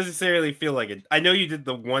didn't necessarily feel like it. I know you did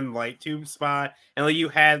the one light tube spot and you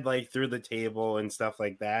had through the table and stuff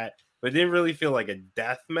like that, but it didn't really feel like a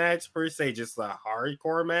death match per se, just a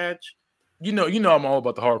hardcore match. You know, I'm all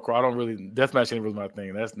about the hardcore. I don't really deathmatch ain't really my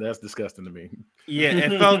thing. That's disgusting to me. Yeah,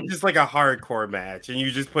 it felt just like a hardcore match, and you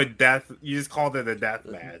just put death. You just called it a death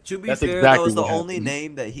match. To be That's fair, exactly that was the what only happened.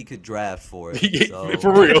 name that he could draft for it. So.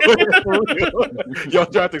 For real. Y'all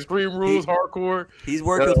draft Extreme Rules, hardcore. He's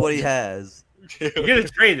worked with what he has. You could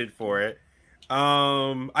have traded for it.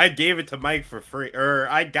 I gave it to Mike for free, or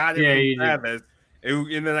I got it from Travis,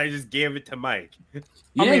 and then I just gave it to Mike.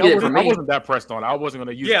 You didn't get it from me. I wasn't that pressed on it. I wasn't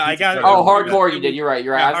going to use it. Yeah, I got it. Oh, hardcore you did. You're right.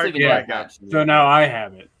 Yeah, I was thinking hardcore, death match. So now I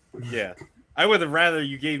have it. Yeah. I would have rather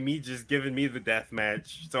you gave me given me the death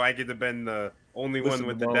match so I could have been the only one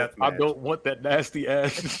with the death match. I don't want that nasty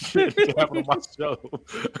ass shit to happen on my show.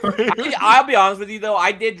 I'll be honest with you though,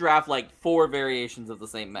 I did draft 4 variations of the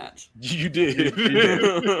same match. You did.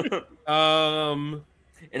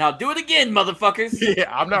 And I'll do it again, motherfuckers.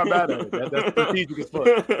 Yeah, I'm not mad at it. That's strategic as fuck.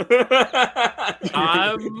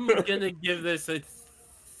 I'm gonna give this a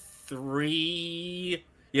 3.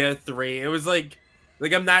 Yeah, 3. It was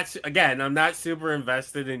I'm not super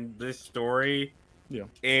invested in this story. Yeah.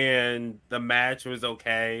 And the match was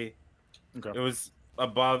okay. It was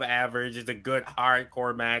above average. It's a good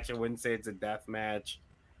hardcore match. I wouldn't say it's a death match.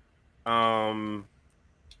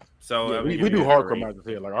 So yeah, we do hardcore matches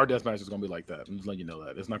here. Our death match is gonna be like that. I'm just letting you know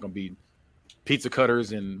that. It's not gonna be pizza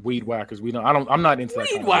cutters and weed whackers. I'm not into that.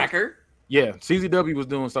 Weed whacker? Yeah. CZW was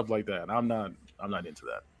doing stuff like that. I'm not into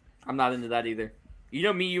that. I'm not into that either. You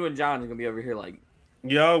know me, you and John are gonna be over here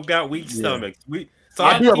Yo, got weak stomachs.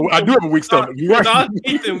 I do have a weak stomach. You right.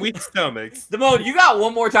 Teeth and weak stomachs. Damone, you got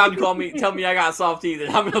one more time to tell me I got soft teeth, and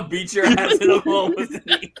I'm gonna beat your ass in Oklahoma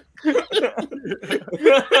City.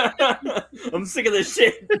 I'm sick of this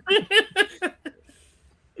shit.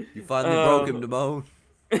 You finally broke him, Damone.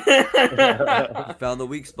 You found the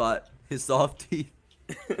weak spot. His soft teeth.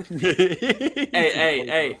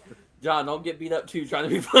 Hey, John, don't get beat up too trying to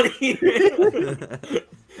be funny.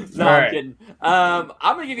 No, All I'm right. kidding. I'm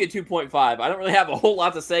gonna give you a 2.5. I don't really have a whole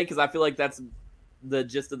lot to say because I feel like that's the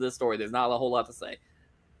gist of this story. There's not a whole lot to say.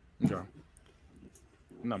 Okay.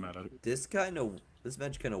 I'm not mad at it. This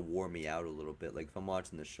match kind of wore me out a little bit. If I'm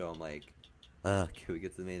watching the show, I'm like, can we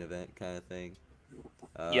get to the main event kind of thing?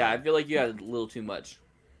 Yeah, I feel like you had a little too much.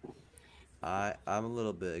 I'm a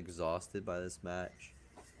little bit exhausted by this match.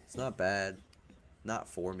 It's not bad. Not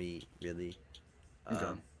for me, really. Okay.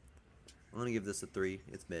 I'm going to give this a 3.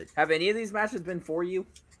 It's mid. Have any of these matches been for you?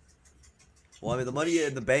 Well, I mean, the Money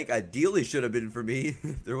in the Bank ideally should have been for me.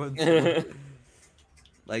 There was the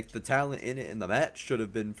talent in it in the match should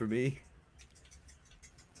have been for me.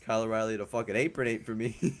 Kyle O'Reilly to fucking apron ain't for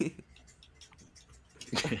me.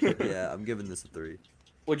 Yeah, I'm giving this a 3.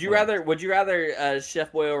 Would you rather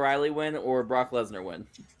Chef Boy O'Reilly win or Brock Lesnar win?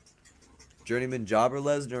 Journeyman Jobber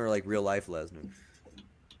Lesnar or real life Lesnar?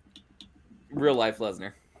 Real life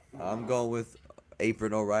Lesnar. I'm going with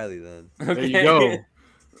Apron O'Reilly then. Okay. There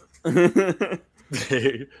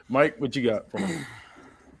you go. Mike, what you got for me?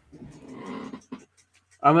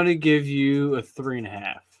 I'm gonna give you a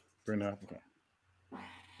 3.5. 3.5. Okay.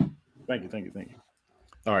 Thank you.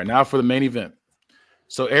 All right, now for the main event.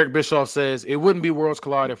 So Eric Bischoff says it wouldn't be Worlds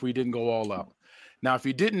Collide if we didn't go all out. Now, if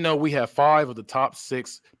you didn't know, we have 5 of the top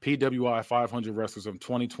 6 PWI 500 wrestlers of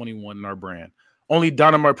 2021 in our brand. Only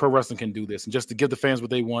Dynamite Pro Wrestling can do this. And just to give the fans what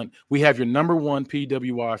they want, we have your number 1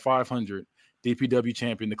 PWI 500 DPW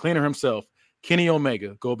champion, the cleaner himself, Kenny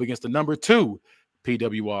Omega, go up against the number 2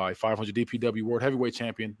 PWI 500 DPW World Heavyweight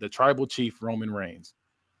Champion, the Tribal Chief Roman Reigns.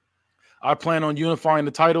 I plan on unifying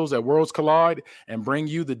the titles at Worlds Collide and bring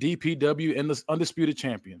you the DPW and the Undisputed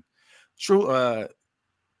Champion. Truly,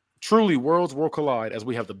 Worlds will collide as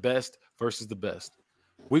we have the best versus the best.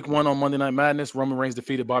 Week 1 on Monday Night Madness, Roman Reigns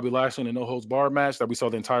defeated Bobby Lashley in a no-holds-barred match that we saw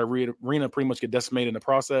the entire arena pretty much get decimated in the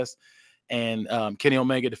process. And Kenny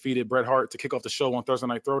Omega defeated Bret Hart to kick off the show on Thursday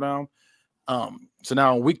Night Throwdown. So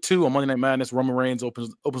now in week 2 on Monday Night Madness, Roman Reigns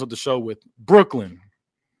opens up the show with Brooklyn.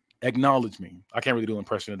 Acknowledge me. I can't really do an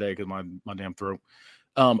impression today because my damn throat.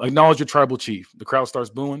 Acknowledge your tribal chief. The crowd starts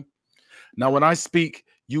booing. Now when I speak,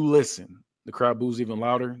 you listen. The crowd boos even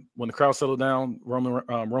louder. When the crowd settled down,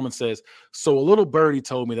 Roman says, so a little birdie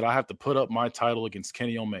told me that I have to put up my title against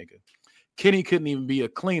Kenny Omega. Kenny couldn't even be a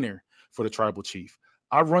cleaner for the tribal chief.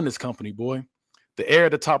 I run this company, boy. The air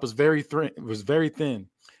at the top is very thin,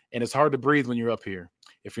 and it's hard to breathe when you're up here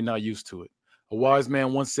if you're not used to it. A wise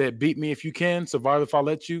man once said, beat me if you can, survive if I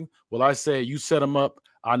let you. Well, I say, you set him up,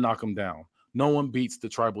 I knock him down. No one beats the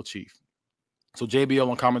tribal chief. So JBL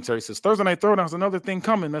on commentary says, Thursday Night Throwdown is another thing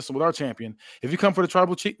coming messing with our champion. If you come for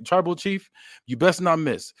the tribal chief, you best not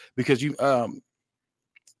miss because you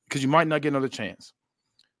might not get another chance.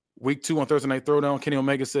 Week 2 on Thursday Night Throwdown, Kenny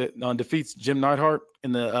Omega defeats Jim Neidhart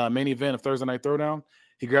in the main event of Thursday Night Throwdown.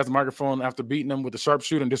 He grabs the microphone after beating him with a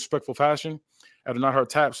sharpshooter in disrespectful fashion. After Neidhart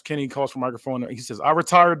taps, Kenny calls for microphone. He says, I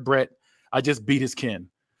retired Bret. I just beat his kin.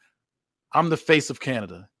 I'm the face of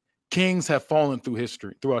Canada. Kings have fallen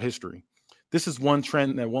throughout history. This is one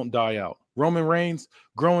trend that won't die out. Roman Reigns,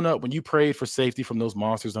 growing up, when you prayed for safety from those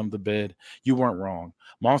monsters under the bed, you weren't wrong.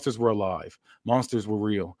 Monsters were alive. Monsters were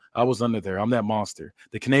real. I was under there. I'm that monster.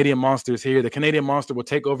 The Canadian monster is here. The Canadian monster will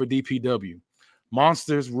take over DPW.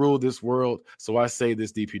 Monsters rule this world, so I say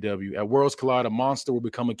this, DPW. At Worlds Collide, a monster will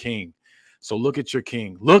become a king. So look at your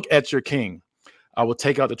king. Look at your king. I will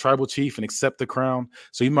take out the tribal chief and accept the crown,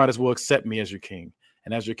 so you might as well accept me as your king.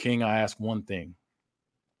 And as your king, I ask one thing.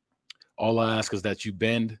 All I ask is that you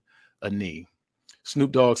bend a knee.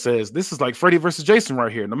 Snoop Dogg says, this is like Freddie versus Jason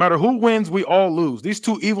right here. No matter who wins, we all lose. These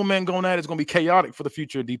two evil men going at it is going to be chaotic for the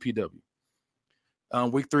future of DPW.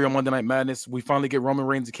 Week 3 on Monday Night Madness, we finally get Roman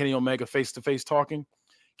Reigns and Kenny Omega face-to-face talking.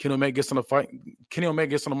 Kenny Omega gets on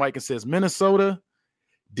the mic and says, Minnesota,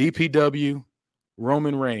 DPW,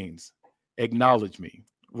 Roman Reigns, acknowledge me.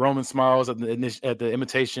 Roman smiles at the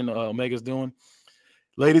imitation Omega's doing.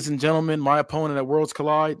 Ladies and gentlemen, my opponent at Worlds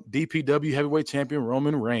Collide, DPW heavyweight champion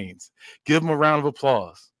Roman Reigns. Give him a round of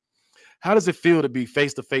applause. How does it feel to be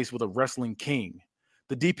face-to-face with a wrestling king,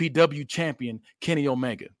 the DPW champion, Kenny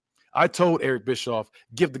Omega? I told Eric Bischoff,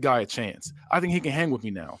 give the guy a chance. I think he can hang with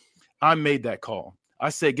me now. I made that call. I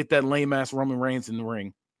said, get that lame-ass Roman Reigns in the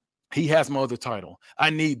ring. He has my other title. I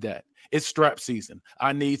need that. It's strap season.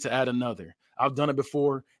 I need to add another. I've done it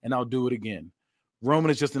before, and I'll do it again.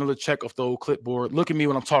 Roman is just another check off the old clipboard. Look at me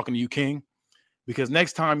when I'm talking to you, King. Because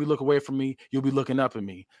next time you look away from me, you'll be looking up at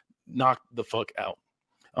me. Knock the fuck out.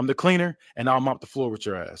 I'm the cleaner, and I'll mop the floor with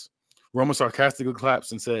your ass. Roman sarcastically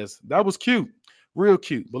claps and says, that was cute. Real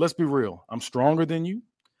cute. But let's be real. I'm stronger than you.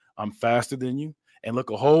 I'm faster than you. And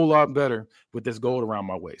look a whole lot better with this gold around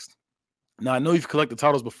my waist. Now, I know you've collected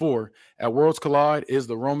titles before. At Worlds Collide is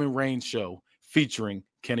the Roman Reigns show featuring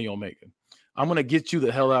Kenny Omega. I'm going to get you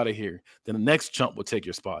the hell out of here. Then the next chump will take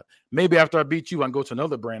your spot. Maybe after I beat you, I can go to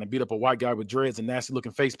another brand and beat up a white guy with dreads and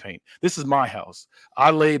nasty-looking face paint. This is my house.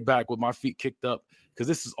 I laid back with my feet kicked up because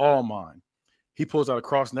this is all mine. He pulls out a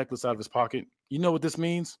cross necklace out of his pocket. You know what this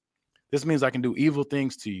means? This means I can do evil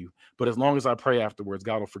things to you, but as long as I pray afterwards,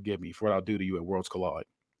 God will forgive me for what I'll do to you at Worlds Collide.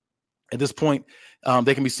 At this point,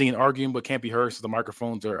 they can be seen arguing, but can't be heard so the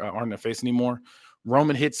microphones aren't in their face anymore.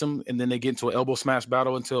 Roman hits him, and then they get into an elbow smash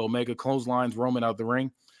battle until Omega clotheslines Roman out of the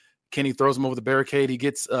ring. Kenny throws him over the barricade. He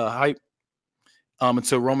gets hype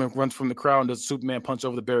until Roman runs from the crowd and does a Superman punch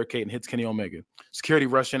over the barricade and hits Kenny Omega. Security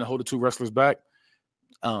rush in and hold the two wrestlers back.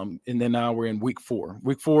 And then now we're in week 4.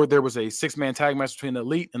 Week 4, there was a 6-man tag match between the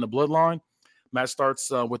Elite and the Bloodline. Match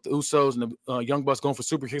starts with the Usos and the Young Bucks going for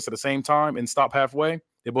super kicks at the same time and stop halfway.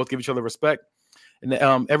 They both give each other respect. And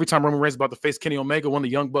every time Roman Reigns is about to face Kenny Omega, one of the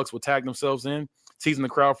Young Bucks will tag themselves in, teasing the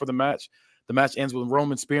crowd for the match. The match ends with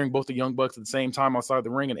Roman spearing both the Young Bucks at the same time outside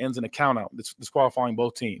the ring and ends in a countout, disqualifying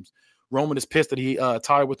both teams. Roman is pissed that he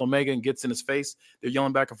tied with Omega and gets in his face. They're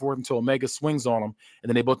yelling back and forth until Omega swings on him, and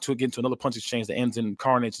then they both get into another punch exchange that ends in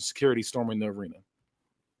carnage and security storming the arena.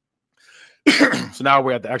 So now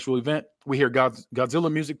we're at the actual event. We hear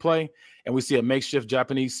Godzilla music play, and we see a makeshift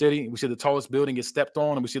Japanese city. We see the tallest building get stepped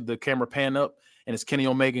on, and we see the camera pan up, and it's Kenny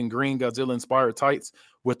Omega in green Godzilla-inspired tights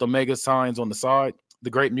with Omega signs on the side. The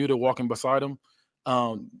Great Muta walking beside him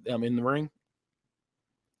in the ring,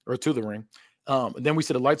 or to the ring. Then we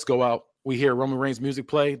see the lights go out. We hear Roman Reigns music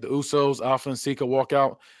play. The Usos, Alpha and Sika walk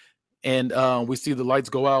out, and we see the lights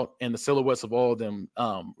go out and the silhouettes of all of them.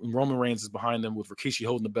 Roman Reigns is behind them with Rikishi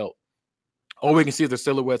holding the belt. All we can see is their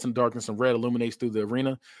silhouettes in darkness, and red illuminates through the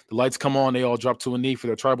arena. The lights come on. They all drop to a knee for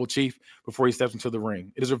their tribal chief before he steps into the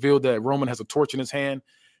ring. It is revealed that Roman has a torch in his hand.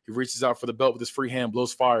 He reaches out for the belt with his free hand,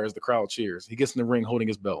 blows fire as the crowd cheers. He gets in the ring holding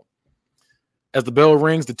his belt. As the bell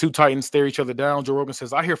rings, the two titans stare each other down. Joe Rogan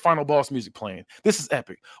says, I hear Final Boss music playing. This is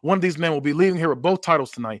epic. One of these men will be leaving here with both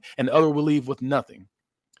titles tonight, and the other will leave with nothing.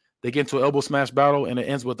 They get into an elbow smash battle, and it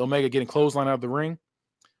ends with Omega getting clothesline out of the ring.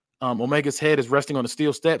 Omega's head is resting on the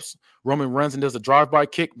steel steps. Roman runs and does a drive-by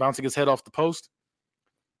kick, bouncing his head off the post.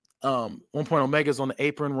 One point, Omega's on the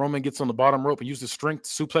apron. Roman gets on the bottom rope and uses strength,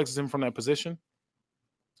 suplexes him from that position.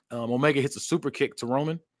 Omega hits a super kick to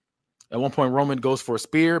Roman. At one point, Roman goes for a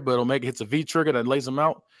spear, but Omega hits a V trigger that lays him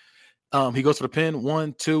out. He goes for the pin.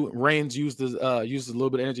 1, 2. Reigns uses a little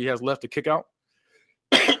bit of energy he has left to kick out.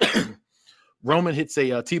 Roman hits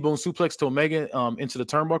a T-bone suplex to Omega into the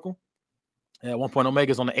turnbuckle. At one point,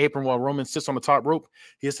 Omega's on the apron while Roman sits on the top rope.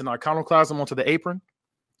 He hits an iconoclasm onto the apron.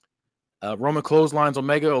 Roman clotheslines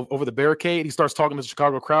Omega over the barricade. He starts talking to the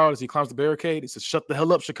Chicago crowd as he climbs the barricade. He says, "Shut the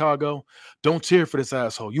hell up, Chicago. Don't cheer for this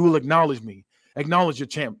asshole. You will acknowledge me. Acknowledge your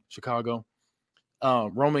champ, Chicago."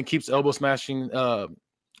 Roman keeps elbow smashing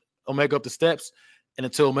Omega up the steps, and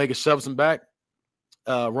until Omega shoves him back.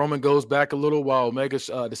 Roman goes back a little while Omega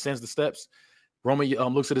descends the steps. Roman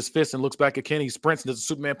looks at his fist and looks back at Kenny. He sprints and does a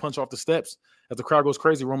Superman punch off the steps. As the crowd goes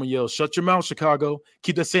crazy, Roman yells, "Shut your mouth, Chicago.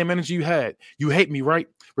 Keep that same energy you had. You hate me, right?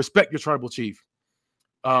 Respect your tribal chief."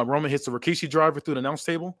 Roman hits a Rikishi driver through the announce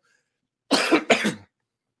table.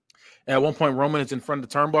 At one point, Roman is in front of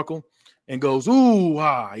the turnbuckle and goes, "Ooh,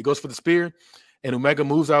 ah." He goes for the spear, and Omega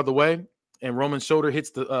moves out of the way, and Roman's shoulder hits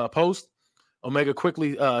the post. Omega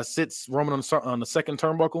quickly sits Roman on the second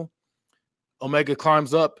turnbuckle. Omega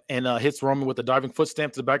climbs up and hits Roman with a diving foot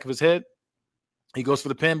stamp to the back of his head. He goes for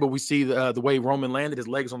the pin, but we see the way Roman landed, his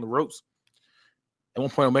legs on the ropes. At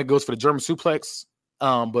one point, Omega goes for the German suplex,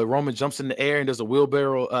 but Roman jumps in the air and does a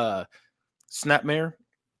wheelbarrow snapmare.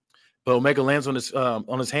 But Omega lands on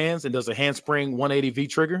his hands and does a handspring 180 V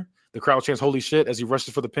trigger. The crowd chants "Holy shit" as he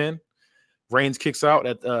rushes for the pin. Reigns kicks out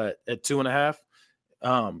at 2.5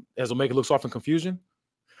 as Omega looks off in confusion.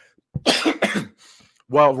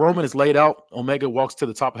 While Roman is laid out, Omega walks to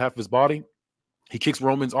the top half of his body. He kicks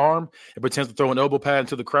Roman's arm and pretends to throw an elbow pad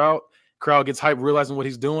into the crowd. Crowd gets hyped, realizing what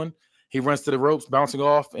he's doing. He runs to the ropes, bouncing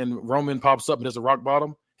off, and Roman pops up and does a rock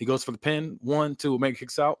bottom. He goes for the pin. 1, 2, Omega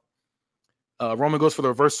kicks out. Roman goes for the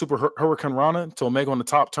reverse super Hurricane Rana to Omega on the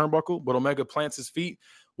top turnbuckle, but Omega plants his feet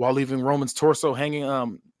while leaving Roman's torso hanging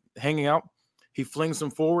out. He flings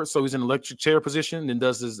him forward, so he's in electric chair position, and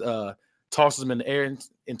does his tosses him in the air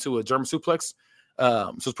into a German suplex.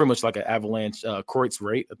 So it's pretty much like an avalanche, Kreutz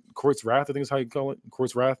Wrath, I think is how you call it,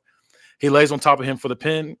 Kreutz Wrath. He lays on top of him for the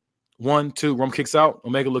pin. 1, 2, Roman kicks out.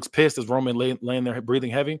 Omega looks pissed as Roman laying there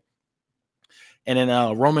breathing heavy. And then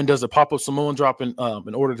Roman does a pop-up Samoan drop in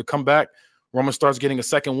order to come back. Roman starts getting a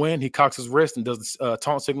second win. He cocks his wrist and does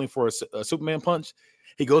taunt signaling for a Superman punch.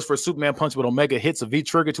 He goes for a Superman punch, but Omega hits a V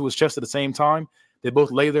trigger to his chest at the same time. They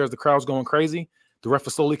both lay there as the crowd's going crazy. The ref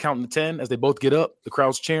is slowly counting to 10 as they both get up. The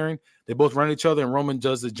crowd's cheering. They both run at each other, and Roman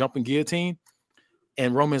does the jumping guillotine.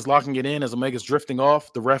 And Roman's locking it in as Omega's drifting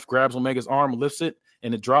off. The ref grabs Omega's arm, lifts it,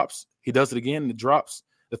 and it drops. He does it again, and it drops.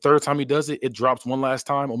 The third time he does it, it drops one last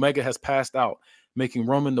time. Omega has passed out, making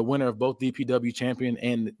Roman the winner of both DPW champion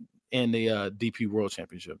and the DP World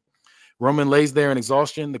Championship. Roman lays there in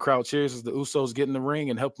exhaustion. The crowd cheers as the Usos get in the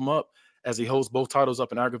ring and help him up as he holds both titles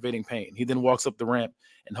up in aggravating pain. He then walks up the ramp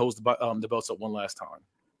and holds the belts up one last time.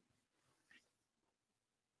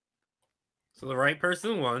 So the right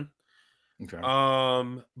person won. Okay.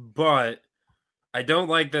 But I don't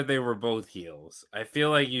like that they were both heels. I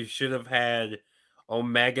feel like you should have had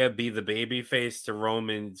Omega be the baby face to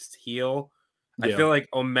Roman's heel. Yeah. I feel like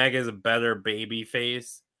Omega's a better baby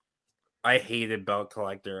face. I hated Belt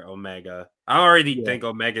Collector Omega. I already think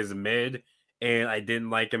Omega's mid, and I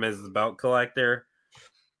didn't like him as the Belt Collector.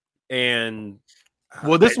 And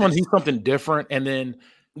well, this one he's something different. And then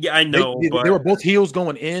I know they were both heels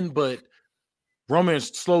going in, but Roman is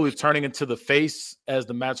slowly turning into the face as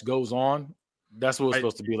the match goes on. That's what it's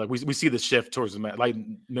supposed to be like. We see the shift towards the match, like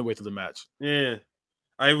midway through the match. Yeah.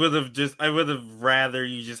 I would have rather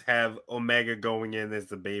you just have Omega going in as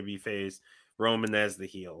the baby face, Roman as the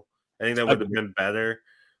heel. I think that would have been better.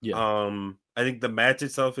 Yeah. I think the match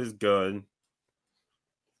itself is good.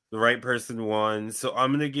 The right person won. So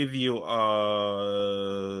I'm gonna give you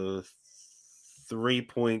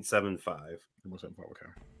 3.75. Okay.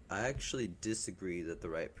 I actually disagree that the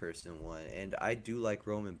right person won, and I do like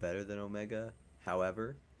Roman better than Omega.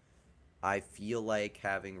 However, I feel like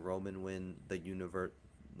having Roman win the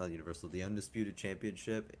Undisputed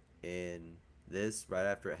Championship in this right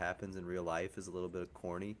after it happens in real life is a little bit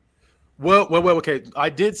corny. Well, okay. I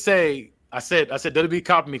said WWE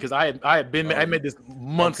copied me because I made this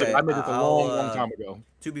months ago. I made this a long time ago.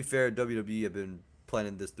 To be fair, WWE have been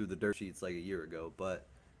planning this through the dirt sheets like a year ago, but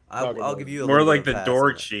I'll give you a more little like bit the of a pass door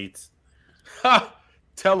on that. sheets. Ha!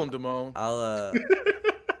 Tell him, Damone.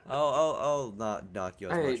 I'll not knock you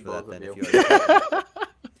as I much hate for that both then of if you. you already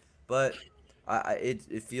but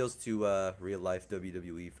it feels too real life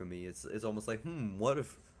WWE for me. It's almost like what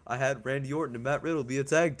if I had Randy Orton and Matt Riddle be a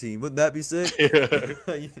tag team? Wouldn't that be sick? Yeah.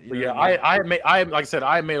 You know Yeah, what I mean? like I said,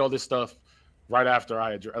 I made all this stuff right after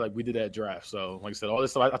we did that draft. So like I said, all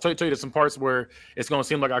this stuff. I told you there's some parts where it's gonna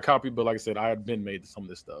seem like I copied, but like I said, I had been made some of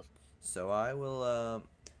this stuff. So I will.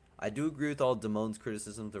 I do agree with all Damone's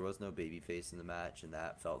criticisms. There was no babyface in the match, and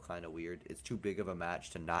that felt kind of weird. It's too big of a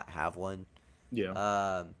match to not have one.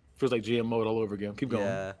 Yeah. Feels like GM mode all over again. Keep going.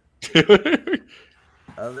 Yeah.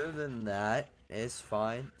 Other than that, it's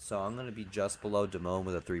fine. So I'm gonna be just below Damone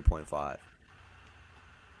with a 3.5.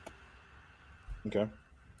 Okay.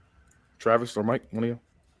 Travis or Mike, one of you?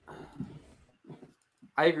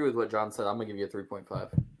 I agree with what John said. I'm gonna give you a 3.5.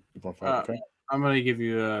 3.5. Okay. I'm gonna give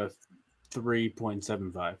you a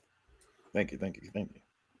 3.75. Thank you.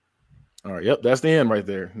 All right. Yep. That's the end right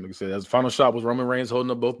there. Like I said, that's the final shot was Roman Reigns holding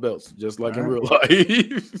up both belts, just like in real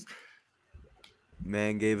life.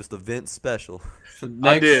 Man gave us the Vince special. So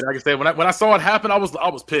I did. Like I said, when I saw it happen, I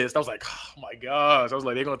was pissed. I was like, oh my gosh. I was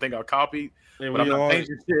like, they're gonna think I copied. And But I'm not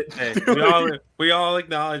changing shit. hey, we all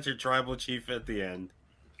acknowledge your tribal chief at the end.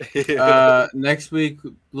 Next week,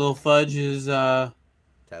 Lil Fudge is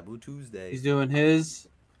Taboo Tuesday. he's doing his,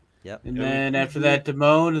 Yep. and then after that,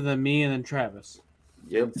 Damone, and then me, and then Travis.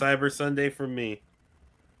 Yep. Cyber Sunday from me.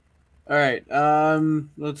 All right.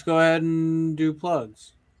 Let's go ahead and do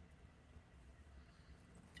plugs.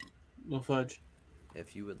 Lil Fudge.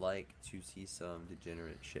 If you would like to see some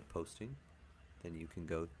degenerate shit posting, then you can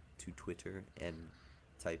go to Twitter and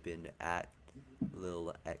type in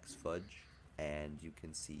 @LilXFudge, and you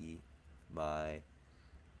can see my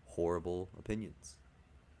horrible opinions.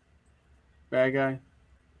 Bad guy.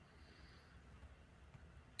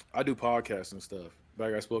 I do podcasts and stuff.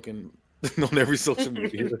 Bad Guy Spoken on every social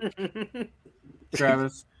media.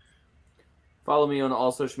 Travis. Follow me on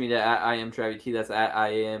all social media at IamTravvyT. That's at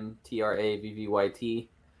IamTravvyYT.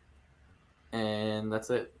 And that's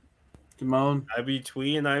it. Damone. I be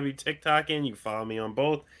tweeting, I be TikToking. You can follow me on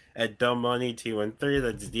both at DumbMoneyT13.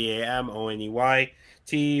 That's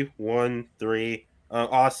DAMONEYT13.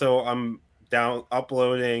 Also, I'm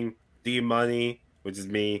uploading D-Money, which is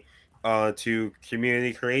me, to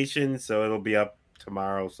Community Creation, so it'll be up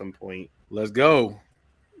tomorrow some point. Let's go.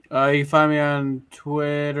 You can find me on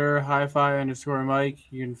Twitter, hi-fi_Mike.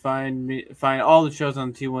 You can find all the shows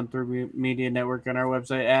on T13 Media Network on our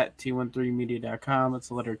website at t13media.com. It's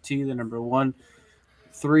the letter T, the number 1,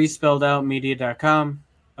 3 spelled out, media.com.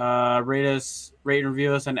 Rate and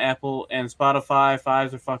review us on Apple and Spotify.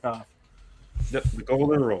 5s or fuck off. The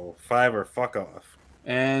golden rule: 5 or fuck off.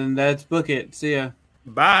 And that's Book It. See ya.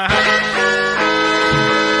 Bye.